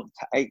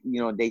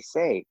they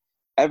say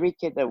every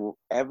kid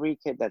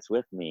that's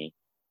with me,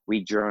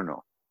 we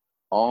journal.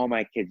 All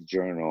my kids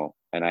journal,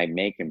 and I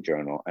make them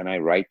journal, and I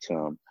write to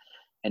them,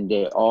 and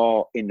they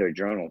all in their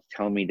journals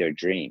tell me their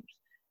dreams.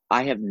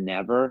 I have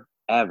never,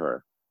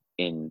 ever,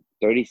 in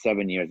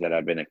 37 years that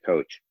I've been a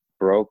coach,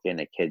 broken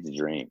a kid's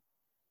dream.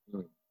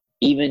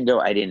 Even though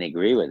I didn't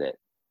agree with it,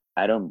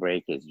 I don't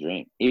break his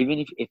dream.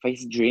 Even if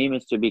his dream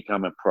is to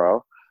become a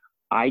pro,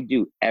 I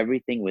do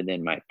everything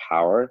within my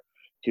power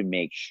to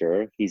make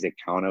sure he's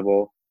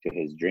accountable to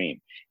his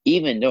dream.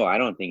 Even though I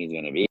don't think he's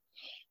going to be.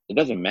 It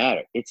doesn't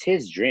matter. It's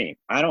his dream.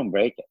 I don't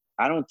break it.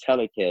 I don't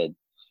tell a kid,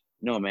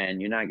 "No, man,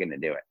 you're not going to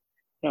do it."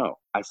 No.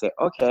 I say,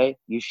 "Okay,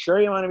 you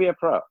sure you want to be a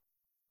pro?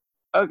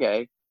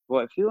 Okay,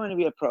 well, if you want to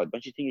be a pro,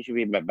 don't you think you should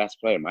be the best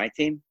player on my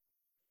team?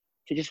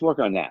 So just work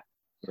on that.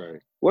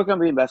 Right. Work on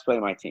being the best player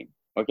on my team,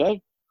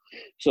 okay?"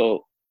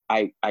 So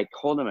I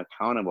hold him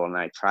accountable, and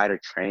I try to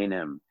train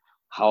him,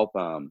 help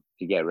him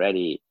to get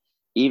ready,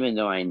 even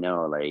though I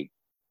know, I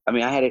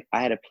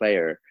had a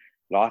player,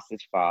 lost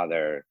his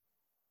father,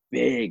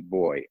 big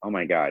boy. Oh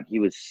my God. He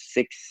was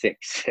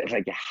 6'6",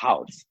 like a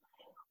house,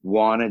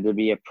 wanted to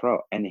be a pro,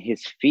 and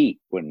his feet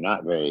were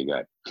not very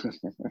good.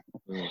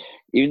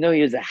 Even though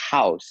he was a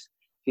house,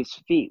 his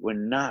feet were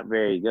not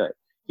very good.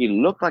 He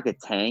looked like a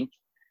tank,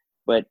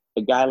 but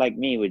a guy like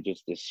me would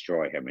just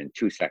destroy him in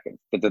 2 seconds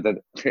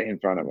in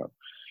front of him.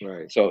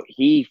 Right. So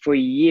for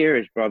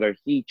years, brother,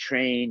 he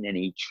trained,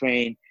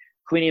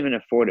 couldn't even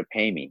afford to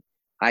pay me.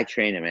 I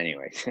trained him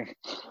anyways.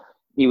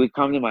 He would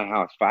come to my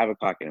house 5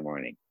 o'clock in the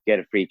morning, get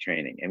a free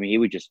training. I mean, he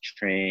would just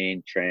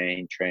train.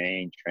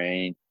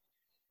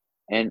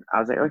 And I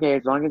was like, okay,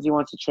 as long as he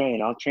wants to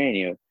train, I'll train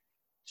you.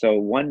 So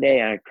one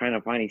day I kind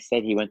of finally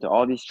said, he went to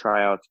all these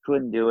tryouts,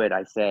 couldn't do it.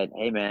 I said,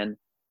 "Hey man,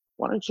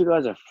 why don't you go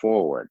as a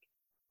forward,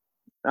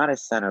 not a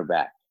center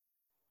back?"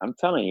 I'm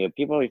telling you,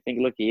 people look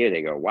at you,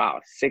 they go, "Wow,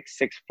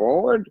 6'6"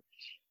 forward?"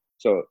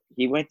 So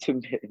he went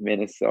to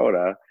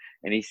Minnesota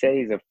and he said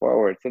he's a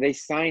forward. So they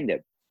signed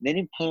him. They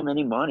didn't pay him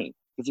any money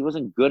because he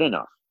wasn't good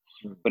enough.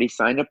 But he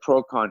signed a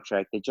pro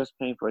contract. They just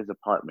paid for his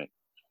apartment.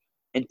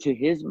 And to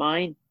his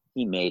mind,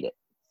 he made it.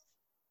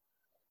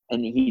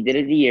 And he did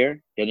it a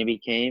year. Then he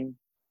became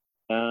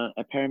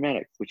a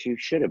paramedic, which he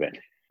should have been.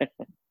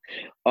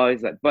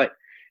 Always like, but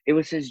it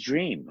was his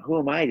dream. Who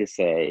am I to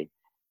say,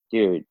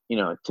 dude,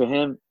 to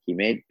him, he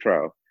made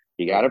pro.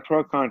 He got a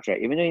pro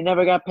contract, even though he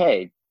never got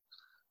paid.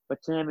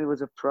 But to him, he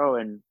was a pro,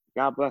 and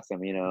God bless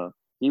him,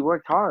 he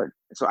worked hard.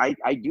 So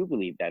I do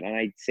believe that. And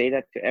I say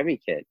that to every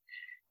kid.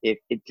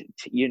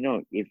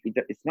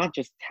 It's not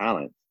just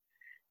talent.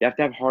 You have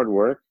to have hard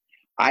work.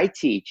 I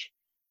teach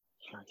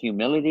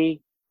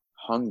humility,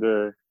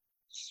 hunger,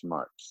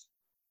 smarts.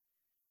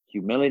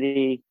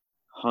 Humility,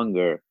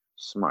 hunger,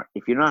 smart.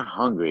 If you're not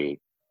hungry,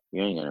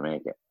 you ain't gonna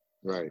make it.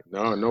 Right.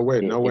 No way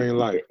in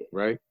life.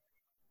 Right.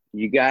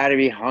 You gotta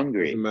be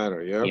hungry. Doesn't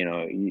matter. Yeah.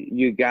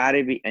 You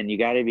gotta be, and you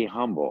gotta be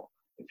humble.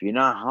 If you're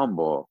not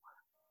humble,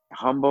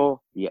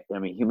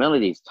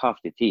 humility is tough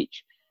to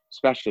teach,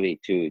 especially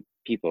to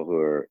people who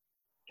are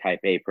type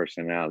A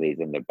personalities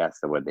and the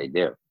best of what they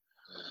do.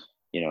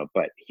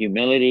 But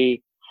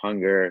humility,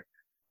 hunger,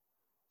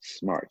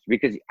 smarts.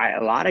 Because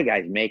a lot of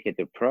guys make it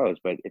to pros,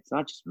 but it's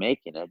not just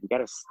making it. You got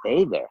to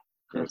stay there.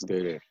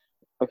 Stay there.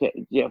 Okay,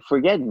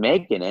 forget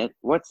making it.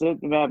 What's it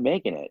about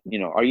making it?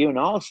 Are you an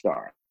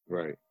all-star?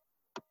 Right.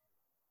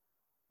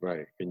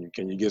 Can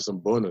you get some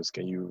bonus?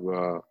 Can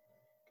you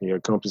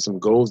accomplish some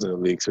goals in the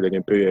league so they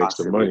can pay you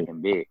extra money?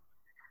 Can be.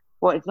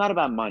 Well, it's not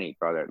about money,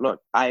 brother.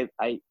 Look,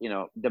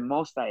 the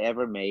most I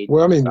ever made.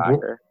 Well, I mean,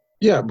 soccer,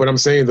 yeah, but I'm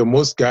saying the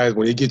most guys,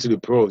 when they get to the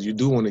pros, you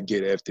do want to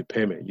get after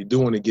payment. You do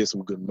want to get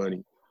some good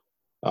money.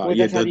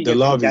 The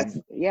love is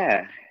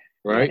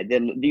right. Yeah.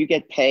 Do you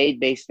get paid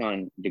based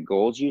on the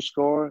goals you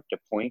score, the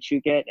points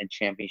you get, and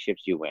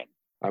championships you win?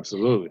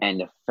 Absolutely. And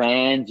the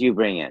fans you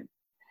bring in.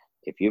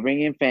 If you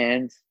bring in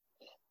fans,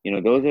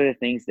 those are the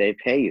things they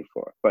pay you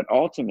for. But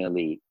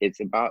ultimately,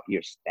 it's about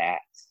your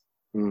stats.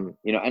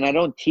 And I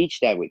don't teach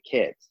that with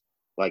kids.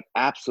 Like,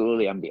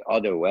 absolutely, I'm the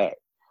other way.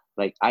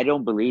 Like, I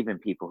don't believe in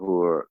people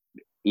who are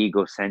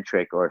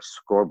egocentric or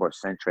scoreboard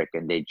centric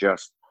and they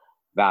just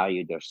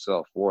value their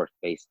self-worth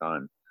based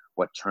on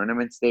what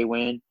tournaments they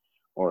win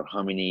or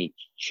how many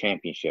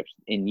championships.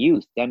 In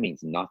youth, that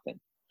means nothing.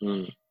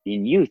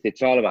 In youth,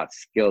 it's all about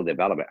skill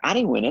development. I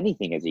didn't win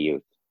anything as a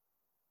youth.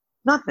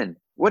 Nothing.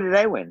 What did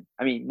I win?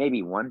 I mean,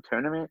 maybe one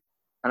tournament,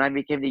 and I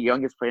became the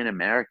youngest player in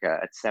America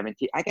at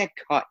 17. I got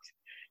cut.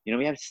 You know,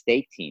 we have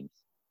state teams,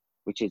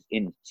 which is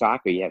in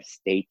soccer, you have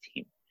state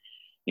team.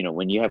 You know,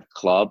 when you have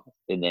club,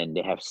 and then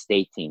they have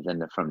state teams,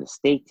 and from the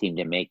state team,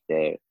 they make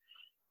the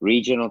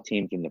regional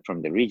teams, and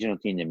from the regional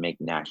team, they make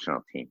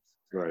national teams.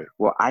 Right.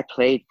 Well, I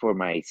played for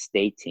my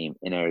state team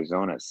in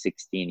Arizona,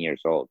 16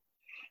 years old.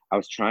 I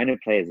was trying to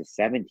play as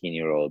a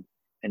 17-year-old,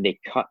 and they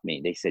cut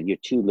me. They said, you're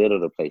too little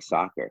to play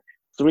soccer.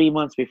 3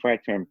 months before I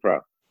turned pro.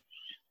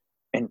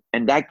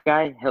 And that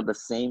guy held the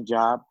same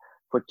job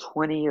for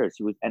 20 years.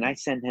 And I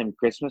sent him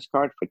Christmas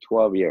card for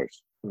 12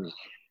 years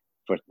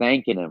for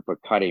thanking him for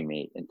cutting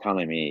me and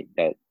telling me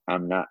that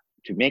I'm not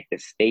to make the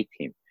state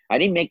team. I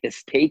didn't make the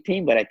state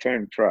team, but I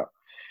turned pro.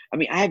 I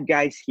mean, I have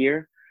guys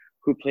here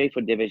who play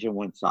for Division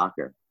I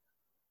soccer.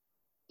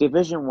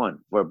 Division I,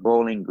 for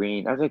Bowling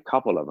Green, there's a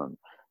couple of them.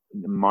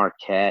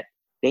 Marquette,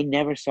 they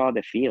never saw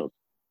the field.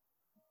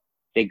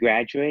 They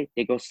graduate,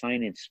 they go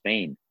sign in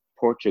Spain,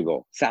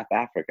 Portugal, South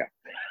Africa.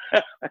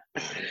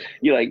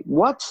 You're like,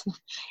 what?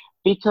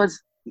 Because,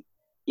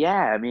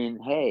 yeah, I mean,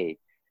 hey,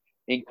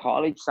 in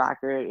college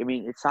soccer, I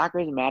mean, soccer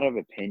is a matter of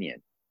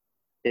opinion.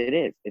 It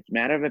is. It's a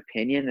matter of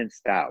opinion and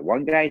style.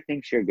 One guy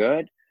thinks you're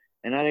good,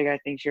 another guy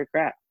thinks you're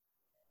crap.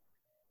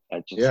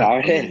 That's just how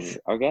it is.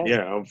 Okay.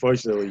 Yeah,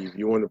 unfortunately, if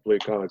you want to play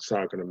college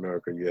soccer in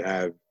America, you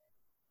have,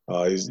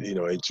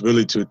 it's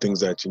really two things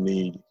that you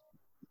need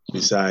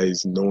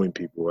besides knowing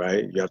people,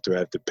 right? You have to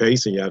have the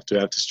pace and you have to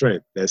have the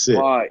strength. That's it.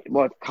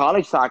 Well,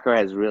 college soccer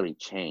has really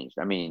changed.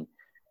 I mean,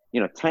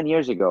 10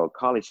 years ago,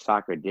 college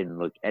soccer didn't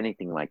look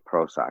anything like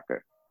pro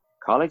soccer.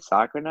 College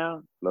soccer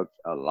now looks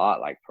a lot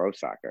like pro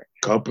soccer.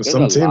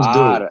 Some teams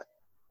do.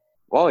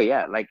 Oh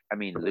yeah, like I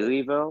mean,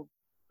 Louisville,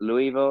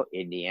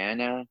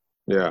 Indiana.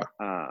 Yeah.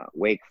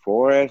 Wake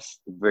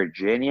Forest,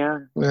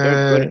 Virginia.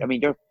 They're good. I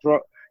mean,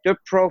 they're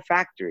pro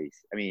factories.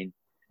 I mean,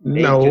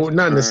 no,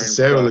 not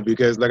necessarily,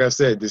 because like I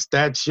said, the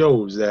stat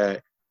shows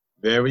that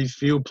very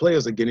few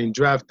players are getting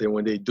drafted.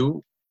 When they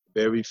do,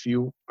 very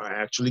few are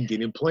actually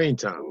getting playing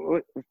time.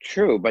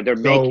 True, but they're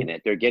making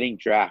it. They're getting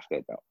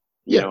drafted though.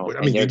 But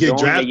I mean, you get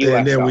drafted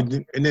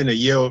and then a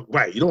year,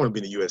 right? You don't want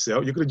to be in the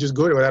USL. You could just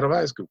go right out of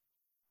high school.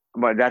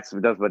 But that's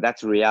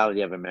the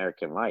reality of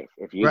American life.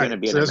 If you're going to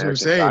be an American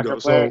soccer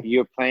player, so,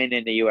 you're playing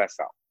in the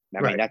USL.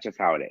 I mean, that's just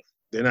how it is.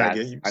 They're not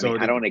getting.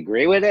 I don't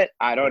agree with it.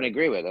 I don't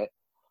agree with it.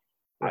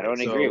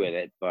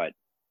 But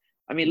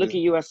I mean, look at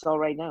USL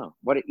right now.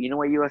 What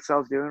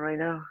USL is doing right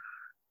now?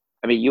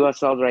 I mean,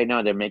 USL right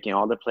now, they're making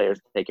all the players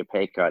take a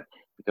pay cut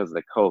because of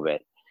the COVID.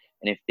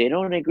 And if they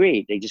don't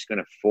agree, they're just going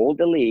to fold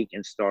the league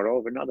and start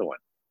over another one.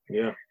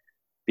 Yeah.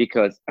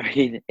 Because I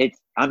mean,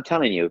 I'm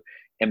telling you,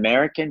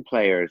 American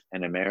players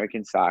and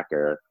American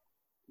soccer,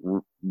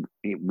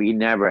 we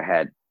never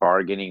had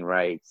bargaining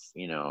rights,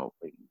 unions,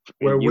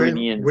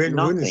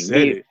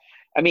 nothing.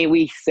 I mean,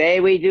 we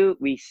say we do,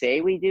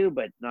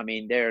 but I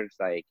mean,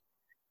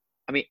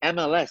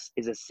 MLS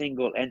is a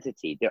single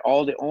entity.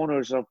 All the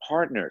owners are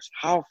partners.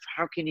 How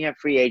can you have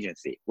free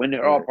agency when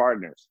they're all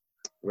partners?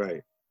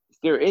 Right.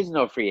 There is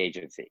no free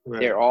agency.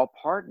 Right. They're all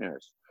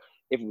partners.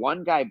 If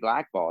one guy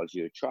blackballs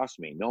you, trust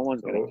me, no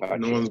one's going to touch you.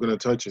 No one's going to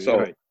touch you. So,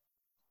 right.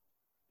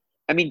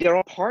 I mean, they're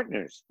all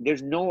partners.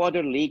 There's no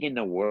other league in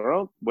the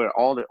world where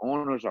all the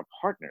owners are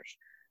partners.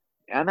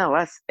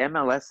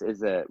 MLS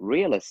is a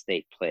real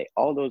estate play.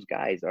 All those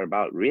guys are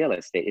about real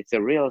estate. It's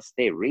a real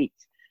estate REIT.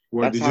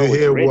 Well, did you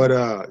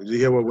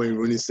hear what Wayne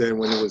Rooney said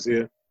when he was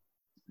here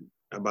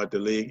about the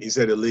league? He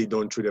said the league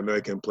don't treat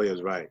American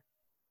players right.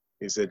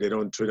 He said they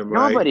don't treat them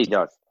right. Nobody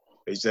does.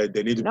 He said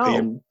they need to pay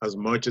him as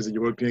much as the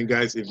European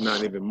guys, if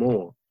not even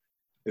more.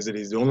 He said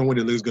the only way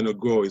the league's going to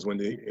grow is when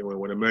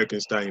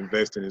Americans start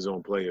investing in his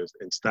own players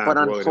and stop. But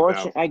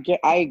unfortunately,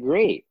 I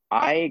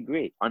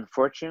agree.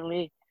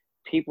 Unfortunately,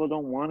 people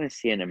don't want to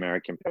see an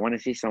American. They want to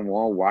see some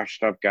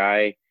washed up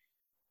guy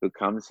who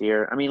comes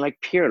here. I mean, like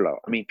Pirlo.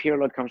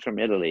 Pirlo comes from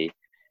Italy.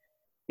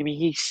 I mean,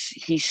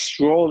 he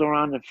strolled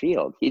around the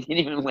field. He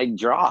didn't even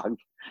jog.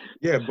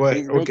 Yeah, but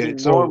he's making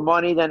more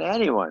money than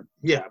anyone.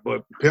 Yeah,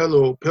 but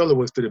Pirlo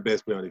was still the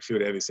best player on the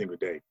field every single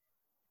day.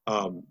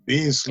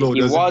 Being slow.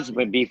 He was,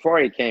 but before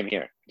he came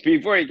here.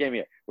 Even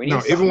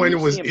when he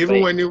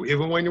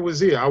was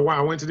here, I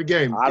went to the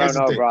game. I don't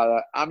know,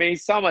 brother. I mean,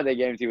 some of the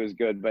games he was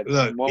good, but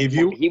look,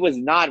 he was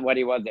not what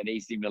he was at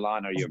AC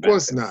Milan or Juventus. Of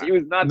course not. He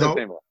was not the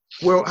same one.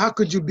 Well, how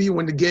could you be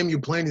when the game you're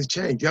playing is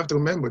changed? You have to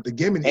remember the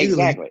game in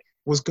Italy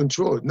was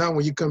controlled. Now,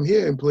 when you come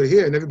here and play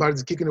here, and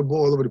everybody's kicking the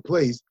ball all over the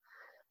place,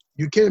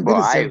 you can't be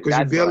the same because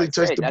you barely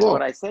touch the ball. That's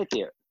what I said to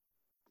you.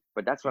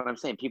 But that's what I'm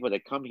saying. People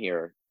that come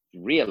here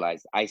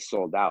realize I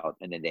sold out,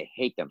 and then they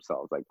hate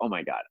themselves. Like, oh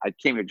my God, I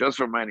came here just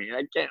for money.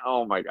 I can't.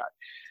 Oh my God.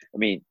 I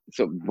mean,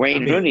 so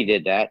Wayne Rooney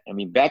did that. I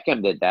mean,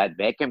 Beckham did that.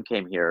 Beckham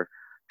came here,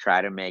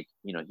 tried to make,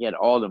 he had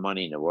all the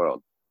money in the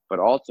world. But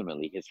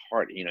ultimately, his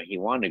heart, he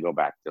wanted to go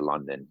back to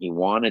London. He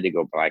wanted to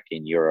go back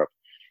in Europe.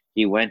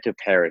 He went to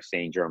Paris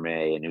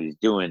Saint-Germain, and he was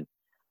doing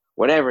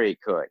whatever he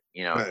could,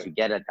 Right. to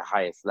get at the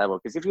highest level.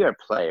 Because if you're a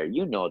player,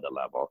 the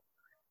level.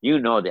 The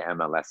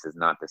MLS is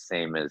not the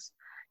same as,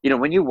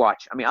 when you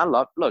watch. I mean, I'm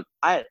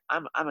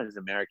as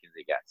American as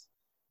it gets.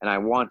 And I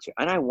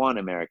want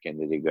American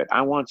to do good.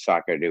 I want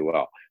soccer to do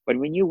well. But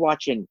when you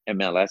watch an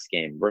MLS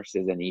game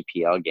versus an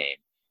EPL game,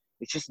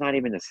 it's just not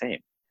even the same.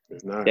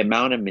 It's not. The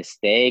amount of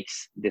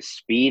mistakes, the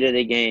speed of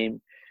the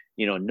game,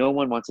 no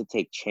one wants to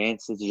take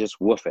chances to just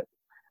woof it.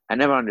 I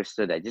never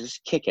understood that.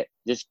 Just kick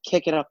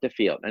it up the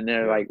field. And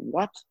they're like,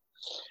 what?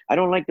 I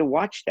don't like to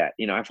watch that.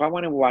 If I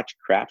want to watch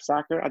crap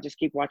soccer, I'll just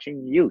keep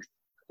watching youth.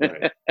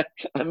 Right.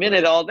 I'm in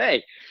it all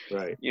day.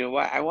 Right.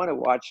 I want to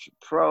watch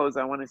pros.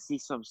 I want to see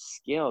some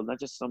skill, not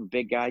just some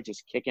big guy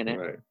just kicking it.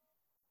 Right.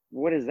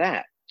 What is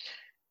that?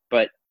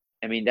 But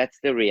I mean, that's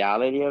the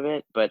reality of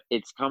it, but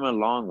it's come a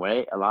long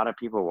way. A lot of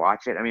people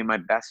watch it. I mean, my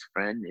best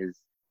friend is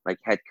like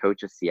head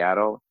coach of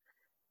Seattle,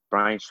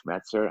 Brian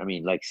Schmetzer. I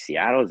mean, like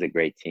Seattle is a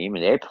great team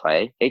and they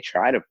try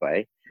to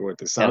play. What,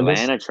 the Sounders?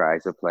 Atlanta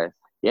tries to play.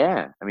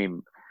 Yeah. I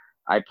mean,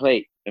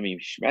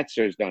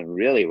 Schmetzer's done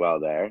really well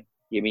there.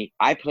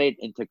 I played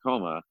in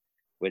Tacoma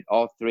with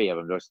all three of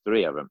them. There's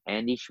three of them.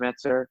 Andy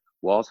Schmetzer,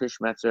 Walter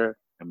Schmetzer,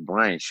 and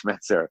Brian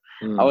Schmetzer.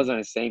 I was on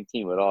the same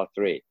team with all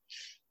three.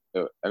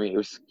 I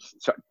mean,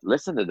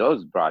 listen to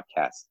those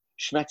broadcasts.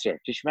 Schmetzer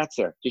to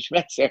Schmetzer to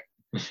Schmetzer.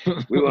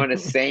 We were on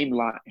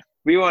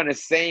the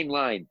same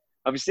line.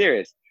 I'm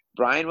serious.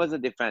 Brian was a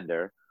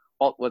defender.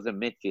 Alt was a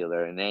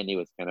midfielder, and Andy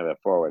was kind of a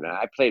forward. And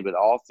I played with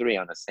all three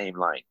on the same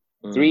line.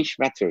 3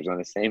 Schmetzers on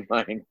the same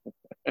line.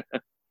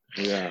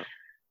 Yeah.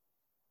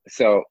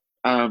 So,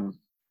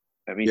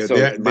 they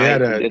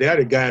had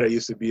a guy that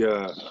used to be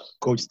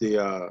coach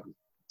the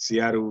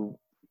Seattle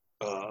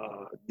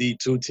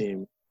D2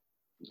 team,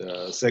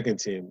 the second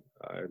team.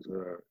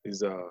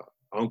 He's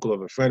uncle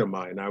of a friend of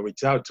mine, and I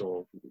reached out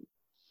to him.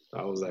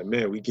 I was like,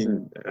 man,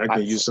 I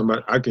can use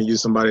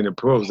somebody in the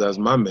pros as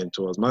my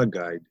mentor, as my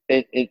guide.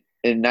 In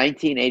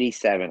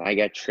 1987, I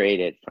got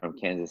traded from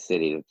Kansas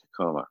City to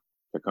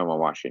Tacoma,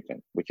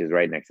 Washington, which is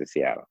right next to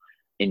Seattle.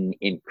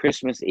 In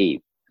Christmas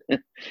Eve,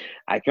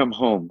 I come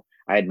home.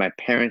 I had my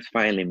parents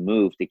finally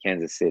moved to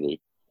Kansas City.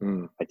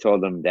 I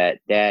told them that,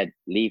 Dad,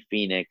 leave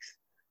Phoenix.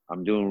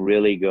 I'm doing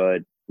really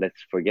good.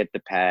 Let's forget the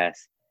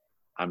past.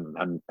 I'm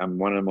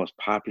one of the most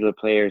popular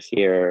players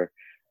here.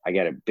 I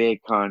got a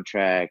big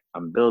contract.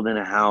 I'm building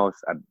a house.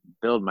 I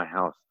build my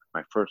house,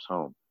 my first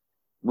home.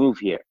 Move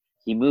here.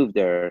 He moved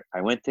there.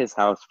 I went to his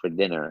house for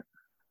dinner.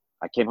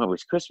 I came home. It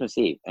was Christmas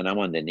Eve, and I'm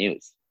on the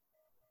news.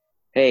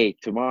 Hey,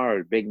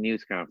 tomorrow, big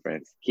news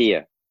conference,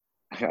 Kia.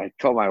 I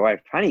told my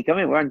wife, honey, come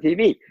in, we're on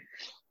TV.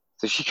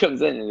 So she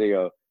comes in and they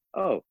go,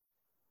 oh,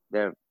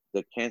 the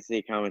Kansas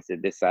City Comets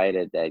have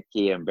decided that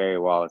Kia and Barry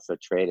Wallace are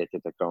traded to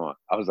Tacoma.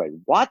 I was like,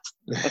 what?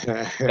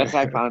 That's how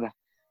I found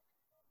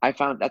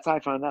out. That's how I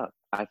found out.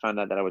 I found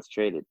out that I was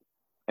traded,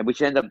 and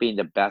which ended up being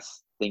the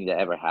best thing that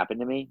ever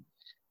happened to me,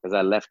 because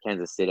I left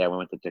Kansas City. I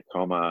went to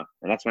Tacoma,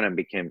 and that's when I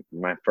became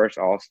my first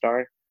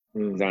All-Star.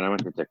 Then I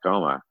went to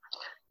Tacoma,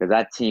 because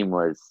that team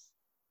was.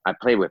 I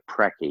played with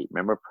Preki.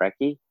 Remember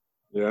Preki?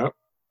 Yeah.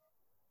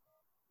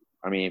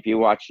 I mean, if you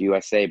watch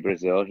USA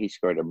Brazil, he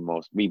scored the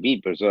most. We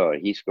beat Brazil.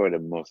 He scored the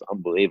most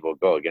unbelievable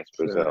goal against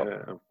Brazil.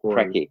 Yeah, of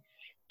course.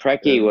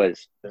 Preki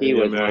was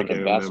one of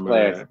the best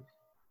players. That.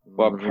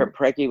 Well,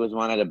 Preki was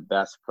one of the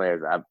best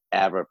players I've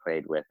ever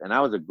played with. And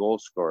I was a goal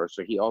scorer,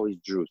 so he always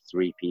drew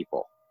 3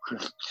 people.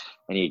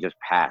 And he just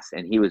passed.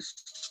 And he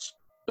was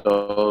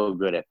so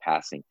good at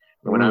passing.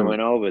 When I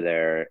went over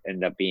there, it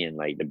ended up being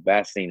like the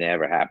best thing that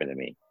ever happened to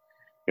me.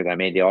 Because I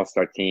made the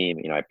All-Star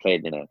team. I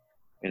played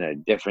in a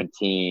different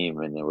team,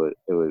 and it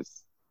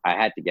was I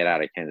had to get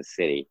out of Kansas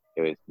City.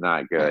 It was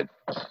not good.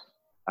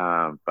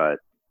 But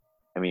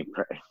I mean,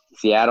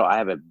 Seattle, I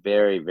have a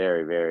very,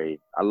 very, very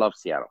I love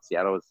Seattle.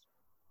 Seattle is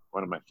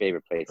one of my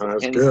favorite places.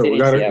 That's Kansas good. City, We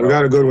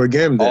got to go to a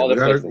game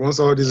then. Once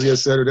all this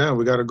gets settled down,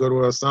 we got to go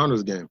to a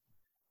Sounders game.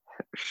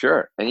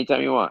 Sure,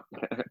 anytime you want.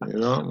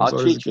 I'll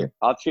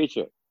treat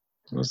you.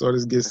 Once all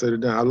this gets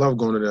settled down, I love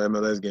going to the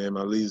MLS game.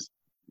 At least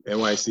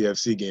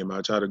NYCFC game.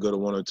 I try to go to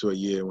 1 or 2 a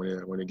year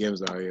when the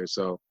games are here.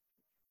 So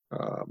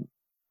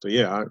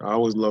yeah, I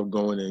always love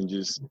going and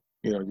just.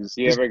 Do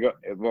you ever go?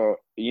 Well,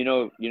 you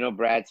know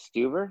Brad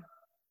Stuver,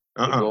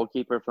 the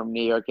goalkeeper from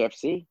New York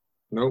FC.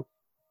 Nope.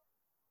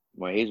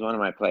 Well, he's one of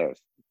my players,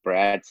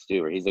 Brad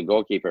Stuver. He's a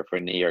goalkeeper for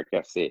New York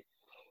FC.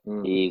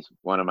 He's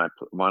one of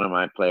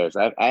my players.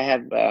 I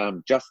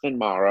have Justin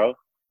Morrow,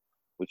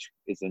 which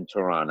is in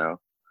Toronto.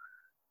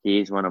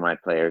 He's one of my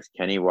players.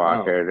 Kenny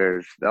Walker.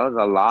 Wow. There's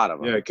a lot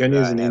of them. Yeah,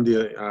 Kenny's in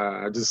India.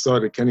 I just saw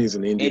that Kenny's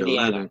in India.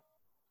 Indiana.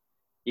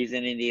 He's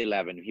in India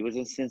 11. He was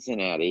in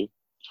Cincinnati,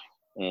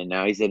 and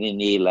now he's in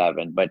India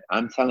 11. But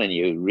I'm telling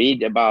you,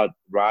 read about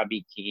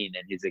Robbie Keane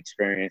and his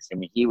experience. I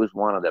mean, he was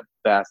one of the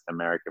best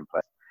American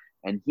players,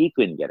 and he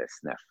couldn't get a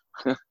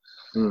sniff.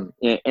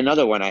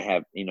 Another one I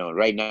have,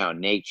 right now,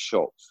 Nate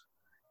Schultz.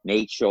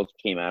 Nate Schultz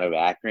came out of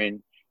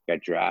Akron,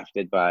 got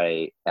drafted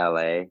by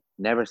LA,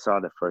 never saw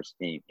the first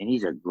team, and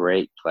he's a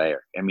great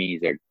player. I mean,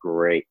 he's a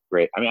great.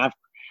 I mean,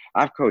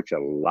 I've coached a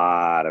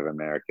lot of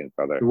Americans,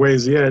 brother.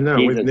 Where's Nate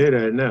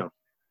at now?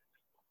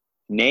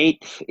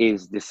 Nate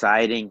is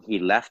deciding. He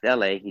left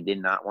LA. He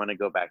did not want to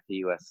go back to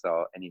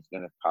USL, and he's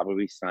going to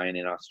probably sign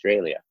in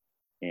Australia,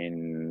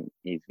 and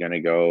he's going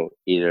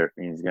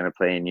to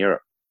play in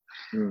Europe.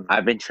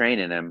 I've been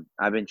training him.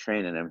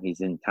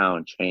 He's in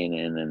town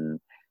training, and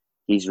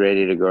he's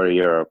ready to go to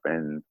Europe.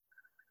 And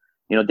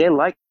they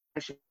like.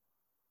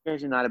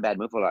 It's not a bad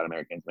move for a lot of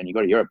Americans. When you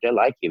go to Europe, they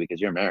like you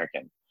because you're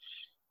American.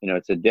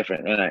 It's a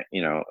different. And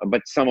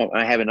but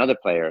I have another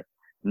player,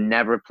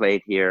 never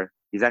played here.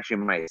 He's actually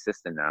my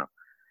assistant now.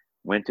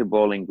 Went to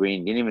Bowling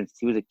Green.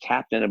 He was a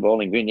captain of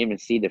Bowling Green. Didn't even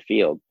see the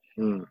field.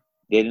 They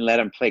didn't let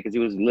him play because he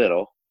was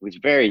little. He was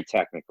very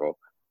technical.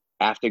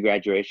 After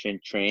graduation,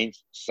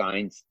 trains,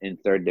 signs in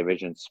 3rd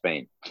Division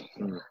Spain.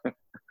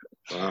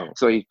 Wow.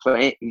 So he's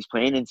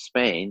playing in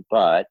Spain,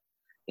 but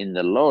in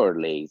the lower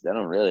leagues, they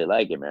don't really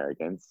like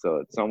Americans.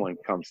 So someone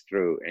comes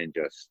through and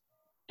just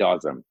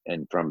does him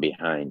and from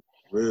behind.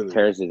 Really?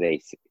 Tears his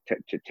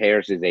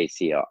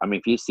ACL. I mean,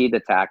 if you see the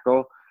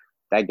tackle,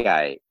 that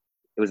guy,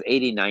 it was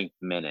 89th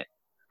minute.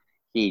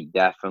 He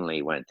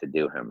definitely went to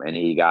do him, and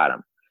he got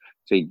him.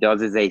 So he does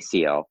his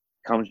ACL,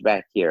 comes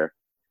back here,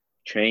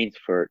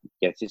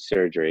 gets his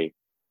surgery.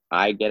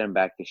 I get him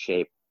back to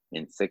shape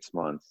in 6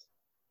 months,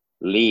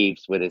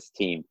 leaves with his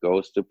team,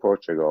 goes to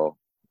Portugal,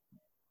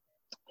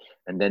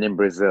 and then in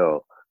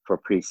Brazil for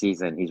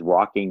preseason, he's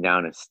walking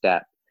down a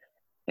step,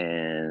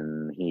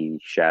 and he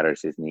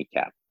shatters his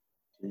kneecap.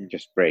 He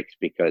just breaks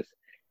because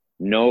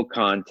no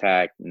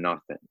contact,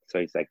 nothing. So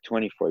he's like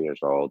 24 years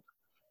old.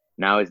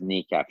 Now his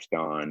kneecap's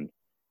gone.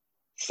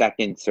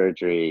 Second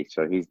surgery,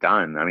 so he's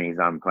done. I mean, he's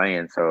on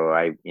playing. So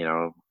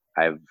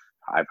I've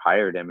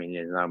hired him, and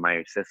he's now my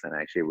assistant.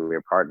 Actually, we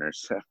were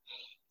partners.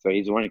 So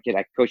he's one kid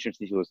I coached him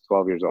since he was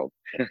 12 years old.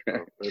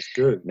 That's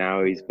good.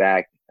 Now he's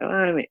back.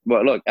 I mean,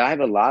 well, look, I have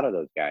a lot of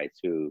those guys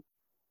who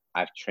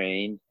I've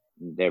trained.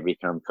 They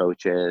become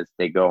coaches.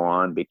 They go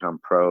on, become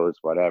pros,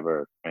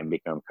 whatever, and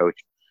become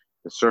coaches.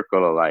 The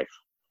circle of life.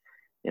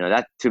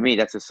 That to me,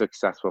 that's a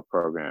successful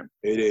program.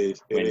 It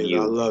is. When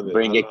I love it.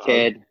 Bring a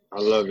kid. I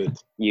love it.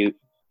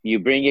 You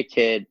bring a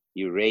kid.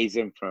 You raise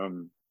him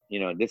from.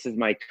 This is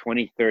my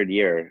 23rd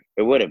year.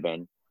 It would have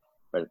been,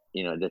 but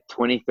the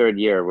 23rd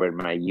year where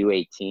my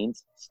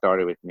U18s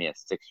started with me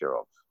as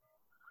 6-year-olds.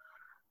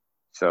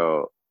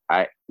 So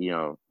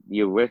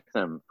you're with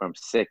them from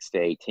 6 to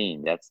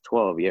 18. That's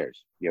 12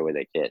 years. You're with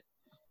a kid.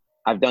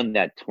 I've done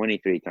that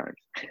 23 times.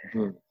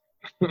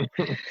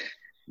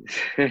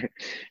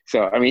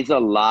 So I mean, it's a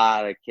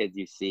lot of kids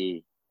you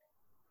see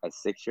as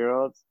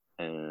 6-year-olds,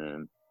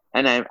 and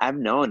I've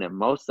known them.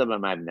 Most of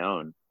them I've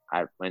known.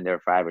 When they're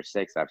 5 or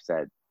 6, I've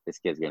said this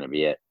kid's gonna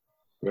be it.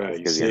 Right.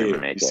 You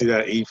see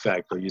that E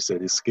factor. You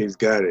said this kid's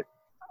got it.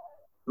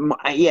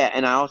 Yeah,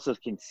 and I also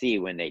can see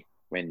when they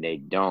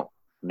don't,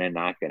 they're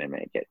not gonna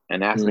make it.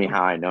 And ask me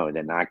how I know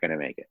they're not gonna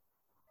make it.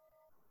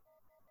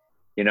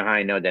 You know how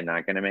I know they're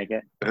not gonna make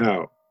it?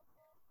 How?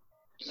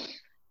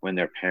 When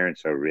their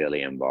parents are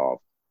really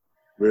involved.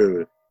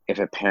 Really? If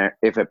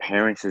a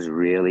parent is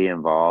really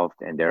involved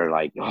and they're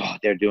like,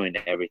 they're doing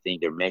everything,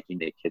 they're making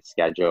the kid's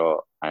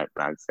schedule, I'd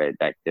say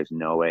that there's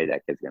no way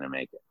that kid's gonna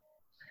make it.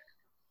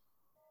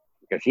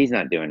 Because he's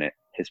not doing it.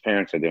 His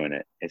parents are doing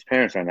it. His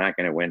parents are not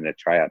gonna win the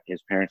tryout.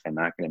 His parents are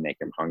not gonna make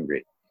him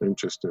hungry.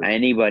 Interesting.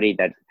 Anybody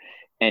that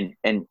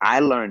and I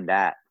learned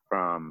that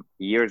from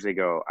years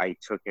ago. I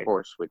took a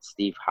course with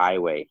Steve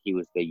Highway. He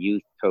was the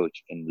youth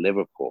coach in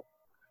Liverpool.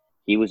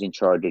 He was in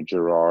charge of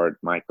Gerard,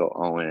 Michael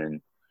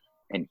Owen,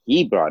 and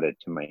he brought it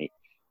to me.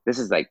 This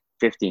is like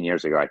 15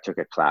 years ago. I took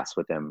a class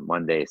with him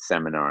one day, a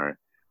seminar,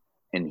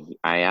 and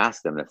I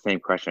asked him the same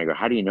question. I go,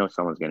 how do you know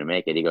someone's going to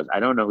make it? He goes, I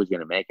don't know who's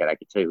going to make it. I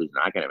can tell you who's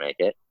not going to make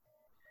it.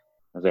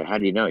 I was like, how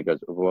do you know? He goes,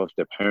 well, if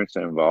the parents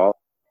are involved,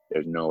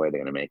 there's no way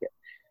they're going to make it.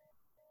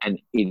 And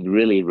it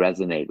really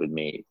resonated with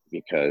me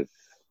because,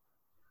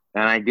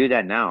 and I do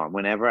that now.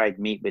 Whenever I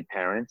meet with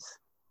parents,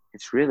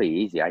 it's really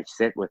easy. I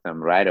sit with them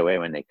right away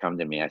when they come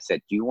to me. I said,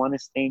 do you want to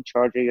stay in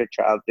charge of your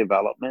child's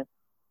development?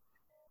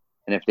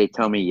 And if they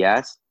tell me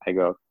yes, I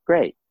go,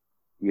 great.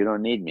 You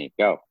don't need me.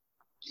 Go.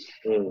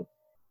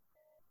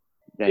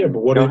 Yeah, but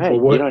what go if ahead.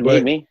 you don't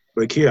need me?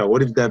 But Kia,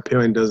 what if that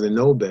parent doesn't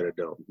know better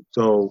though?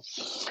 So,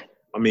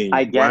 I mean,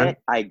 I get it.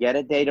 I get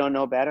it. They don't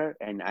know better,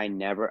 and I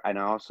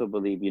also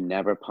believe you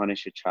never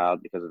punish a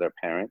child because of their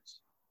parents.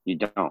 You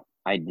don't.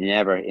 I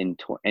never in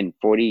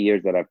 40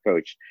 years that I've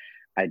coached,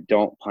 I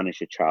don't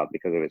punish a child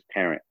because of his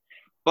parent.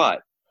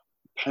 But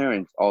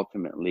parents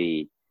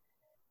ultimately,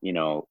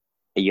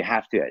 you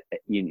have to.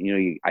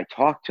 I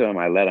talk to them.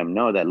 I let them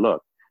know that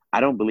look,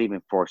 I don't believe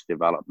in forced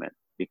development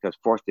because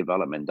forced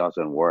development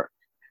doesn't work.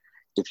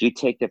 If you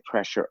take the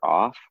pressure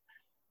off,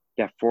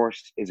 that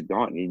force is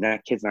gone.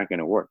 That kid's not going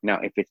to work. Now,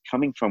 if it's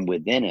coming from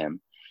within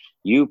him,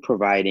 you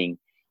providing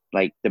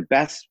like the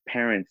best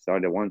parents are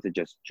the ones that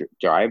just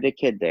drive the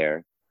kid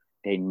there.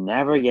 They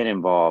never get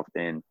involved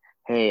in,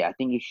 hey, I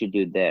think you should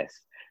do this.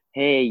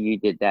 Hey, you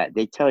did that.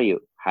 They tell you,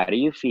 how do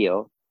you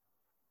feel?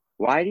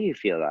 Why do you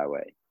feel that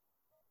way?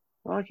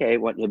 Okay,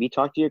 what have you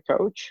talked to your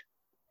coach?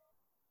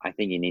 I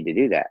think you need to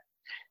do that.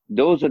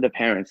 Those are the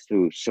parents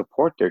who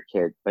support their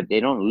kid, but they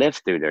don't live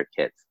through their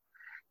kids.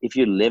 If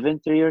you're living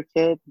through your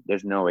kid,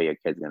 there's no way your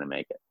kid's going to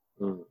make it,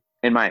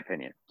 in my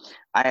opinion.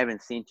 I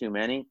haven't seen too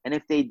many. And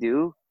if they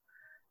do,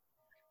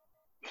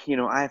 you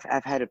know, I've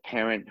had a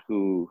parent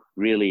who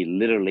really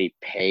literally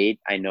paid.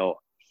 I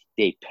know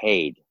they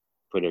paid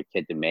for their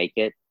kid to make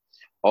it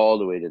all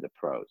the way to the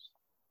pros,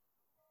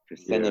 to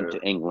send them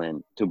to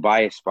England, to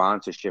buy a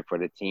sponsorship for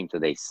the team so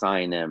they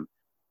sign them.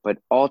 But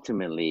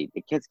ultimately,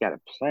 the kid's got to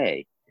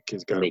play. The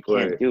kid's got to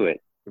play. They can't do it.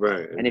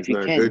 Right. And if you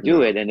can't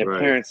do it and the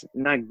parents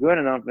not good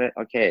enough,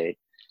 okay,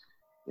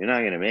 you're not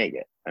going to make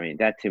it. I mean,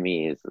 that to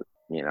me is,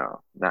 you know,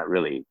 not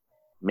really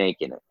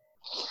making it.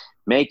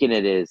 Making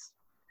it is,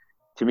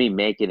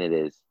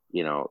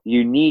 you know,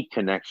 you need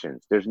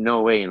connections. There's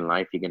no way in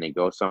life you're going to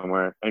go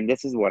somewhere. And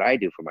this is what I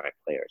do for my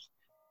players.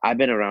 I've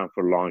been around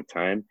for a long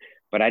time,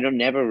 but I don't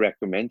never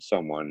recommend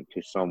someone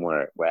to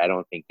somewhere where I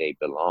don't think they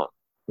belong.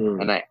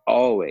 And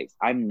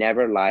I've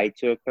never lied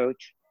to a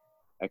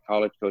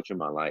college coach in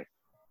my life.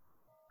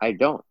 I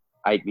don't.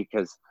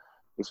 Because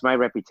it's my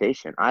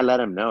reputation. I let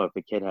them know if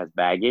a kid has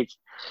baggage.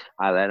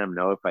 I let them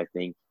know if I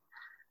think,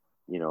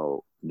 you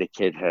know, the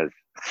kid has,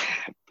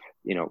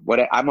 you know,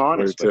 I'm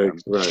honest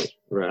with them.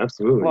 Right,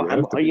 absolutely.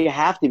 Well, you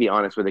have to be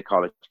honest with the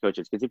college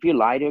coaches, because if you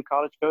lie to a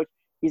college coach,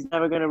 he's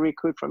never going to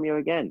recruit from you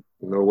again.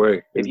 No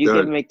way. If you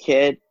give him a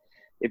kid,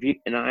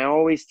 and I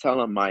always tell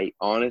them my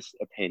honest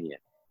opinion,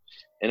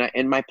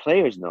 and my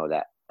players know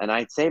that, and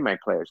I say my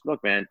players,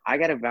 look, man, I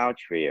got to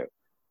vouch for you.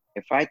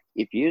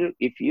 If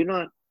you're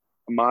not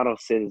a model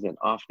citizen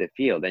off the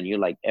field, and you're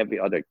like every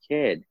other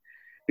kid,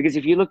 because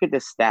if you look at the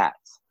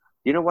stats,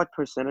 you know what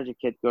percentage of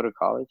kids go to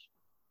college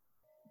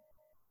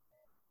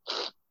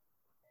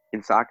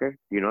in soccer?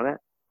 Do you know that?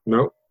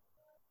 No.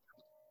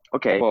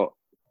 Okay. Well,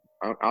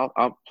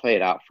 I'll play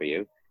it out for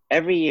you.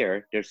 Every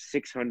year, there's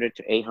 600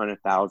 to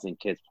 800,000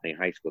 kids playing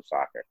high school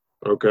soccer.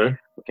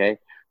 Okay.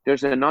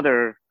 There's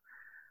another,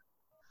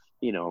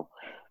 you know,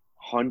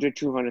 100,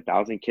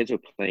 200,000 kids who are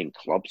playing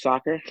club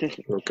soccer.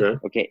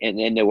 Okay. And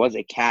then there was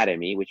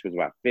academy, which was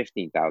about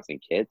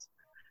 15,000 kids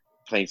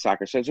playing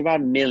soccer. So it's about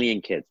 1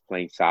 million kids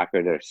playing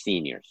soccer. They're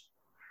seniors.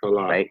 A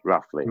lot. Right?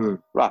 Roughly,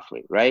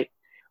 right?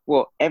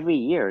 Well, every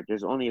year,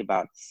 there's only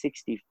about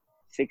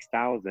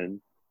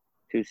 66,000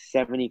 to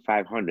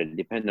 7,500,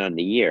 depending on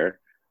the year,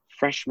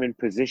 freshman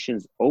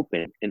positions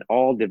open in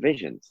all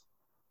divisions.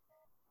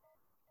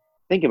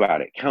 Think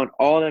about it. Count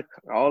all the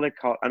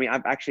I mean,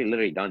 I've actually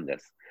literally done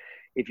this.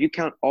 If you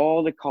count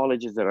all the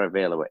colleges that are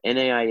available,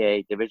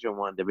 NAIA, Division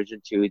I,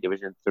 Division II,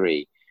 Division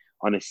III,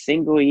 on a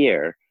single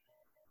year,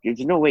 there's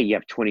no way you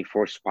have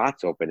 24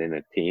 spots open in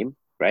a team,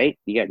 right?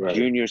 You got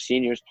juniors,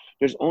 seniors.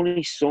 There's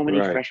only so many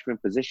freshman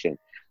positions.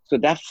 So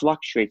that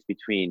fluctuates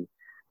between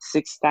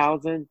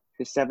 6,000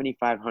 to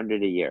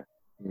 7,500 a year.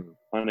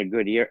 On a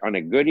good year. On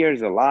a good year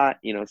is a lot,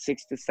 you know,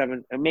 6 to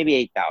 7, maybe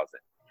 8,000.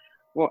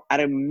 Well, at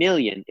 1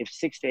 million, if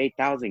 6,000 to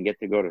 8,000 get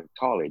to go to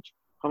college,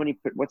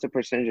 what's the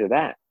percentage of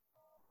that?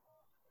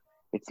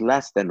 It's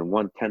less than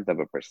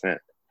 0.1%.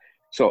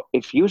 So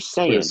if you're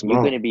saying if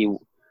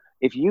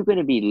you're going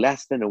to be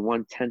less than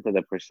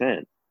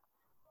 0.1%,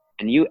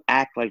 and you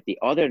act like the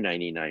other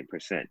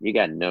 99%, you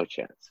got no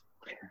chance.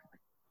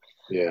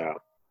 Yeah,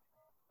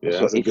 so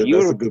that's a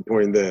good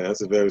point there.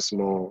 That's a very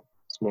small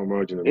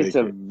margin of it's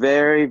a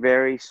very,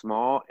 very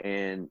small,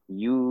 and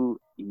you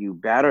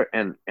better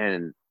and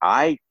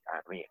I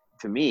mean,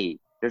 to me,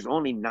 there's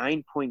only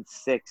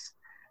 9.6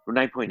 or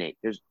 9.8.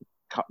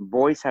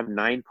 Boys have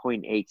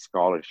 9.8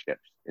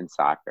 scholarships in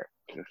soccer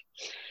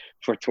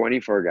for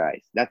 24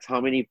 guys. That's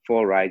how many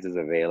full rides is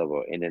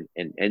available in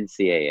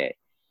NCAA.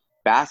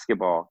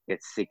 Basketball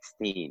gets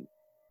 16.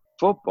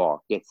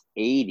 Football gets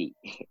 80.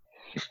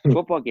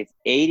 Football gets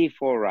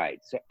 84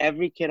 rides. So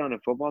every kid on a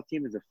football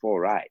team is a full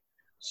ride.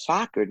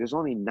 Soccer, there's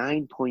only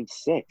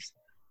 9.6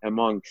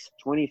 amongst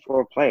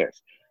 24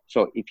 players.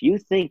 So if you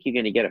think you're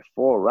going to get a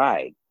full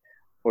ride,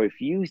 or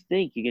if you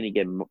think you're going to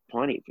get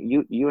plenty,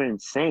 you're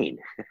insane.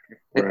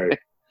 Right.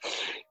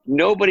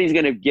 Nobody's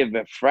going to give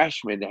a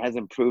freshman that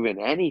hasn't proven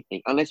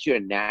anything, unless you're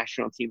a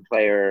national team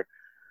player.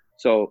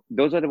 So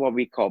those are what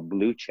we call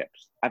blue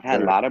chips. I've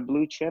had a lot of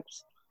blue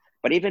chips,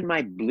 but even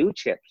my blue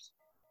chips,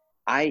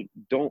 Kenny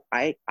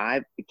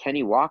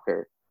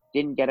Walker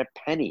didn't get a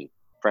penny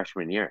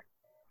freshman year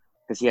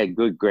because he had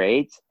good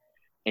grades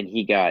and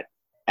he got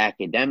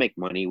academic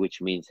money,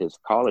 which means his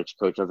college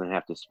coach doesn't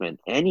have to spend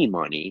any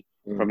money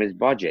from his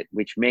budget,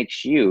 which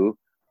makes you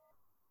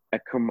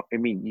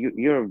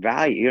you're a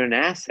value, you're an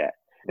asset.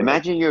 Right.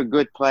 Imagine you're a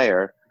good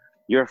player,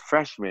 you're a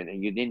freshman,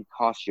 and you didn't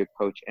cost your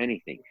coach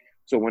anything.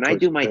 So when I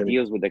do my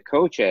deals with the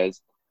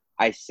coaches,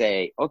 I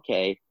say,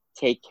 okay,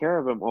 take care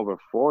of him over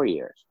 4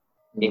 years.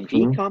 If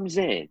he comes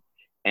in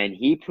and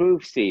he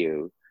proves to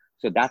you,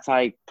 so that's how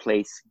I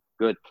place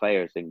good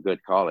players in good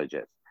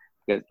colleges.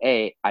 Because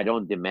I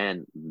don't demand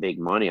big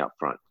money up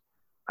front.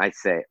 I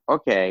say,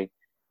 okay,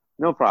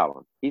 no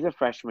problem. He's a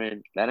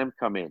freshman. Let him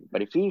come in.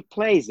 But if he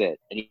plays it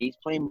and he's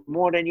playing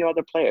more than your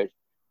other players,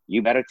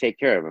 you better take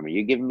care of him.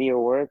 You give me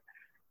your word,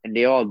 and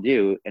they all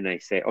do. And I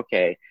say,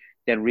 okay,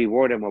 then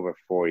reward him over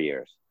 4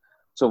 years.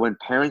 So when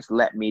parents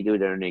let me do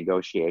their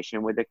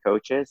negotiation with the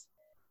coaches,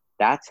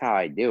 that's how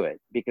I do it.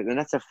 And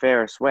that's the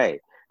fairest way,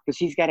 because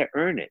he's got to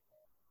earn it.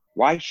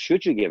 Why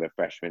should you give a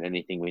freshman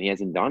anything when he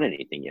hasn't done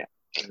anything yet?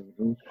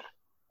 Mm-hmm.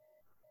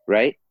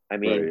 Right? I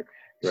mean,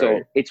 Right.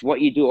 So it's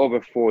what you do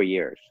over 4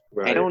 years.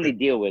 Right. I only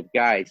deal with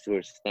guys who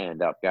are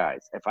stand-up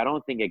guys. If I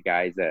don't think a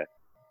guy's a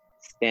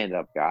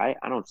stand-up guy,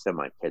 I don't send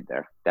my kid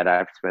there. That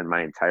I've spent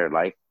my entire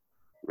life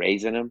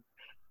raising him.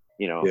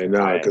 You know. Yeah,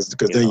 no, because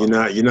then you're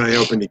not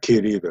helping the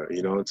kid either.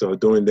 You know, so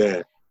doing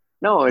that.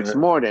 No, it's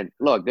more than.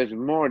 Look, there's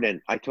more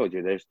than. I told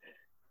you,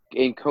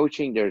 in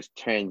coaching, there's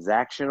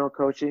transactional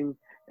coaching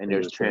and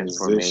there's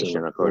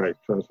transformational coaching.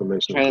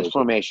 Right,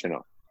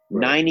 transformational.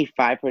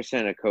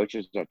 95% of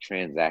coaches are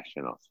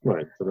transactional.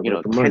 Right.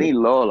 So Kenny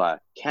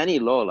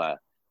Lola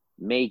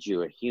made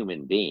you a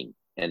human being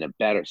and a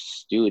better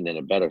student and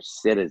a better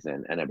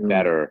citizen and a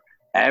better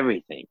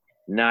everything,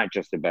 not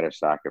just a better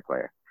soccer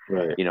player.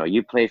 Right. You know,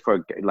 you play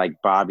for like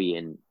Bobby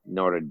in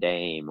Notre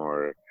Dame,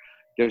 or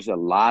there's a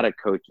lot of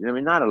coaches. I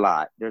mean, not a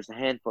lot. There's a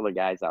handful of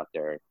guys out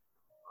there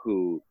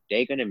who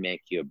they're going to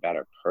make you a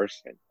better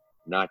person,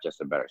 not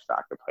just a better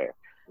soccer player.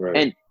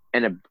 Right.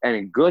 And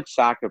a good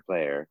soccer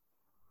player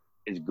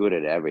is good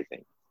at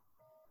everything.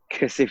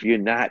 Because if you're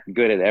not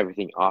good at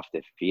everything off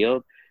the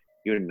field,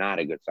 you're not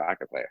a good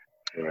soccer player.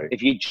 Right.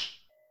 If you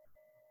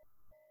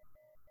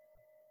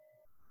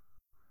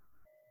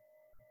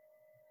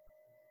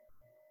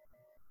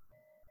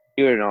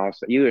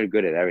you're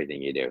good at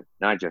everything you do,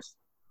 not just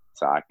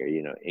soccer.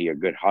 You know, you're a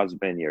good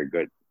husband, you're a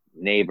good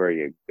neighbor,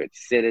 you're a good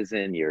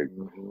citizen, you're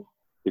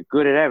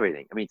good at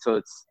everything. I mean,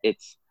 so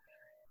it's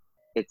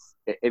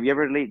have you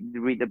ever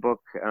read the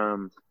book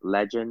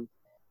Legend?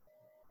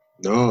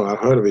 No, I've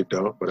heard of it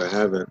though, but I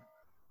haven't.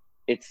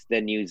 It's the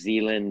New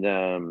Zealand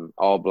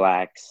All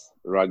Blacks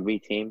rugby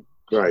team.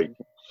 Right.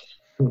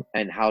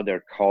 And how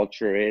their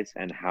culture is,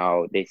 and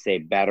how they say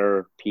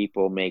better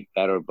people make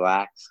better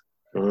blacks.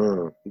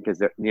 Because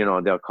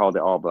they're called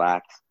the All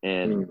Blacks,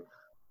 and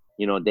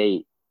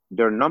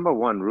their number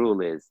one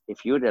rule is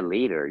if you're the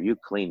leader, you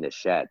clean the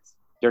sheds.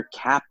 Their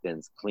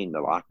captains clean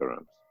the locker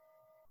rooms.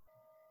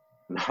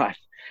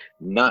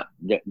 Not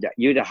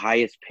you're the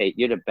highest paid.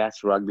 You're the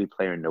best rugby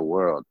player in the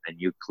world, and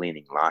you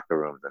cleaning locker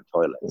rooms and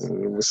toilets.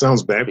 It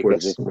sounds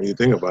backwards when you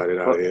think about it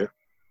out here.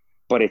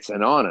 But it's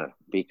an honor,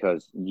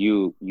 because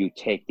you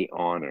take the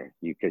honor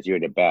because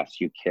you're the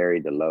best. You carry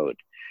the load.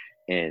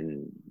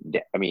 And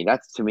I mean,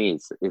 that's, to me,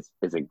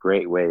 it's a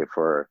great way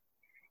for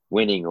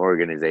winning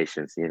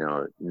organizations. You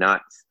know,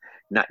 not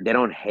they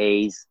don't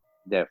haze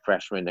the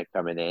freshmen that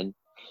coming in.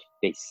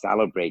 They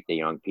celebrate the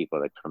young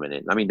people that coming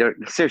in. I mean,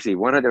 seriously,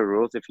 one of the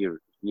rules, if you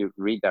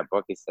read that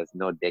book, it says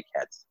no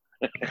dickheads.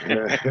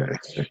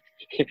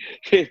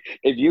 if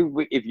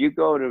you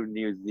go to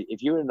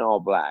if you're an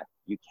All Black,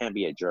 you can't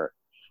be a jerk.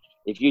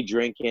 If you're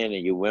drinking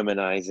and you're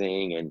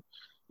womanizing and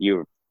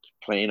you're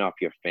playing off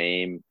your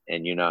fame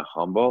and you're not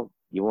humble,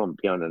 you won't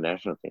be on the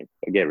national team.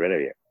 They'll get rid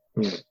of you.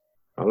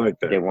 I like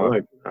that.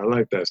 I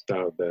like that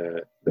style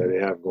that they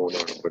have going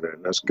on over there.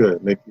 That's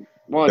good.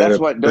 That's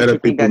what better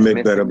people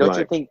make better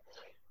black.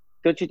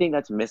 Don't you think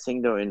that's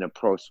missing though in the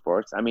pro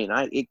sports? I mean,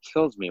 it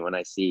kills me when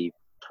I see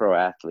pro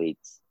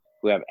athletes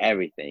who have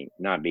everything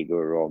not be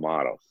good role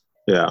models.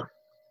 Yeah.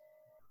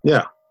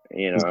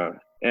 You know,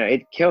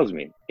 it kills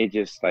me. It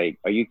just like,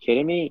 are you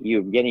kidding me?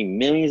 You're getting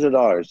millions of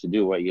dollars to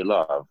do what you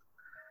love,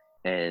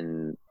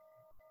 and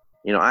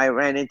I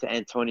ran into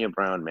Antonio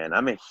Brown, man.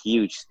 I'm a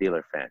huge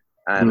Steeler fan.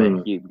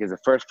 Because the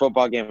first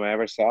football game I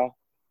ever saw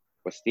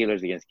was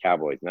Steelers against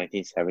Cowboys,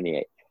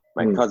 1978.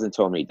 My cousin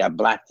told me that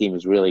black team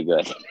is really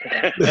good.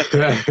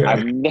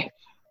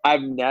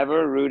 I've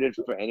never rooted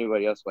for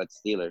anybody else but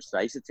Steelers. So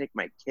I used to take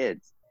my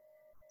kids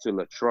to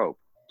Latrobe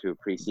to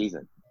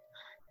preseason.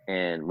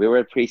 And we were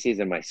at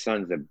preseason. My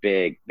son's a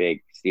big,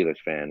 big Steelers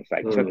fan. So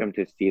I took him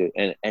to Steelers.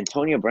 And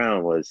Antonio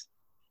Brown was,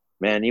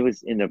 man, he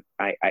was in the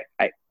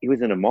he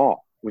was in a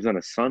mall. It was on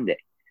a Sunday.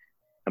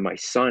 And my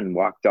son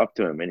walked up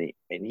to him, and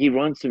he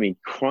runs to me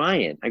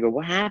crying. I go,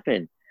 what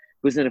happened?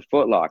 He was in a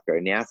Foot Locker,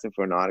 and he asked him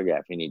for an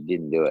autograph, and he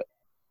didn't do it.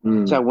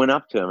 So I went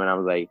up to him, and I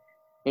was like,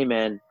 hey,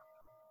 man,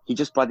 he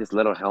just bought this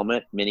little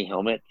mini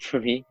helmet for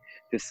me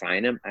to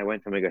sign him. I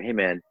went to him, I go, hey,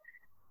 man,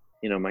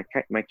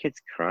 my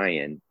kid's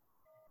crying.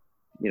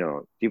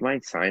 Do you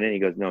mind signing? He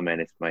goes, no, man,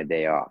 it's my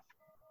day off.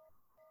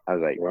 I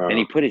was like, wow. And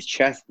he put his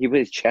chest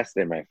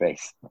in my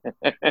face.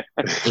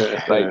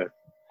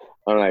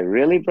 I'm like,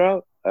 really,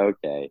 bro?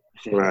 Okay.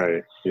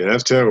 Right. Yeah,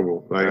 that's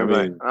terrible. I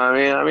mean,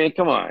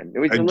 come on.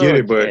 I get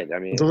it, but kid. I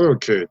mean, it's a little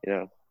kid.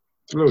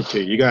 It's a little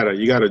kid. You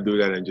gotta do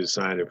that and just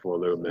sign it for a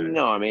little minute.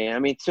 No, I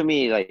mean, to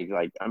me, like,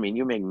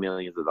 you make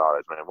millions of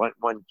dollars, man.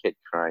 One kid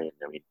crying.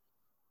 I mean,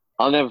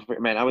 I'll never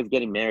forget, man. I was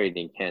getting married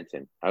in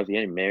Canton.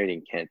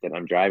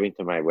 I'm driving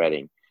to my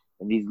wedding,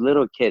 and these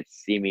little kids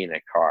see me in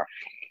a car.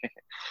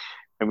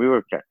 And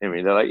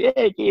they're like,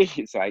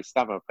 yeah. So I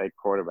stop and play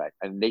quarterback.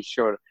 And I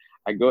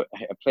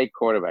play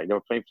quarterback. They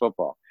were playing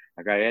football.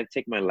 I had to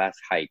take my last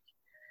hike.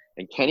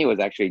 And Kenny was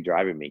actually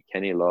driving me,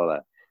 Kenny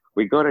Lola.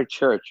 We go to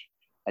church.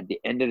 At the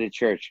end of the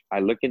church, I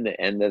look in the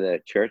end of the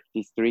church.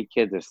 These 3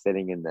 kids are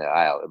sitting in the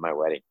aisle at my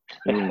wedding.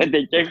 And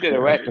they came to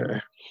the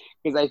wedding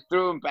because I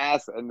threw them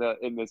past in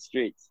the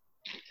streets.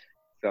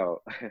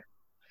 So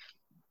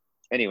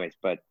anyways,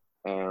 but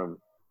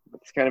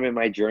it's kind of been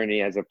my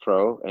journey as a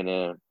pro and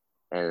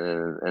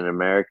an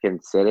American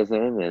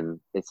citizen, and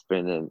it's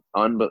been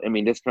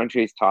this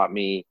country has taught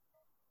me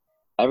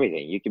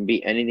everything. You can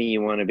be anything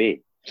you want to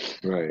be,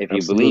 right? If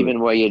you believe in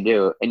what you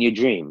do and you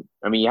dream.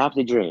 You have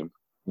to dream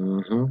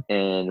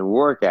and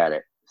work at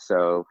it.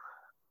 So,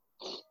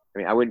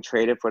 I wouldn't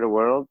trade it for the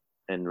world.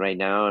 And right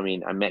now,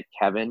 I met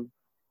Kevin,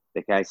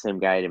 the same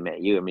guy that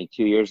met you.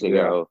 2 years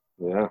ago.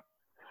 Yeah.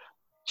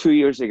 2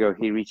 years ago,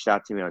 he reached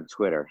out to me on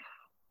Twitter.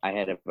 I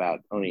had about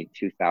only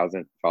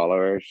 2,000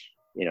 followers.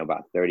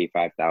 About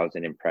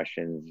 35,000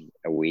 impressions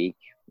a week.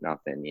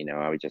 Nothing,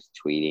 I was just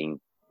tweeting.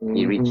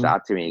 He reached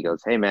out to me. He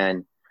goes, hey,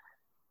 man,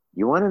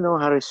 you want to know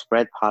how to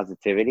spread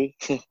positivity?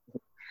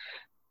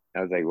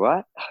 I was like,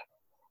 what?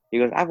 He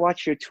goes, I've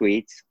watched your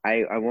tweets.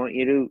 I want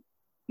you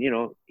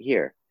to,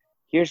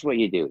 here's what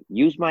you do.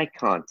 Use my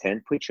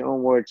content, put your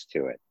own words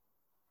to it.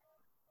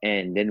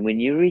 And then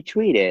when you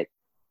retweet it,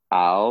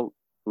 I'll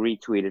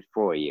retweet it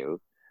for you.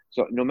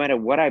 So no matter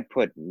what I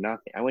put,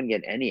 nothing, I wouldn't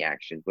get any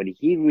action, but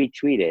he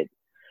retweeted.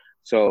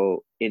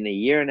 So in a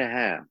year and a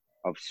half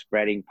of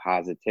spreading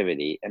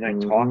positivity, and I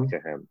talked to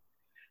him,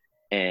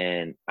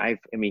 and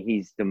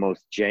he's the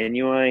most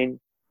genuine,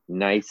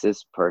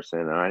 nicest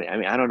person.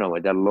 I don't know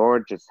what the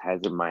Lord just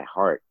has in my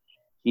heart.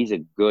 He's a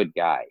good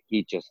guy.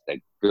 He's just a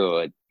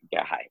good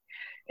guy.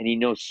 And he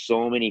knows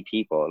so many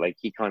people. Like,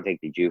 he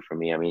contacted you for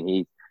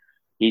me.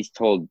 He's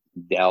told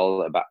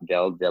Dell about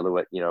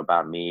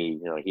me.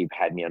 He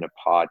had me on a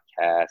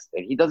podcast,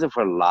 and he does it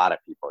for a lot of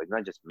people. It's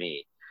not just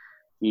me.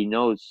 He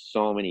knows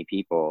so many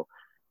people,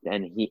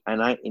 and he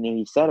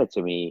said it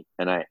to me,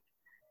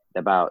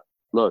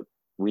 look,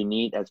 we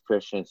need as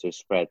Christians to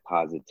spread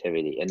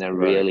positivity, and that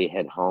really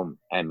hit home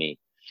at me.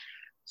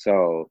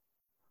 So,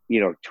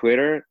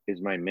 Twitter is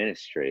my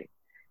ministry.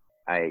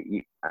 I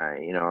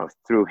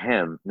through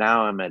him,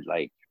 now I'm at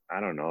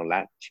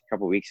last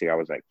couple of weeks ago, I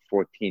was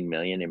 14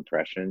 million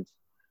impressions,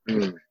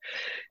 in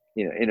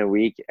a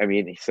week.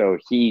 So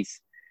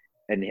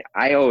and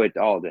I owe it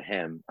all to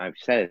him. I've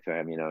said it to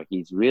him,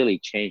 he's really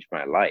changed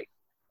my life.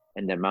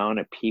 And the amount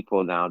of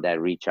people now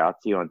that reach out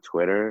to you on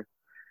Twitter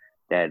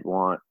that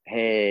want,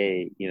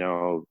 hey,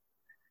 and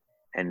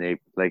they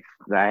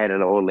I had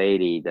an old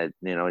lady that,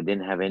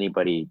 didn't have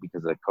anybody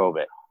because of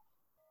COVID.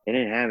 They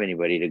didn't have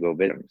anybody to go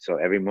visit them. So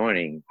every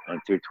morning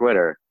through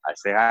Twitter, I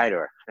say hi to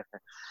her.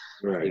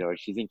 Right.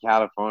 She's in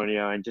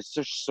California, and just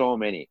so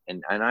many.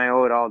 And I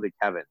owe it all to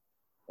Kevin.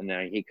 And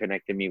then he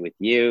connected me with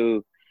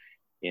you.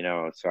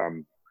 So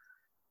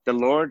the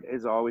Lord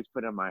has always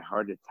put in my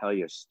heart to tell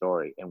your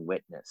story and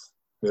witness.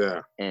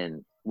 Yeah.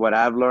 And what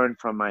I've learned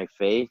from my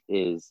faith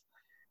is,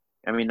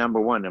 number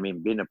one,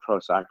 being a pro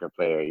soccer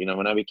player,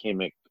 when I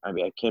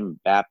became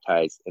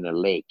baptized in a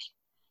lake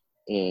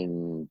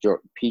in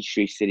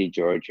Peachtree City,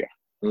 Georgia.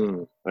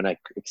 When I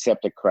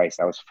accepted Christ,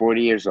 I was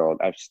 40 years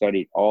old. I've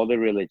studied all the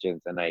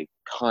religions, and I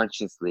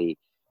consciously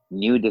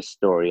knew the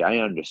story. I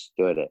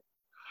understood it.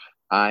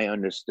 I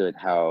understood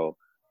how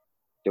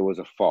there was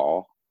a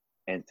fall,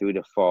 and through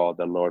the fall,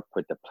 the Lord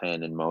put the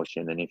plan in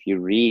motion. And if you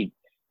read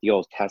the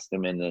Old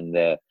Testament and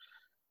the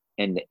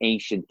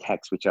ancient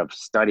texts, which I've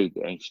studied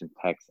the ancient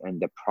texts and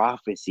the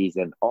prophecies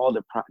and all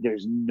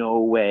there's no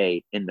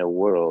way in the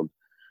world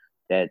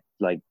that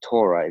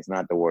Torah is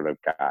not the word of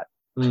God.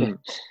 The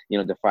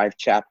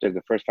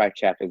first 5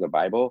 chapters of the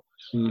Bible,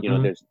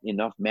 there's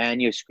enough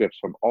manuscripts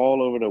from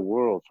all over the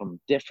world, from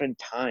different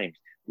times,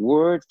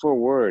 word for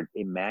word,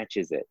 it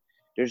matches it.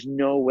 There's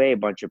no way a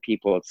bunch of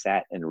people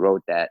sat and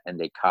wrote that and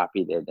they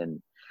copied it,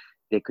 and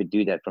they could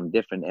do that from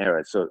different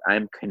eras. So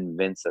I'm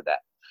convinced of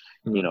that.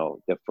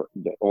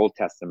 The Old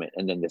Testament,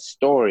 and then the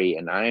story,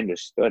 and I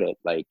understood it.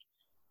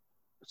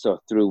 So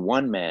through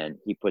one man,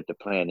 he put the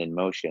plan in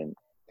motion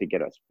to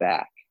get us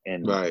back.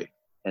 And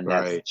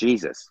that's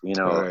Jesus.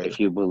 If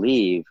you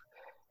believe,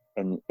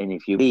 and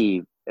if you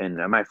believe, and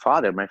my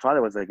father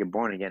was a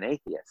born again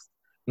atheist.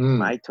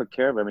 I took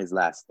care of him his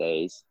last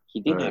days.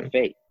 He didn't have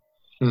faith.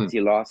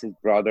 He lost his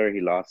brother. He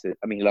lost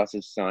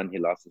his son. He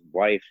lost his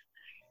wife.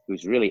 He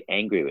was really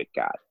angry with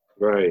God.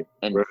 Right.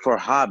 And for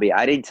hobby,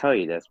 I didn't tell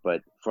you this,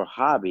 but for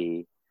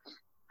hobby,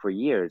 for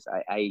years,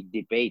 I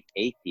debate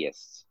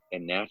atheists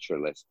and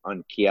naturalists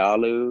on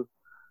Kialu,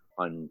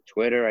 on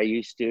Twitter. I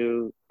used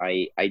to.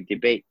 I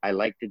debate. I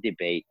like to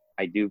debate.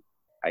 I do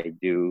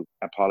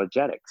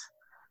apologetics.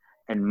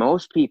 And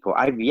most people,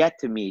 I've yet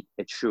to meet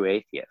a true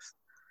atheist.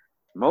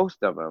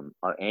 Most of them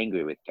are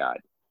angry with God,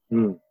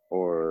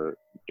 or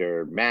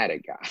they're mad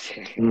at God.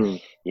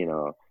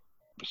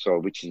 So,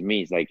 which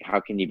means like, how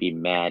can you be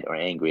mad or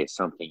angry at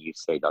something you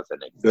say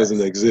doesn't exist?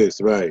 Doesn't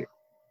exist, right?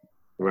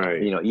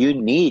 Right. You know, you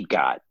need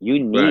God. You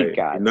need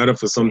God. In order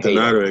for something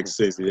not to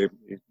exist, it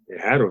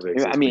had to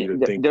exist. I mean,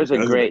 there's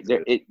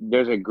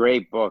a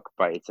great book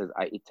by, it says,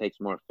 it takes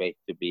more faith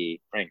to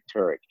be, Frank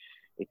Turek,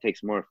 it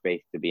takes more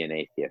faith to be an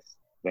atheist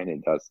than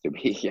it does to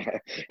be,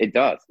 it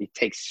does. It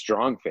takes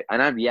strong faith.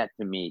 And I've yet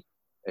to meet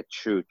a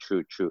true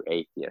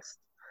atheist.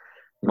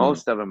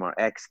 Most of them are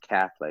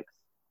ex-Catholics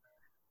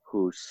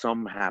who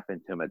some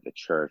happened to them at the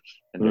church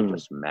and they're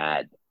just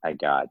mad at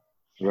God.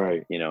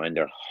 Right. You know, and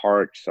their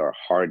hearts are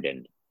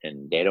hardened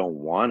and they don't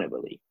want to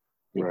believe.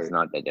 It's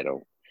not that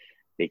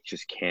they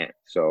just can't.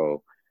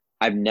 So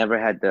I've never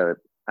had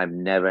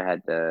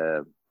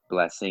the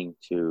blessing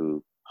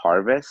to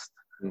harvest.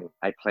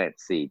 I plant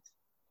seeds.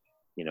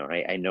 You know,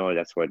 I know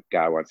that's what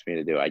God wants me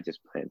to do. I just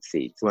plant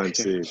seeds. Plant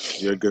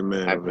seeds. You're a good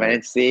man. I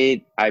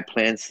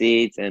plant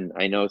seeds, and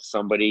I know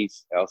somebody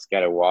else got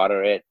to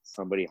water it.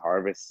 Somebody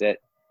harvests it.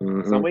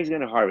 Somebody's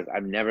going to harvest.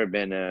 I've never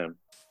been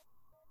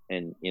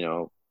and you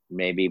know,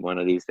 maybe one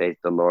of these days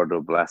the Lord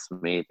will bless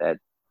me that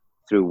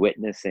through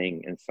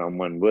witnessing and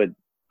someone would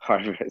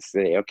harvest,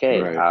 say,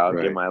 okay, I'll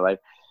give my life.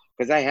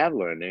 Because I have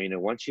learned, you know,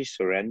 once you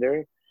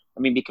surrender, I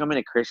mean, becoming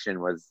a Christian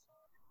was,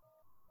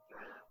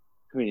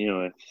 you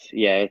know,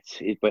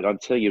 but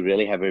until you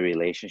really have a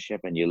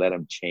relationship and you let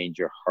them change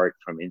your heart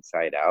from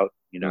inside out,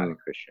 you're not a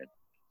Christian.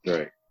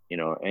 Right. You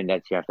know, and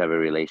that you have to have a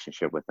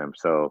relationship with them.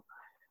 So,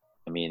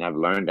 I mean, I've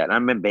learned that.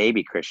 I'm a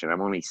baby Christian.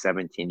 I'm only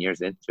 17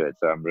 years into it,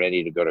 so I'm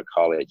ready to go to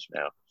college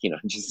now. You know,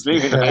 just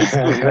leaving high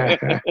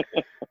school.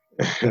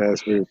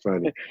 That's pretty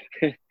funny.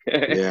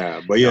 Yeah,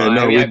 but yeah,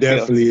 no, we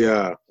definitely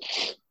have.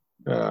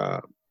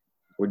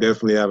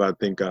 I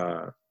think,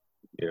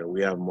 you know,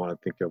 we have more. I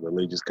think a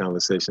religious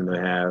conversation to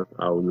have.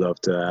 I would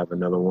love to have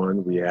another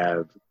one. We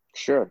have.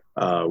 Sure.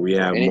 We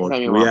have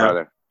anytime more.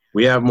 Brother.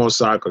 We have more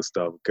soccer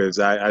stuff because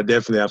I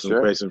definitely have some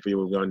questions for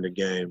you regarding the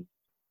game.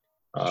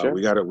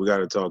 We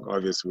gotta talk.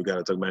 Obviously, we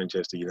gotta talk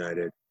Manchester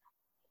United.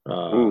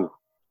 You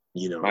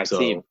know, my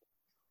team.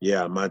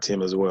 Yeah, my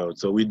team as well.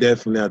 So we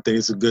definitely, I think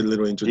it's a good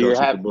little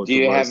introduction to both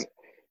of us.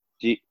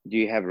 Do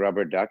you have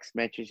rubber ducks,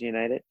 Manchester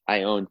United?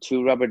 I own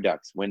 2 rubber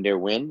ducks. When they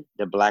win,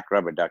 the black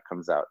rubber duck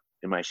comes out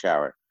in my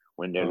shower.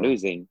 When they're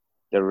losing,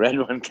 the red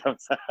one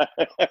comes out.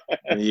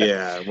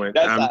 Yeah,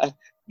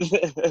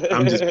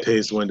 I'm just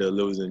pissed when they're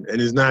losing,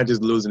 and it's not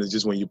just losing; it's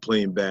just when you're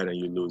playing bad and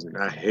you're losing.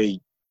 I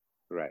hate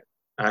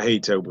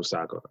terrible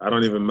soccer. I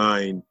don't even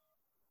mind.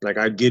 Like,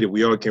 I get it.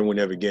 We all can win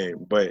every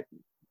game, but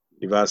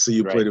if I see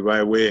you play the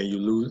right way and you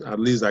lose, at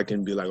least I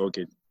can be like,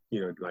 okay,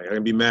 you know, like I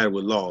can be mad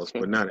with loss,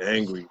 but not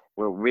angry.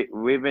 Well,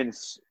 we've been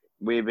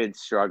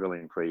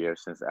struggling for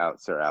years since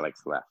Sir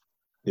Alex left.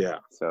 Yeah.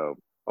 So,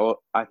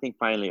 I think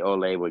finally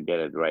Ole would get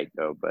it right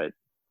though. But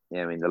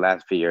yeah, I mean, the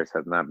last few years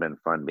have not been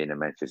fun being a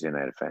Manchester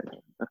United fan.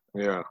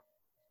 Yeah.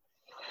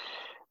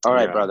 All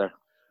right, brother.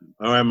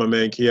 All right, my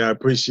man, Kia. I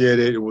appreciate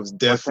it. It was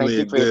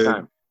definitely a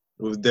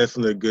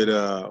good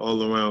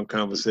all-around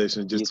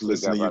conversation just to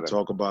listen to you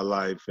talk about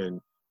life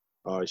and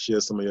share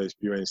some of your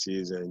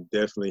experiences, and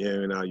definitely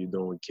hearing how you're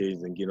doing with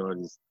kids and getting all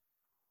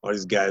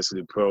these guys to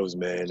the pros,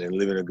 man, and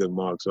leaving a good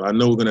mark. So I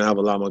know we're going to have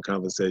a lot more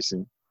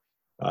conversation.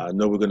 I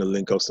know we're going to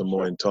link up some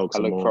more and talk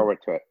some more. I look forward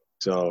to it.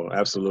 So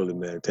absolutely,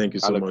 man. Thank you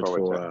so much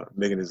for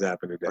making this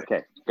happen today.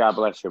 Okay. God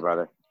bless you,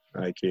 brother.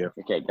 All right, Kia.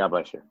 Okay. God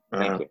bless you.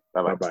 Thank you.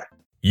 Bye-bye. Bye-bye.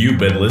 You've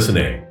been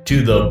listening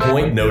to the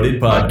Point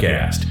Noted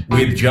Podcast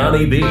with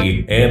Johnny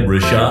B and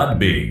Rashad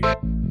B.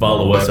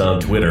 Follow us on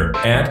Twitter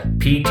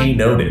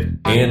 @PTNoted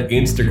and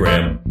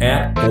Instagram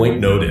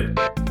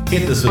 @PointNoted.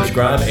 Hit the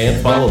subscribe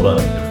and follow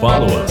button to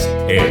follow us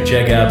and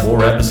check out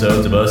more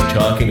episodes of us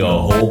talking a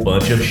whole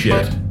bunch of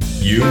shit.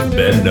 You've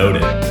been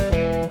noted.